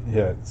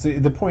 Yeah, see,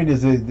 the point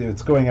is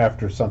it's going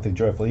after something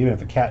joyful. Even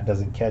if a cat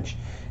doesn't catch,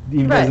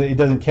 right. It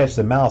doesn't catch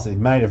the mouse, it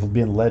might have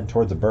been led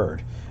towards a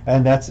bird.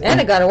 And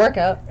it got a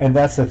workout. And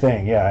that's the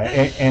thing, yeah.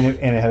 And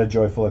it had a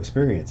joyful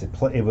experience.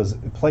 It was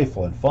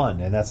playful and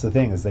fun. And that's the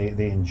thing, is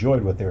they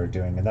enjoyed what they were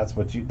doing. And that's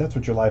what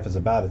your life is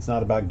about. It's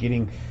not about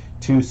getting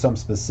to some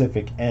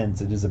specific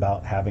ends. It is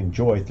about having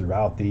joy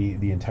throughout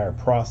the entire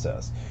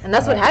process. And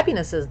that's what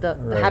happiness is. The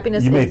right.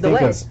 Happiness you may is the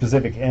think way. that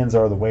specific ends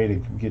are the way to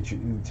get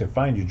you to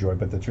find your joy,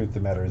 but the truth of the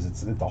matter is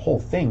the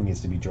whole thing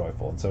needs to be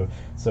joyful. And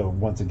so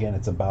once again,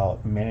 it's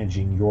about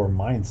managing your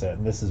mindset,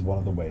 and this is one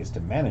of the ways to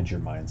manage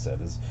your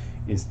mindset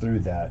is through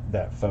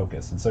that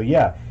focus. And so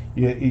yeah,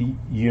 you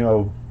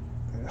know,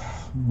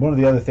 one of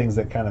the other things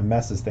that kind of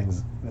messes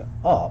things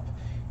up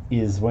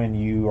is when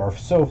you are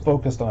so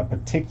focused on a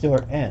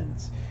particular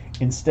ends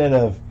instead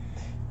of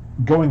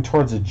going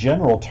towards a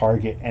general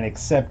target and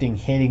accepting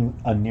hitting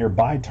a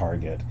nearby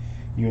target.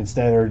 You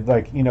instead are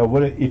like, you know,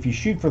 what if you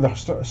shoot for the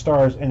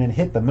stars and then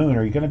hit the moon?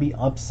 Are you going to be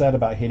upset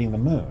about hitting the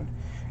moon?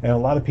 And a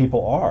lot of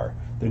people are.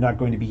 They're not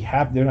going to be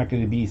happy. They're not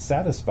going to be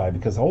satisfied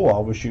because, oh, I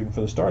was shooting for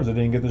the stars. I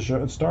didn't get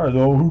the stars.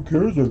 Oh, who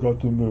cares? I got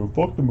the moon.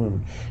 Fuck the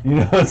moon. You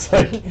know, it's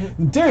like,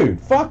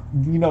 dude, fuck.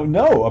 You know,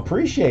 no.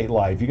 Appreciate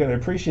life. You got to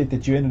appreciate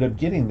that you ended up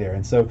getting there.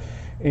 And so,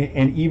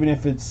 and even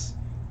if it's,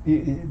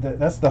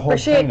 that's the whole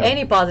appreciate thing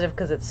any positive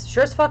because it's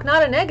sure as fuck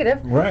not a negative,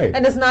 right?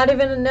 And it's not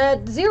even a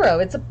net zero.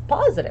 It's a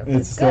positive.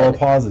 It's still a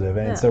positive,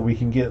 and yeah. So we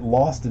can get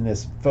lost in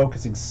this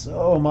focusing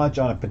so much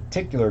on a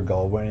particular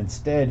goal when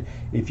instead,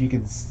 if you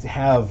can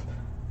have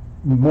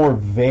more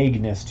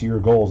vagueness to your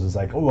goals, is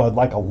like, oh, I'd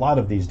like a lot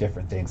of these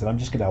different things, and I'm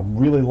just gonna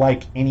really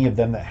like any of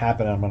them that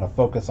happen. And I'm gonna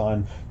focus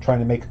on trying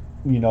to make,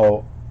 you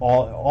know,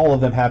 all of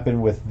them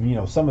happen with, you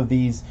know, some of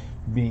these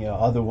being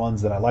other ones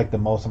that I like the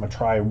most. I'm gonna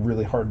try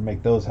really hard to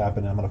make those happen,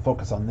 and I'm gonna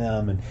focus on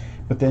them.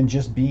 But then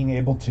just being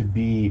able to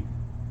be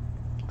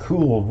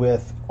cool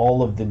with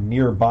all of the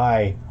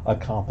nearby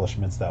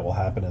accomplishments that will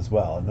happen as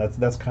well, and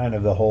that's kind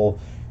of the whole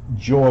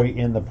joy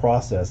in the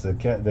process. The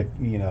cat,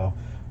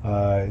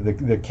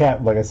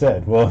 like I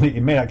said, well,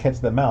 it may not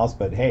catch the mouse,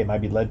 but hey, it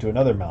might be led to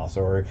another mouse,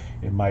 or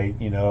it might,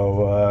 one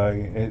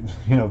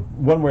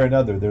way or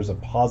another, there's a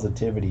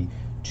positivity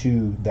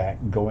to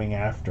that going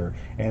after,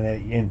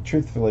 and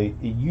truthfully,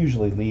 it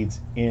usually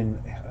leads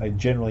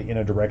generally in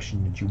a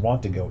direction that you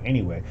want to go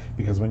anyway,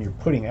 because when you're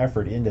putting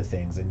effort into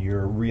things and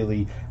you're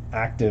really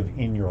active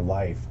in your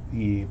life,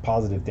 the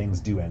positive things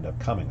do end up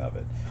coming of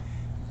it.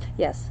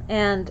 Yes,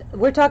 and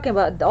we're talking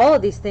about all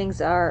of these things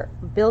are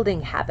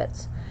building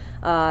habits.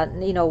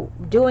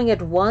 Doing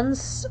it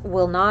once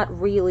will not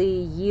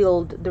really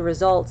yield the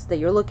results that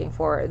you're looking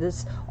for.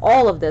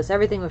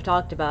 Everything we've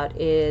talked about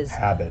is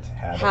habit.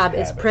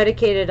 It's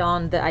predicated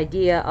on the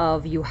idea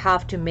of you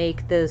have to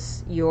make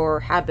this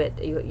your habit.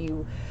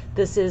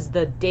 This is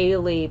the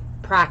daily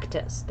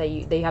practice that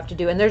you have to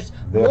do. And there's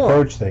the more.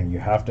 Approach thing. You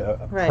have to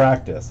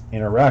practice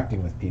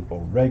interacting with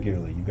people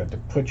regularly. You've got to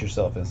put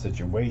yourself in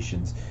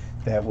situations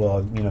that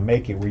will,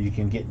 make it where you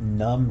can get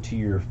numb to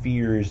your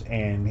fears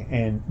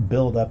and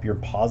build up your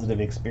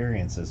positive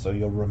experiences, so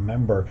you'll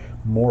remember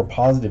more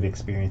positive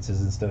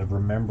experiences instead of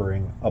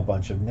remembering a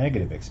bunch of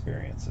negative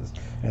experiences.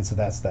 And so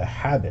that's the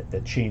habit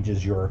that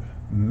changes your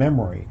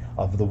memory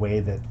of the way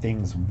that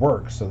things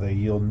work, so that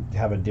you'll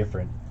have a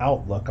different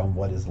outlook on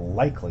what is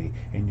likely,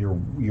 and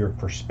your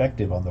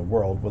perspective on the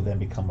world will then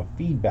become a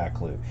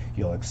feedback loop.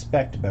 You'll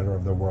expect better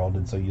of the world,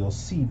 and so you'll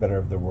see better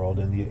of the world,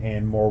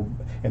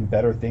 and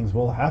better things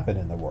will happen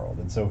in the world.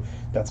 And so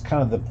that's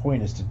kind of the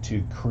point, is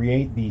to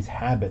create these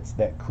habits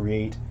that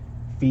create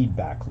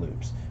feedback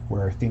loops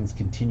where things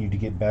continue to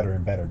get better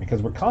and better,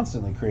 because we're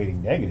constantly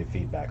creating negative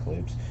feedback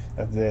loops.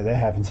 That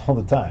happens all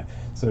the time.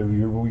 So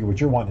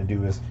what you're wanting to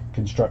do is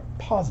construct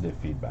positive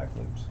feedback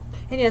loops.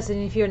 And yes,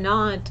 and if you're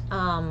not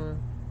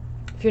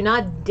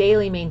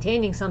daily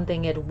maintaining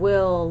something, it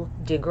will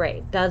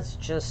degrade. That's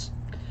just,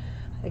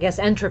 I guess,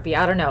 entropy.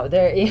 I don't know.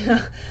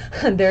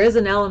 There is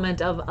an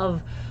element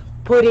of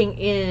putting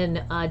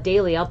in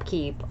daily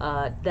upkeep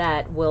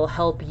that will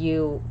help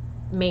you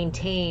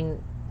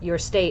maintain your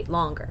state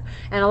longer.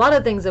 And a lot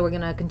of things that we're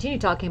going to continue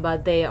talking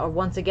about, they are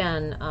once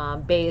again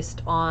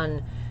based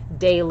on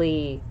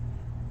daily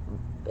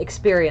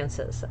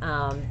experiences.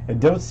 And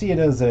don't see it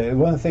as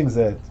one of the things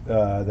that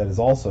is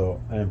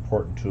also an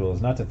important tool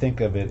is not to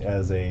think of it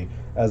as a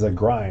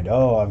grind.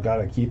 Oh, I've got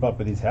to keep up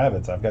with these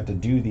habits. I've got to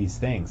do these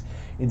things.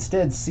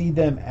 Instead, see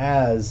them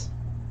as,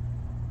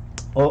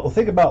 well,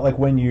 think about like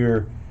when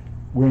you're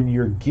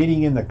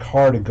getting in the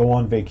car to go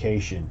on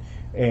vacation,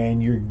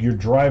 and you're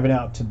driving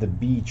out to the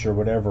beach or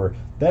whatever.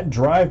 That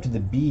drive to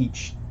the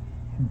beach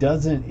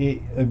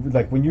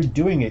like when you're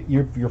doing it,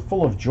 you're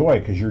full of joy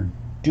because you're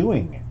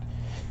doing it.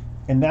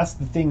 And that's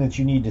the thing that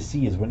you need to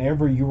see, is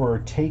whenever you are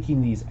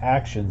taking these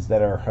actions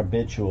that are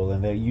habitual,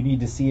 and that you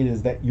need to see it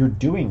as that you're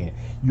doing it,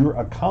 you're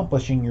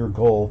accomplishing your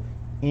goal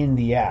in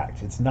the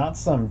act. It's not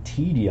some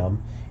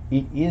tedium.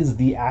 It is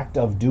the act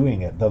of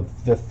doing it.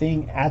 The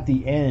thing at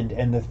the end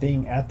and the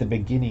thing at the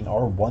beginning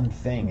are one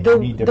thing. And you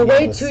need to the be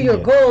way able to your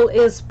goal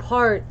is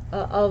part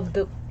of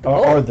the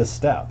goal. Are the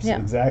steps. Yeah.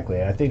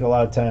 Exactly. And I think a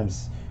lot of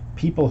times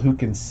people who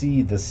can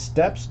see the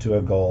steps to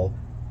a goal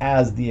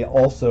as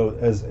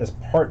as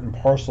part and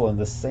parcel in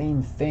the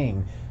same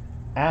thing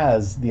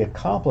as the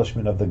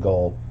accomplishment of the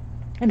goal,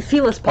 and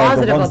feel as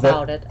positive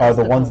about it, are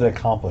the ones that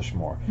accomplish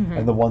more,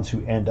 and the ones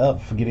who end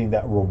up getting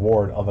that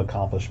reward of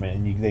accomplishment,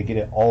 and they get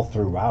it all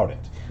throughout it,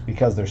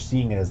 because they're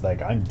seeing it as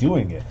like, I'm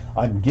doing it,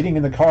 I'm getting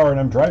in the car and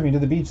I'm driving to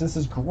the beach, this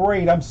is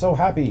great, I'm so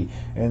happy.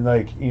 And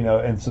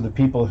and so the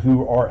people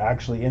who are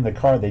actually in the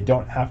car, they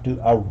don't have to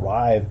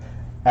arrive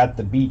at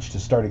the beach to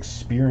start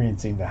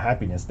experiencing the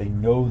happiness. They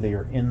know they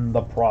are in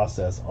the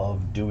process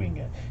of doing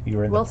it.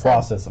 You're in Well the said.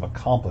 process of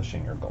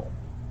accomplishing your goal.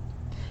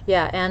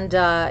 Yeah,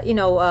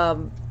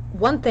 and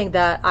one thing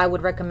that I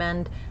would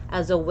recommend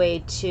as a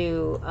way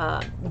to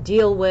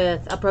deal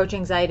with approach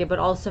anxiety, but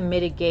also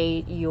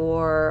mitigate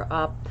your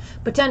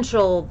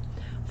potential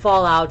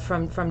fallout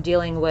from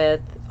dealing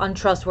with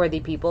untrustworthy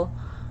people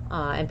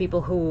and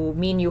people who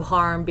mean you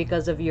harm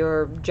because of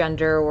your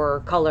gender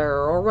or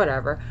color or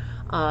whatever,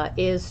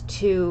 is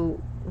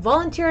to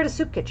volunteer at a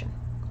soup kitchen,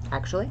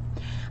 actually.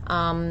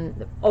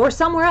 Or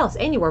somewhere else,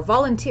 anywhere,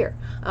 volunteer,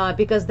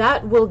 because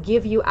that will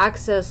give you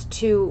access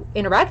to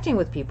interacting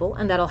with people,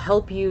 and that'll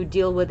help you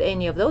deal with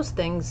any of those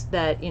things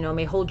that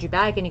may hold you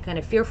back, any kind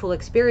of fearful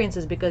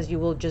experiences, because you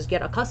will just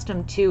get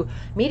accustomed to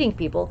meeting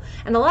people.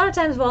 And a lot of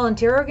times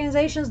volunteer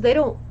organizations, they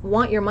don't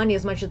want your money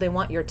as much as they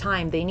want your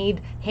time. They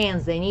need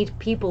hands, they need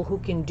people who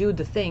can do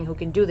the thing, who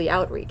can do the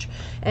outreach,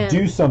 and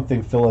do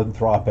something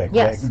philanthropic.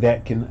 Yes.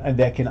 that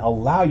can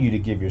allow you to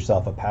give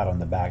yourself a pat on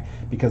the back,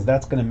 because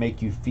that's going to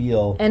make you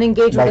feel and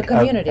engage with the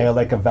community.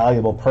 like a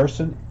valuable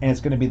person, and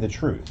it's going to be the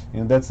truth.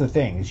 That's the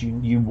thing, is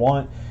you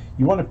want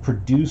to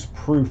produce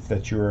proof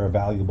that you're a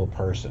valuable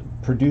person.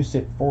 Produce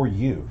it for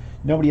you.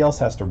 Nobody else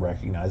has to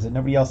recognize it.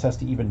 Nobody else has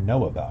to even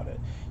know about it.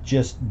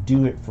 Just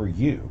do it for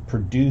you.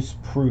 Produce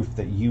proof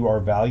that you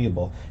are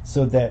valuable,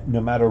 so that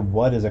no matter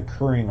what is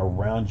occurring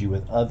around you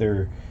with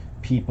other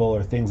people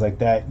or things like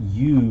that,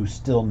 you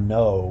still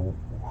know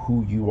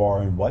who you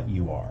are and what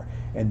you are.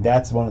 And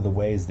that's one of the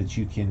ways that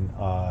you can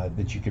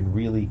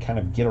really kind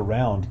of get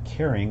around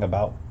caring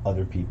about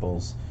other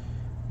people's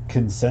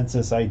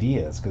consensus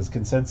ideas, because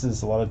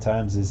consensus a lot of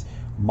times is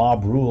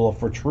mob rule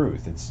for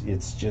truth.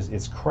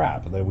 It's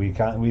crap that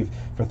we've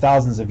for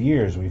thousands of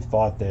years we've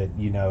thought that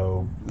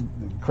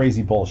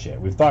crazy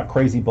bullshit. We've thought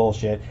crazy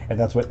bullshit, and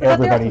that's what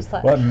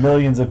what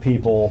millions of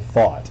people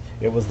thought.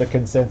 It was the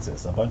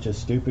consensus, a bunch of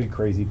stupid,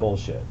 crazy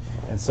bullshit.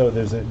 And so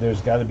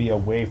there's got to be a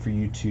way for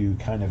you to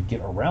kind of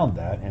get around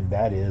that, and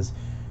that is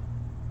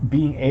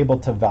being able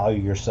to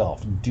value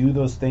yourself. Do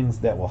those things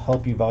that will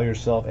help you value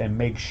yourself, and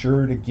make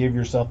sure to give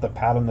yourself the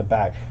pat on the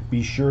back.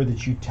 Be sure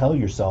that you tell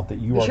yourself that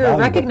you are valuable,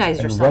 recognize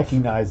and yourself.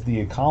 recognize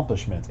the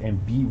accomplishments,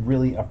 and be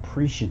really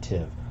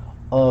appreciative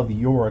of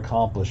your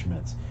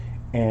accomplishments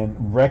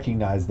and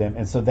recognize them.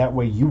 And so that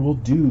way you will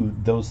do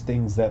those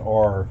things that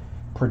are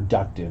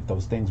productive,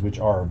 those things which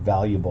are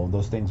valuable,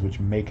 those things which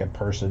make a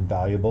person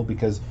valuable,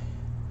 because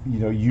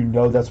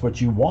that's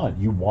what you want.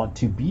 You want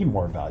to be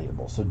more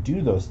valuable. So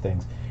do those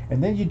things.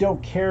 And then you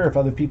don't care if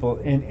other people,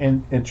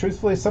 and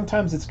truthfully,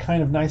 sometimes it's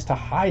kind of nice to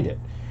hide it.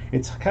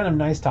 It's kind of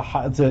nice to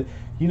hide, that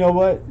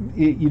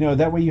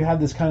way you have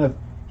this kind of,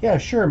 yeah,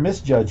 sure,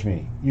 misjudge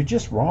me. You're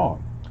just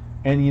wrong.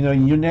 And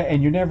you're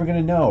never going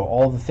to know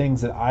all the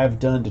things that I've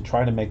done to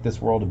try to make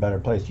this world a better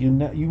place.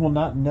 You will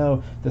not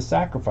know the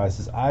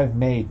sacrifices I've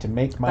made to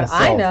make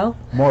myself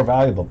more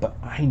valuable. But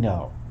I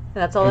know.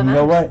 That's all. And you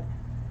know what?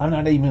 I'm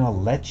not even going to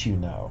let you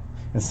know.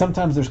 And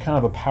sometimes there's kind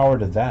of a power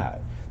to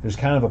that. There's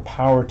kind of a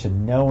power to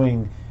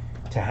knowing,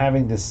 to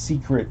having this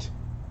secret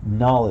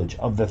knowledge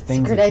of the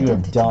things secret that you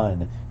identity. have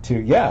done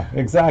to, yeah,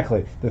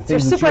 exactly, the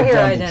things Your that you have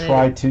done identity.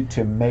 to try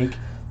to make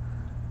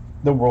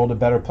the world a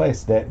better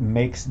place, that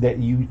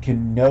you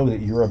can know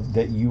that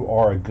you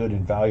are a good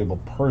and valuable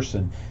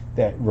person,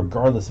 that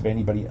regardless of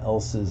anybody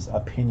else's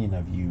opinion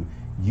of you,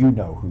 you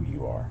know who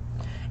you are.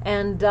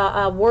 And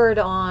a word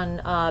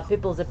on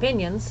people's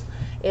opinions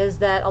is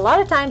that a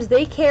lot of times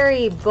they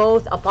carry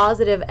both a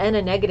positive and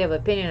a negative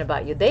opinion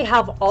about you. They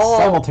have all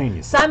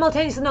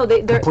simultaneous. No,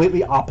 they're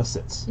completely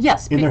opposites.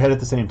 Yes, in their head at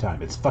the same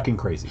time. It's fucking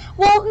crazy.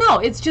 Well, no,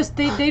 it's just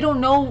they don't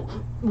know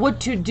what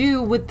to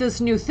do with this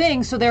new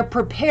thing, so they're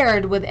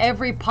prepared with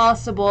every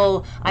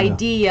possible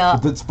idea.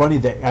 But it's funny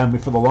that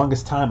for the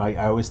longest time I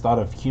always thought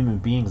of human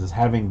beings as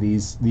having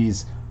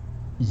these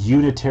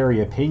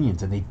unitary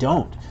opinions, and they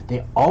don't.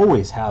 They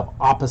always have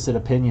opposite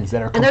opinions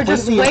that are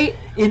completely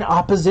in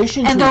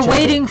opposition to each other. And they're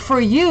waiting for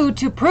you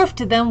to prove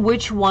to them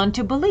which one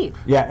to believe.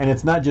 Yeah, and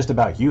it's not just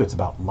about you, it's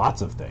about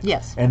lots of things.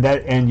 Yes.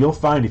 And you'll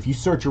find, if you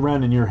search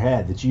around in your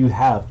head, that you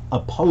have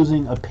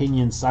opposing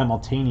opinions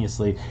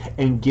simultaneously,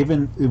 and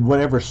given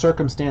whatever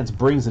circumstance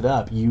brings it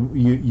up,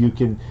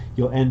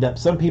 you'll end up,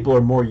 some people are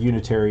more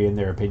unitary in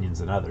their opinions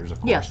than others, of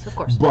course. Yes, of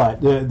course.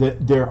 But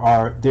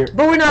but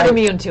we're not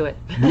immune to it.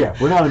 Yeah,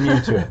 we're not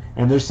immune to it.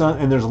 And there's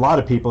a lot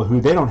of people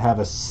who they don't have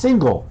a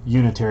single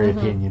unitary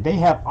opinion. They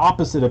have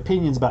opposite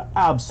opinions about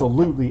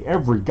absolutely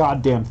every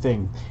goddamn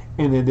thing,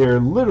 and they're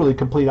literally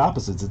complete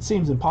opposites. It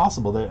seems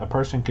impossible that a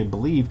person could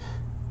believe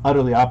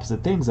utterly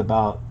opposite things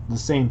about the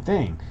same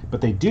thing, but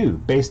they do,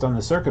 based on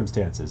the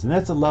circumstances. And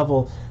that's a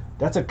level,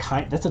 that's a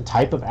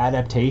type of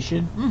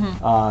adaptation.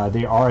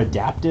 They are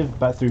adaptive,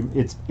 but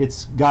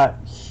it's got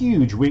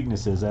huge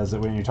weaknesses, as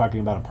when you're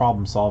talking about a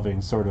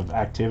problem-solving sort of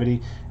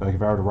activity. Like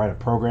if I were to write a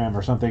program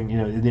or something,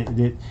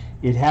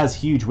 it has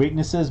huge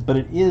weaknesses, but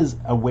it is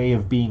a way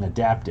of being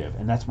adaptive,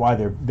 and that's why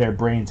their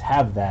brains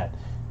have that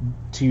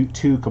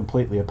two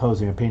completely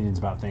opposing opinions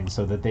about things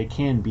so that they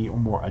can be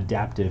more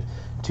adaptive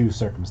to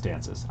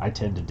circumstances. I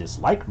tend to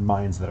dislike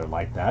minds that are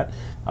like that.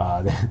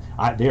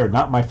 They are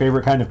not my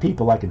favorite kind of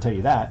people, I can tell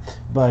you that.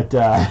 But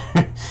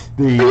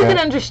you can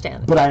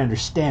understand it. But I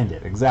understand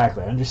it,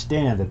 exactly. I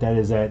understand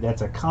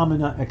that's a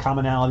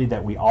commonality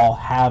that we all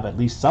have, at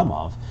least some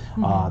of.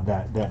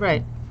 That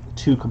right.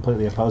 Two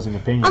completely opposing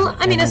opinions.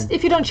 I mean,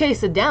 if you don't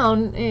chase it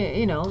down,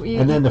 you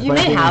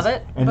may have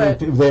it. And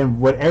then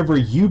whatever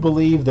you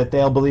believe that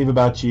they'll believe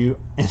about you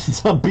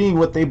ends up being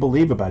what they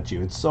believe about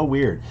you. It's so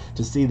weird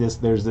to see this.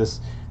 There's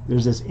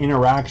this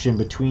interaction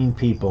between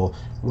people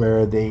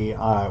where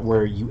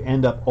where you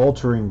end up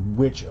altering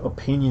which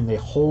opinion they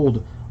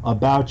hold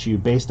about you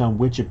based on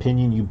which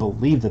opinion you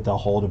believe that they'll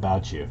hold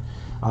about you.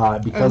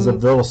 Because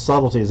of those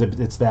subtleties,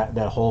 it's that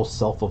whole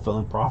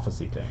self-fulfilling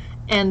prophecy thing.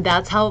 And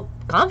that's how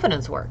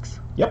confidence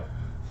works. Yep.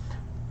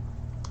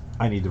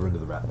 I need to run to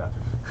the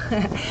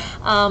bathroom.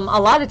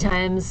 A lot of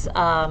times,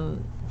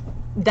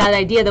 that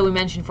idea that we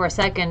mentioned for a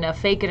second,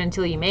 fake it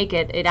until you make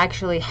it, it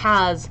actually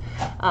has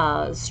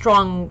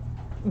strong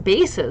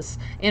basis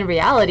in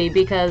reality,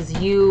 because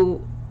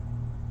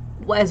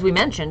as we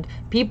mentioned,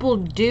 people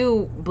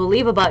do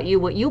believe about you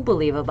what you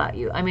believe about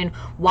you. I mean,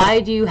 why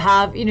do you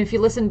have, if you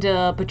listen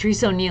to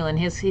Patrice O'Neal in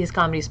his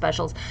comedy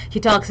specials, he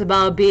talks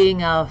about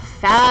being a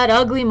fat,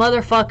 ugly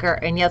motherfucker,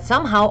 and yet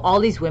somehow all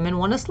these women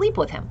want to sleep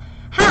with him.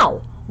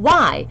 How?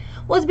 Why?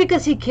 Well, it's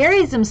because he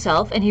carries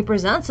himself and he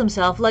presents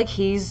himself like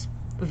he's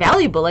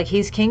valuable, like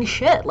he's king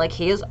shit, like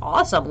he is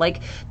awesome,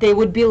 like they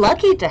would be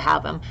lucky to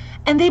have him,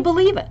 and they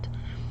believe it.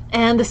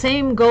 And the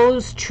same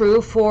goes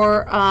true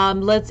for,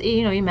 let's,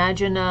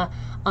 imagine a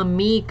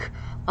meek,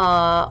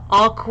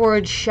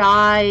 awkward,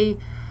 shy,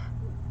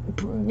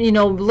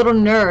 little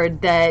nerd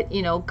that,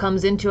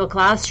 comes into a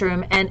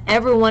classroom and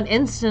everyone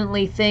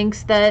instantly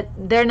thinks that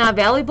they're not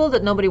valuable,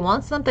 that nobody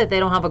wants them, that they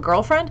don't have a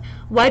girlfriend.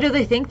 Why do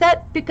they think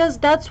that? Because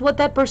that's what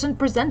that person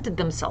presented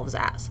themselves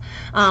as.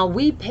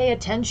 We pay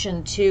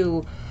attention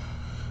to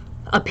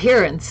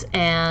appearance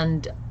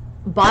and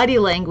body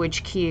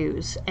language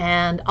cues,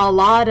 and a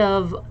lot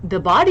of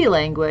the body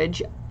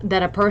language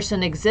that a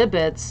person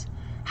exhibits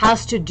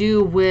has to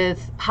do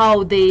with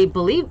how they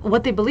believe,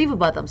 what they believe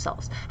about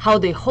themselves, how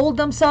they hold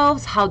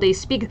themselves, how they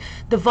speak,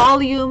 the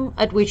volume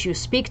at which you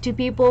speak to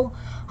people,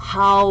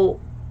 how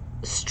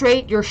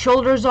straight your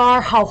shoulders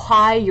are, how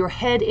high your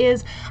head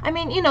is. I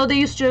mean, they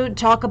used to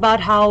talk about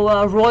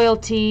how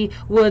royalty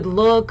would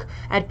look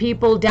at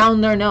people down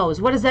their nose.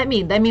 What does that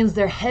mean? That means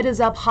their head is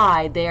up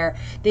high.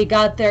 They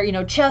got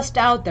their, chest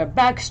out, their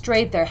back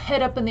straight, their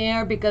head up in the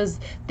air,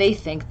 because they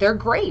think they're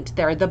great.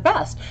 They're the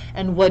best.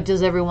 And what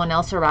does everyone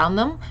else around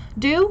them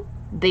do?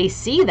 They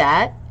see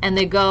that and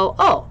they go,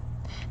 oh,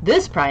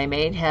 this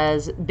primate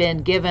has been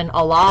given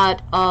a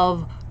lot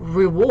of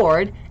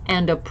reward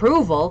and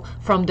approval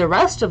from the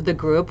rest of the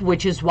group,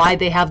 which is why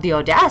they have the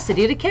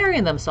audacity to carry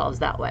themselves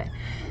that way.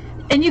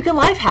 And you can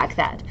life hack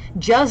that.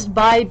 Just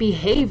by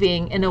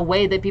behaving in a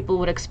way that people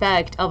would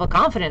expect of a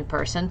confident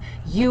person,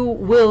 you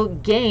will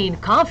gain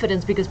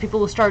confidence because people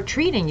will start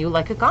treating you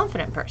like a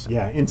confident person.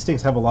 Yeah,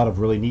 instincts have a lot of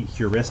really neat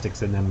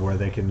heuristics in them where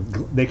they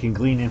can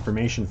glean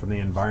information from the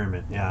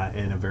environment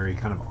in a very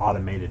kind of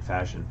automated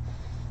fashion.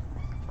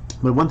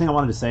 But one thing I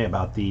wanted to say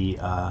about the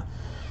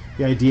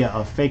idea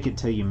of fake it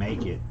till you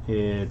make it,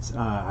 it's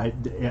I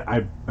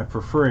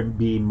prefer it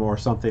be more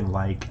something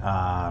like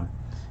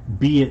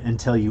be it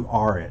until you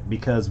are it,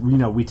 because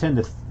we tend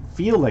to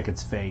feel like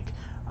it's fake,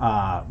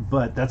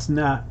 but that's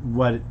not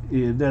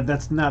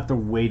that's not the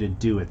way to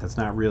do it. That's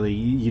not really,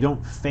 you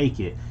don't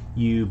fake it.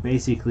 You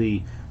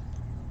basically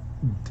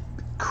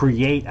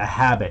create a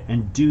habit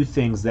and do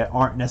things that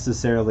aren't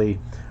necessarily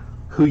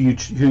who you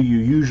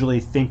usually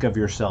think of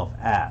yourself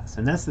as.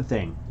 And that's the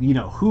thing,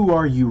 who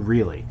are you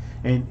really?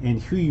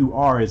 And who you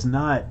are is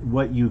not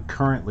what you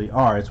currently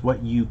are. It's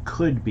what you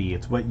could be.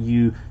 It's what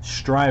you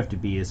strive to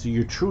be. So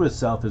your truest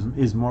self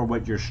is more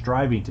what you're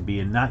striving to be,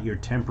 and not your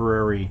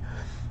temporary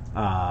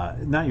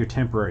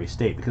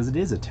state, because it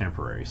is a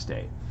temporary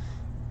state.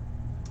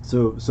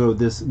 So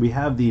we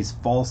have these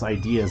false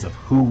ideas of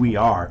who we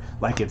are,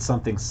 like it's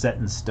something set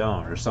in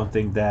stone, or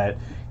something that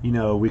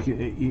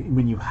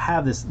when you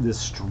have this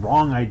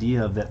strong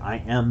idea of that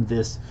I am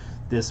this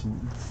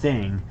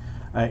thing,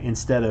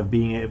 instead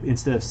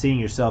of seeing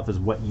yourself as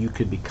what you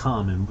could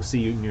become and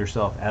seeing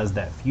yourself as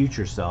that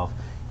future self,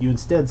 you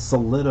instead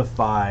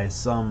solidify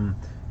some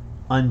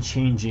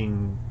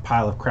unchanging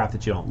pile of crap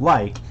that you don't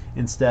like,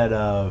 instead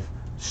of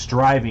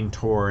striving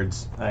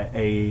towards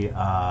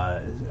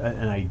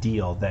an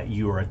ideal that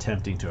you are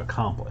attempting to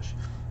accomplish.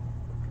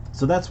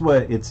 So that's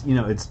what it's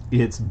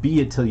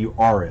be it till you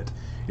are it,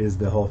 is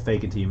the whole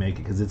fake it till you make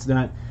it, because it's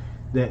not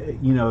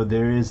that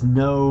there is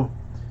no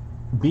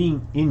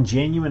being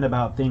ingenuine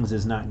about things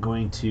is not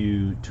going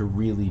to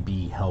really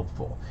be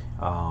helpful.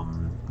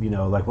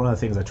 Like one of the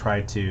things I try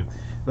to,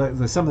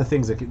 some of the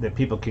things that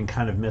people can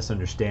kind of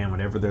misunderstand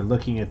whenever they're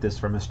looking at this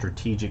from a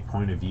strategic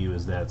point of view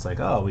is that it's like,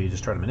 oh, well, you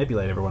just try to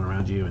manipulate everyone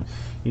around you, and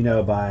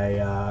by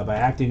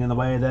acting in the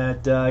way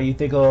that you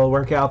think will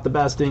work out the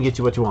best and get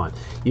you what you want,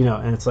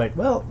 and it's like,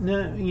 well,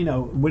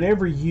 no,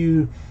 whenever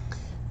you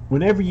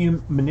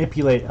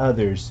manipulate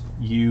others,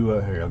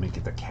 here, let me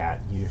get the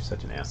cat. You're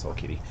such an asshole,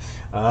 kitty.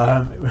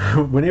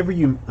 Whenever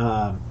you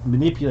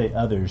manipulate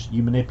others,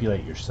 you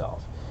manipulate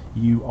yourself.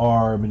 You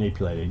are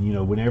manipulated.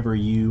 Whenever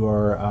you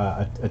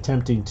are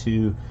attempting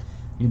to,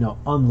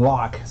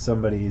 unlock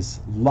somebody's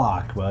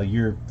lock, well,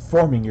 you're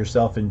forming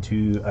yourself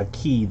into a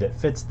key that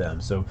fits them.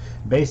 So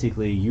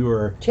basically,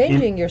 you're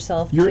changing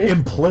yourself. You're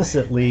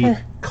implicitly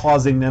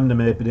causing them to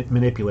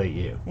manipulate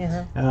you.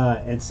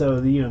 Uh-huh. And so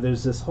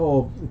there's this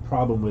whole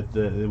problem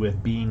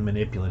with being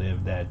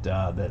manipulative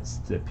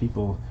that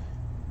people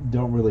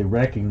don't really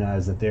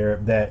recognize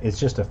that it's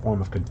just a form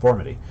of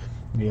conformity.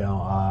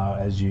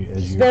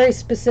 It's very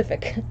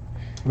specific.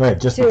 Right,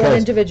 just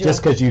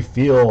because you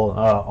feel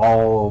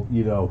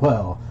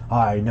well,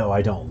 I know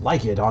I don't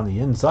like it on the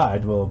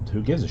inside. Well,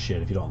 who gives a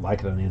shit if you don't like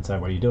it on the inside?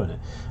 Why are you doing it?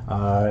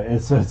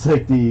 And so it's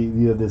like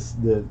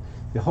the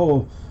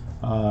whole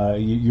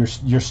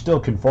you're still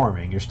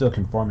conforming. You're still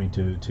conforming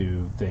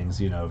to things,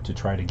 to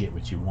try to get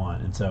what you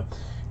want. And so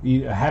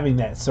having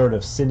that sort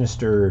of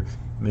sinister,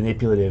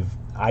 manipulative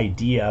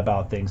idea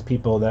about things,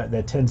 people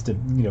that tends to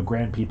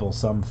grant people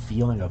some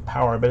feeling of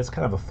power, but it's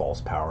kind of a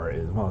false power.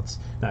 It's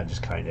not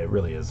just kind of, it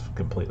really is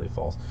completely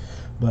false.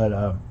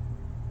 But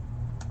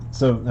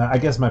so I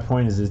guess my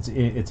point is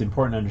it's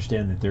important to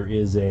understand that there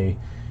is a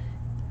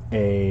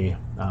way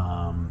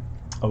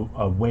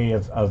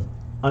of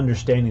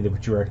understanding that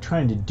what you are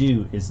trying to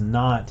do is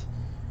not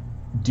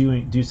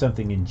do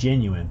something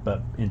ingenuine,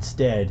 but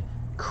instead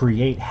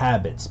create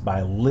habits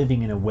by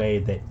living in a way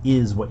that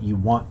is what you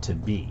want to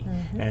be.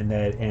 Mm-hmm.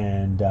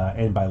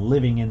 and by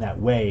living in that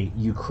way,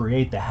 you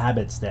create the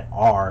habits that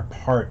are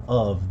part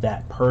of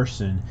that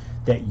person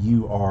that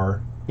you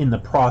are in the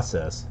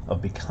process of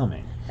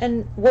becoming.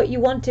 And what you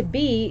want to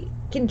be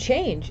can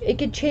change. It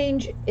could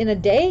change in a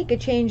day, it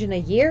could change in a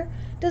year,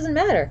 doesn't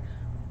matter.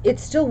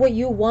 It's still what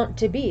you want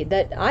to be.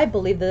 That I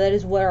believe that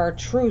is where our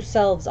true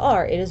selves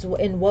are. It is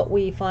in what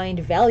we find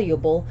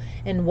valuable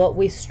and what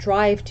we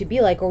strive to be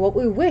like, or what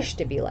we wish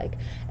to be like.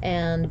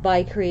 And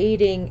by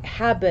creating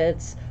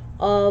habits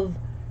of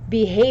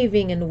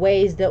behaving in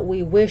ways that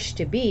we wish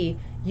to be,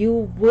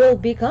 you will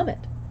become it.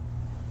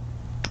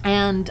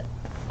 And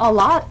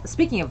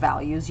speaking of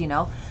values,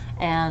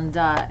 and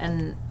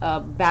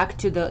back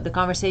to the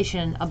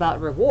conversation about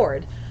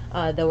reward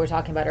that we're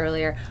talking about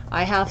earlier,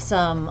 I have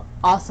some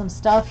awesome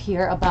stuff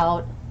here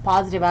about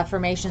positive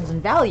affirmations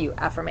and value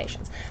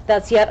affirmations.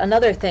 That's yet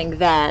another thing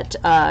that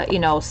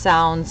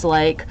sounds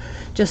like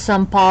just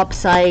some pop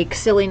psych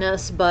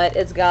silliness, but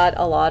it's got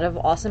a lot of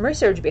awesome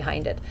research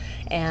behind it.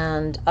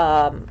 And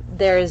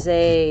there's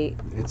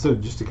so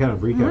just to kind of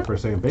recap for a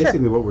second,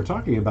 basically what we're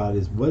talking about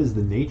is, what is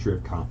the nature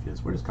of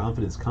confidence? Where does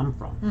confidence come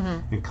from?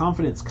 And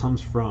confidence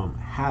comes from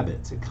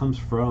habits. It comes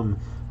from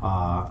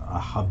a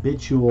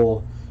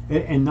habitual,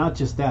 and not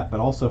just that,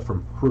 but also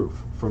from proof,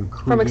 from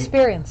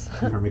experience,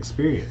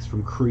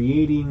 from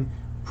creating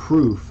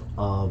proof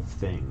of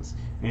things,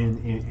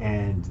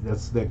 and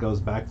that goes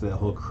back to that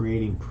whole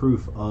creating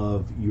proof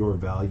of your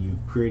value,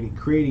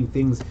 creating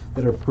things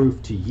that are proof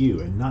to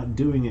you, and not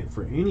doing it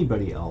for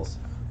anybody else,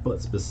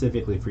 but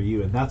specifically for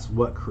you. And that's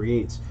what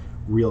creates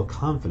real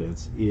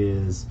confidence.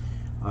 Is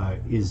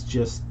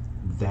just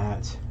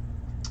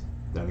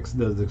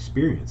those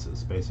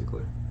experiences,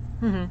 basically.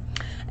 Mm-hmm.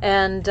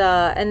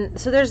 And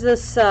so there's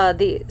this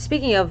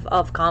speaking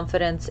of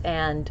confidence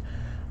and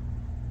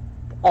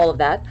all of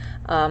that,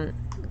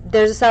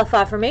 there's a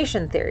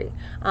self-affirmation theory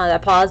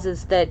that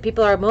posits that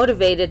people are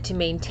motivated to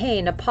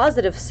maintain a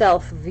positive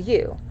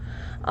self-view,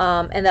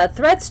 and that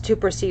threats to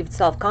perceived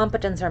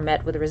self-competence are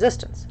met with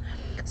resistance.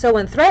 So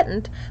when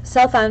threatened,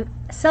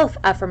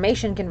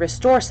 self-affirmation can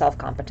restore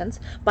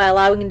self-competence by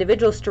allowing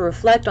individuals to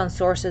reflect on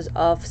sources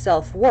of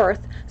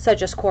self-worth,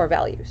 such as core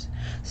values.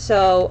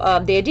 So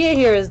the idea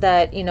here is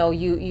that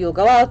you'll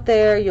go out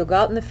there, you'll go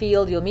out in the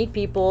field, you'll meet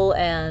people,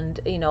 and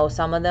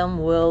some of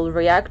them will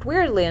react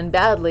weirdly and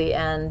badly,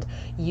 and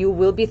you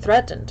will be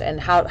threatened.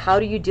 And how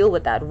do you deal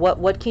with that?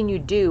 What can you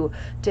do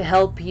to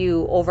help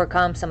you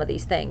overcome some of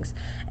these things?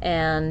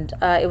 And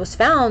it was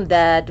found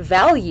that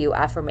value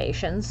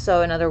affirmations,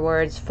 so in other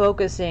words,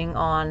 focusing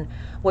on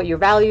what your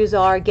values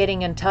are,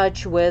 getting in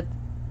touch with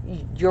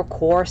your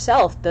core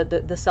self,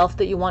 the self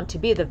that you want to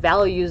be, the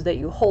values that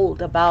you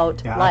hold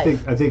about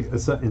life. I think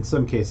in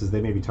some cases they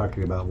may be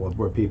talking about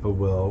where people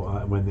will,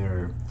 when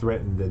they're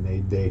threatened,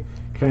 and they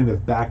kind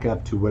of back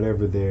up to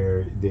whatever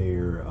their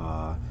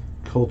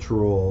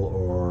cultural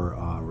or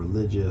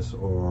religious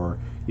or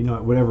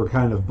whatever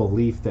kind of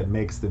belief that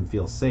makes them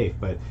feel safe.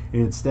 But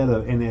instead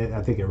of,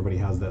 I think everybody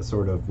has that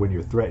sort of, when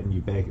you're threatened,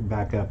 you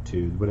back up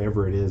to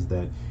whatever it is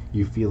that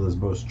you feel is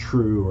most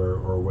true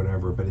or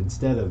whatever. But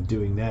instead of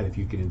doing that, if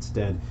you can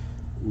instead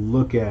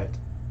look at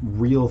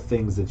real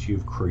things that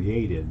you've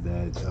created,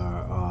 that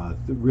are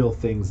real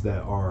things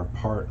that are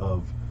part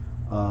of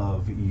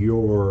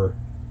your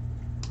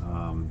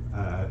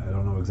I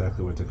don't know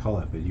exactly what to call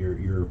it, but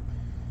your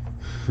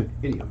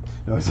idiom.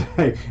 No,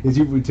 is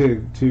you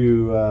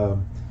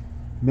to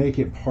make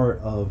it part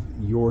of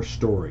your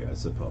story, I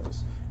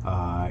suppose.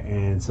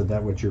 And so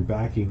that what you're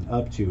backing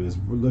up to is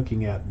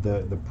looking at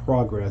the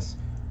progress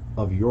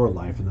of your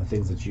life and the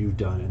things that you've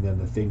done, and then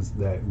the things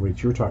that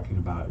which you're talking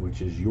about,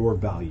 which is your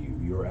value,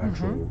 your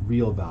actual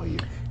real value,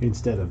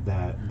 instead of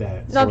that.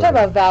 No, I'm talking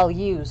about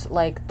values,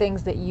 like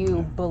things that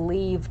you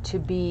believe to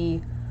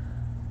be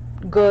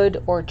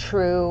good or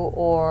true,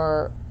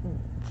 or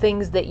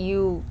things that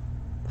you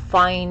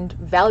find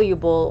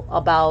valuable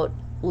about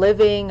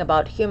living,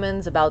 about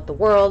humans, about the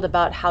world,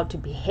 about how to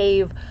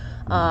behave.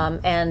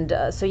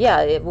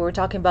 We're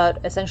talking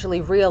about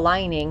essentially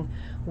realigning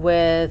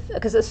with,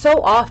 because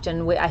so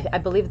often I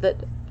believe that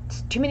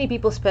too many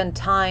people spend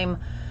time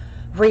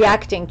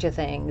reacting to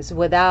things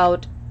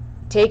without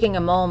taking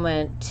a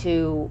moment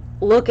to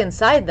look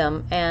inside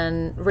them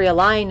and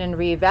realign and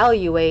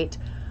reevaluate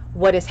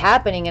what is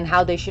happening and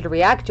how they should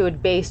react to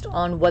it based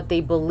on what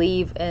they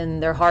believe in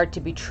their heart to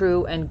be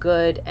true and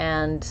good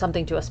and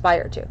something to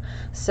aspire to.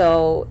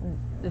 So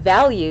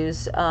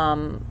values,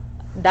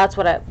 that's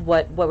what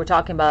we're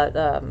talking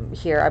about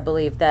here. I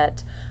believe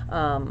that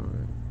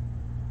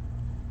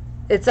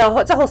it's a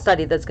whole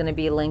study that's going to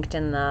be linked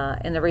in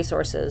the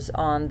resources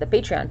on the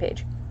Patreon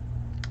page.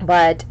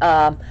 But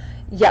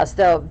yes,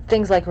 the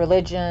things like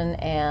religion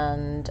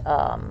and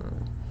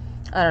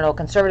I don't know,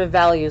 conservative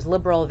values,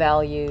 liberal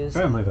values,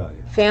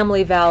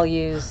 family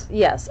values.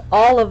 Yes,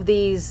 all of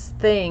these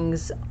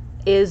things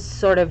is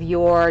sort of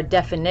your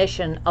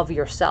definition of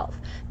yourself.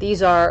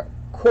 These are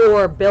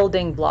core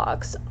building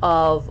blocks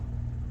of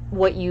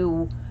what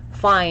you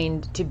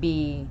find to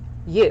be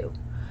you.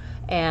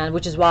 And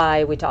which is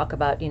why we talk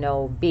about,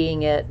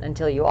 being it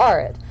until you are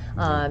it.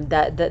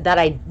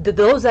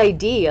 Those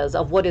ideas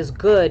of what is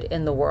good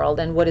in the world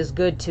and what is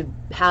good to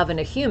have in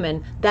a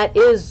human, that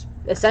is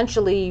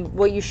essentially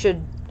what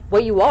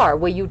you are,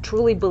 what you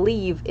truly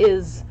believe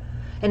is.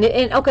 And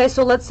okay,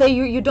 so let's say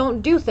you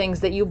don't do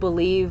things that you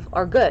believe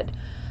are good.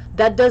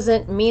 That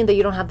doesn't mean that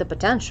you don't have the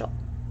potential,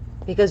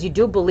 because you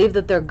do believe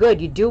that they're good.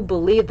 You do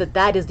believe that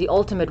that is the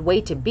ultimate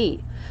way to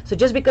be. So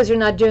just because you're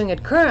not doing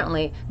it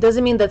currently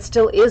doesn't mean that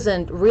still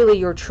isn't really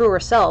your truer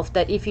self.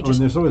 That if you just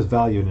and there's always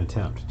value in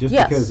attempt. Just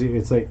because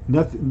it's like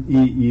nothing,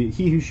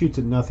 he who shoots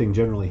at nothing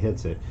generally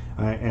hits it.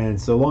 And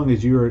so long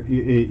as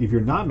if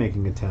you're not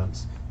making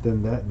attempts,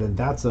 then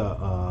that's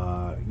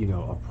a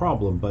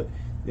problem. But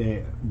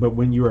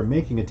when you are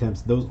making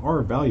attempts, those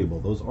are valuable.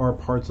 Those are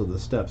parts of the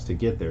steps to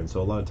get there. And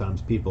so a lot of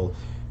times people,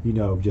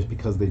 just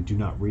because they do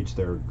not reach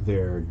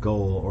their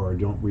goal or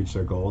don't reach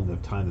their goal in the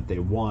time that they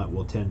want,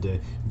 will tend to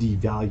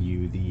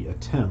devalue the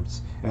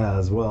attempts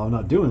as, well, I'm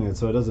not doing it,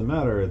 so it doesn't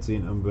matter. It's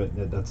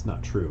but that's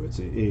not true.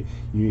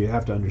 You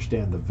have to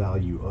understand the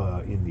value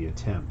in the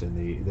attempt,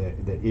 and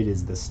that it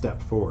is the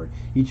step forward.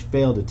 Each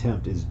failed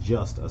attempt is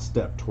just a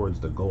step towards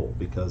the goal,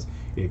 because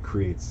it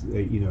creates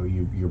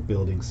you're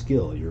building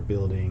skill, you're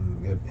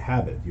building a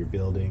habit, you're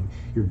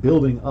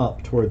building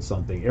up towards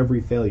something. Every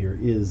failure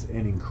is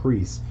an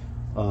increase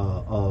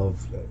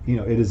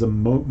it is a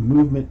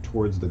movement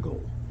towards the goal.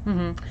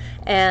 Mm-hmm.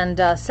 And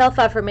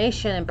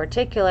self-affirmation in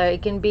particular,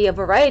 it can be a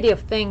variety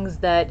of things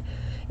that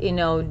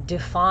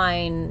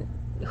define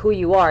who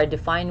you are,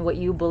 define what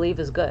you believe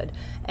is good,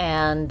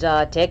 and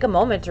take a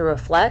moment to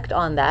reflect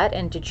on that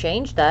and to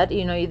change that.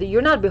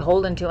 You're not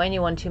beholden to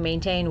anyone to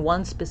maintain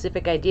one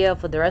specific idea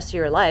for the rest of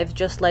your life.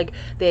 Just like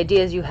the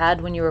ideas you had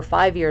when you were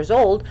 5 years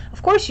old,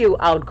 of course you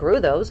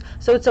outgrew those,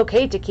 so it's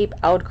okay to keep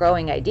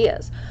outgrowing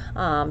ideas.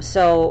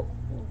 So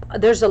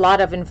there's a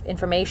lot of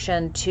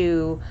information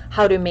to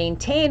how to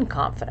maintain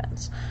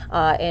confidence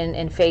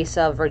in face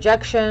of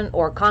rejection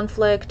or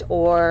conflict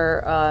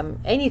or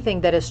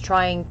anything that is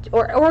trying,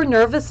 or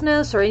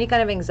nervousness or any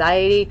kind of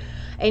anxiety,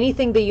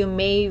 anything that you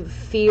may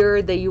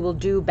fear that you will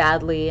do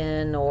badly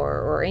in,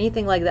 or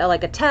anything like that,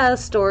 like a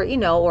test or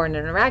or an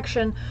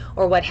interaction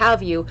or what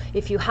have you.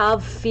 If you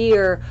have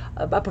fear,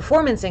 a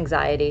performance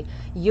anxiety,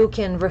 you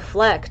can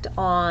reflect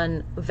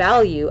on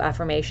value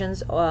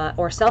affirmations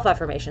or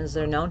self-affirmations,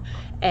 they're known,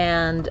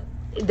 and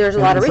there's a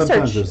lot of research.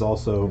 Sometimes there's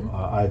also,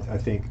 I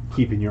think,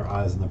 keeping your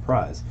eyes on the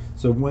prize.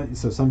 So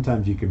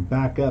sometimes you can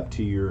back up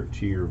to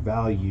your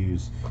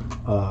values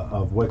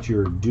of what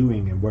you're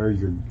doing and where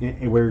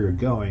you're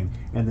going,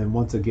 and then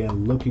once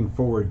again looking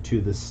forward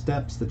to the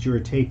steps that you're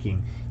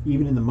taking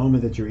even in the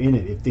moment that you're in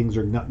it, if things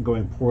are not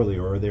going poorly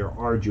or they're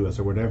arduous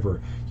or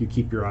whatever, you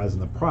keep your eyes on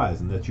the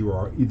prize, and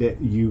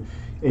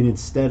and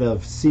instead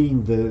of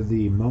seeing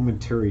the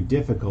momentary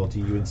difficulty,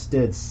 you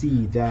instead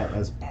see that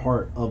as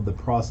part of the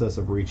process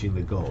of reaching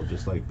the goal,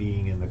 just like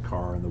being in the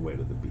car on the way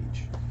to the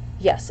beach.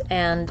 Yes,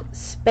 and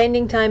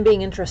spending time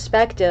being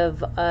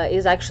introspective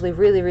is actually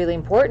really, really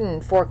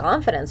important for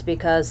confidence,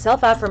 because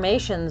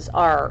self-affirmations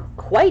are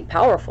quite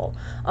powerful.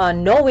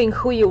 Knowing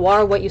who you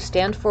are, what you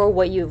stand for,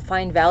 what you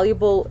find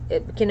valuable,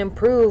 it can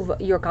improve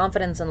your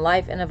confidence in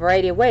life in a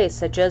variety of ways,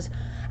 such as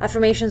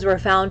affirmations were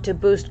found to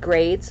boost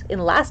grades in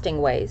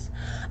lasting ways,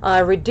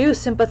 reduce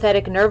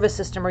sympathetic nervous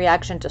system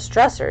reaction to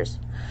stressors,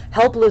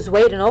 help lose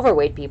weight and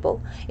overweight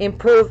people,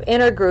 improve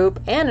intergroup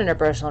and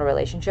interpersonal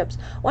relationships.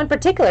 One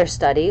particular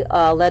study,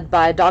 led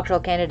by doctoral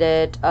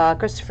candidate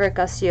Christopher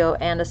Cascio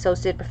and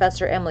Associate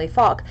Professor Emily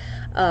Falk,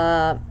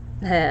 and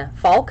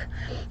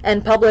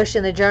published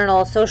in the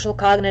journal Social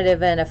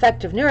Cognitive and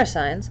Affective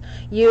Neuroscience,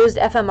 used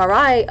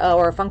fMRI,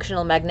 or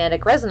functional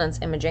magnetic resonance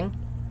imaging,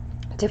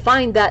 to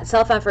find that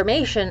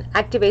self-affirmation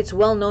activates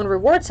well-known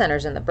reward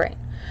centers in the brain.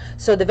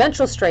 So the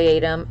ventral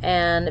striatum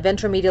and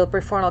ventromedial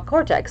prefrontal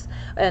cortex,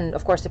 and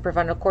of course the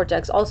prefrontal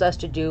cortex also has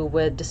to do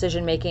with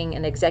decision making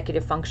and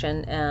executive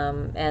function,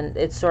 and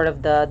it's sort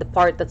of the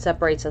part that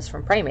separates us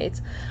from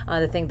primates,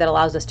 the thing that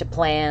allows us to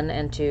plan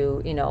and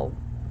to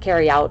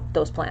carry out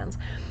those plans.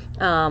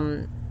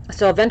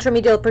 So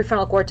ventromedial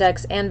prefrontal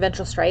cortex and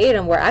ventral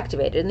striatum were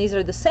activated, and these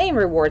are the same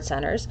reward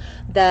centers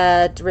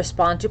that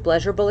respond to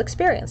pleasurable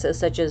experiences,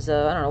 such as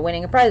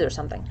winning a prize or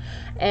something.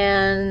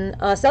 And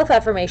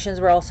self-affirmations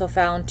were also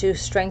found to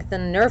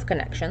strengthen nerve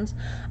connections,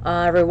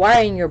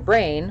 rewiring your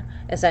brain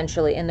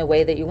essentially in the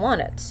way that you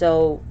want it.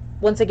 So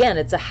once again,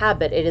 it's a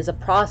habit. It is a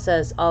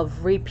process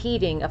of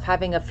repeating, of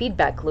having a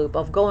feedback loop,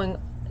 of going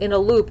in a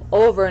loop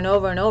over and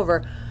over and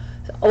over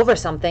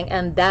something,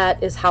 and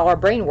that is how our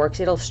brain works.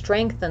 It'll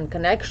strengthen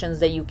connections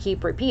that you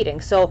keep repeating.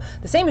 So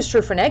the same is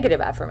true for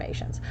negative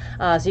affirmations.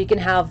 So you can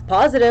have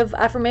positive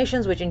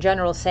affirmations, which in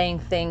general saying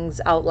things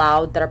out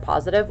loud that are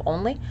positive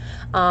only,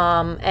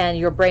 and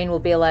your brain will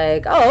be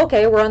like, oh,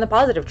 okay, we're on the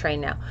positive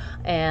train now.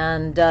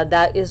 And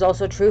that is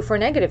also true for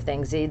negative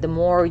things. The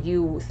more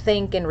you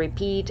think and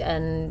repeat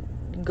and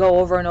go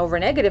over and over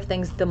negative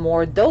things, the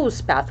more those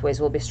pathways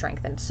will be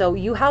strengthened. So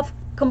you have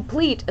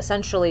complete,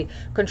 essentially,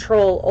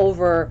 control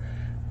over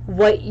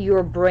what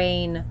your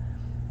brain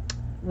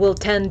will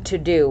tend to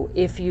do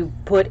if you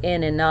put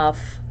in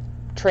enough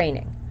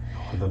training.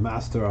 The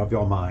master of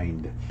your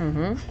mind.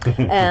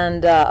 Mm-hmm.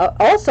 And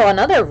also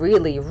another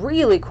really,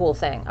 really cool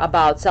thing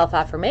about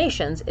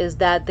self-affirmations is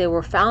that they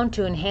were found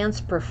to enhance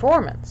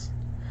performance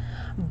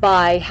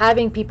by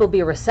having people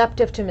be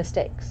receptive to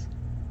mistakes.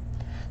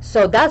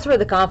 So that's where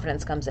the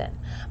confidence comes in.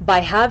 By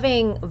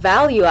having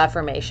value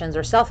affirmations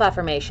or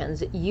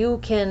self-affirmations, you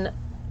can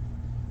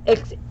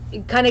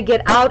kind of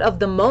get out of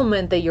the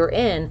moment that you're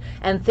in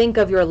and think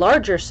of your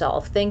larger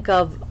self. Think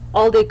of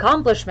all the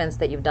accomplishments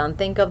that you've done.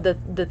 Think of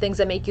the things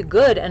that make you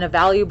good and a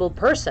valuable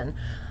person.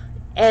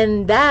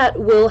 And that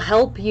will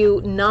help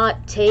you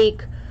not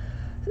take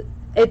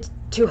it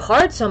too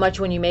hard so much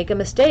when you make a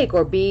mistake,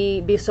 or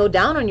be so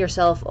down on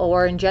yourself,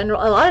 or in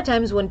general. A lot of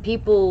times when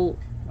people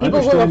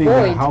understanding will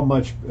avoid how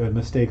much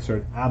mistakes are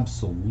an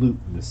absolute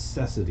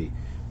necessity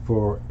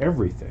for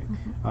everything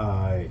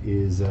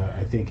is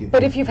I think.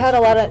 But if you've had a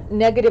lot of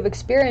negative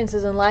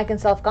experiences and lack in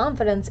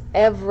self-confidence,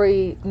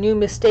 every new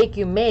mistake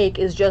you make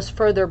is just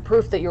further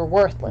proof that you're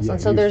worthless. Yeah,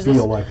 and so you there's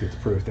feel like it's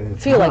proof that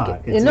it's feel not.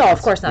 like it. No,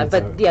 of course not.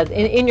 But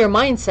in your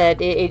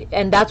mindset,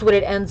 and that's what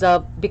it ends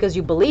up, because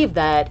you believe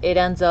that, it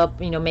ends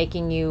up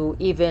making you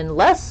even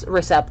less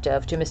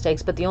receptive to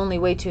mistakes. But the only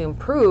way to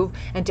improve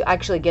and to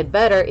actually get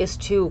better is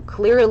to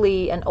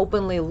clearly and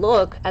openly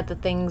look at the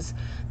things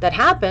that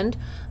happened.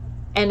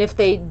 And if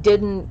they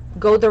didn't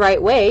go the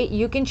right way,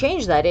 you can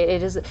change that.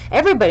 It is,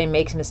 everybody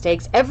makes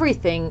mistakes.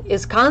 Everything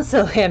is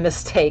constantly a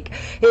mistake.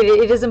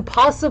 It is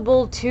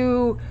impossible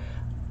to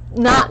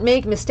not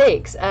make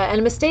mistakes. And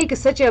a mistake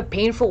is such a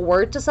painful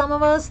word to some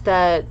of us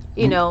that,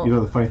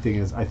 the funny thing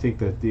is, I think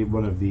that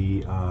one of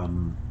the,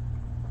 I'm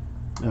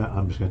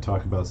just going to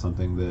talk about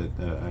something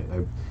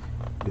that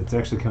it's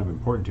actually kind of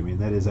important to me, and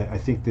that is I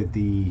think that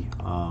the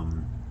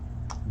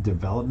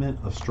development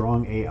of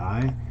strong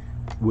AI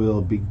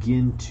will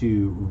begin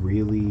to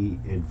really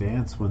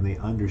advance when they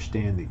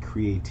understand that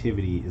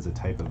creativity is a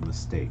type of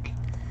mistake.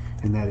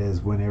 And that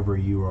is whenever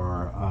you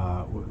are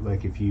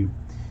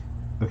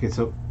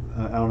so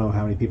I don't know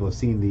how many people have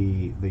seen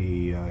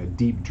the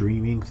deep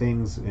dreaming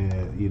things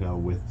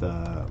with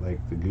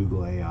like the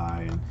Google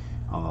AI and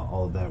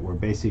all of that, where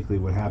basically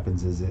what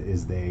happens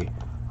is they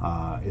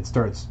it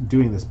starts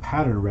doing this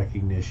pattern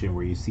recognition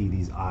where you see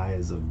these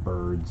eyes of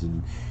birds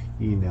and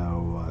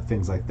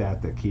things like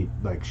that keep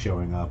like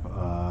showing up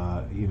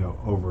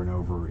over and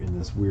over in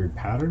this weird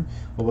pattern.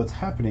 Well, what's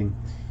happening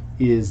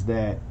is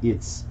that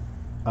it's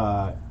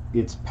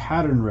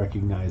pattern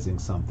recognizing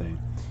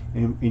something,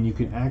 and you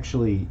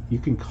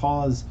can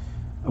cause,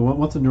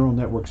 once a neural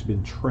network's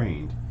been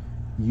trained,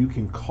 you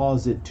can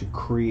cause it to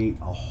create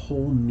a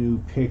whole new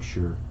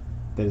picture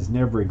that has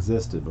never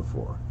existed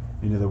before.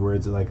 In other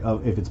words, like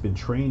if it's been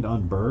trained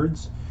on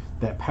birds,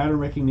 that pattern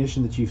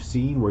recognition that you've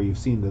seen, where you've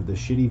seen the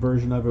shitty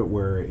version of it,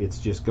 where it's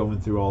just going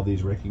through all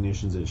these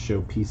recognitions that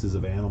show pieces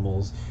of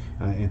animals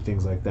and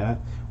things like that.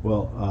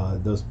 Well,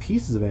 those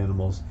pieces of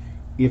animals,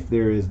 if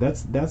there is,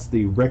 that's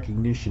the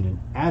recognition and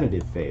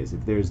additive phase.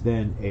 If there's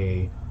then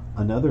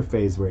another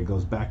phase where it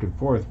goes back and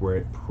forth, where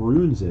it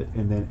prunes it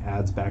and then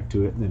adds back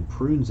to it, and then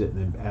prunes it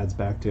and then adds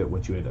back to it,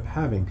 what you end up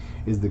having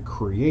is the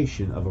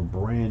creation of a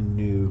brand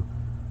new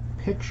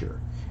picture.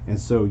 And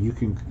so you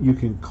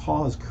can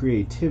cause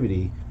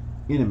creativity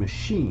in a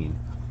machine,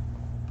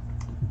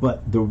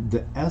 but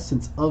the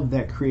essence of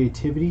that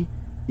creativity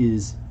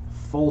is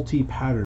faulty pattern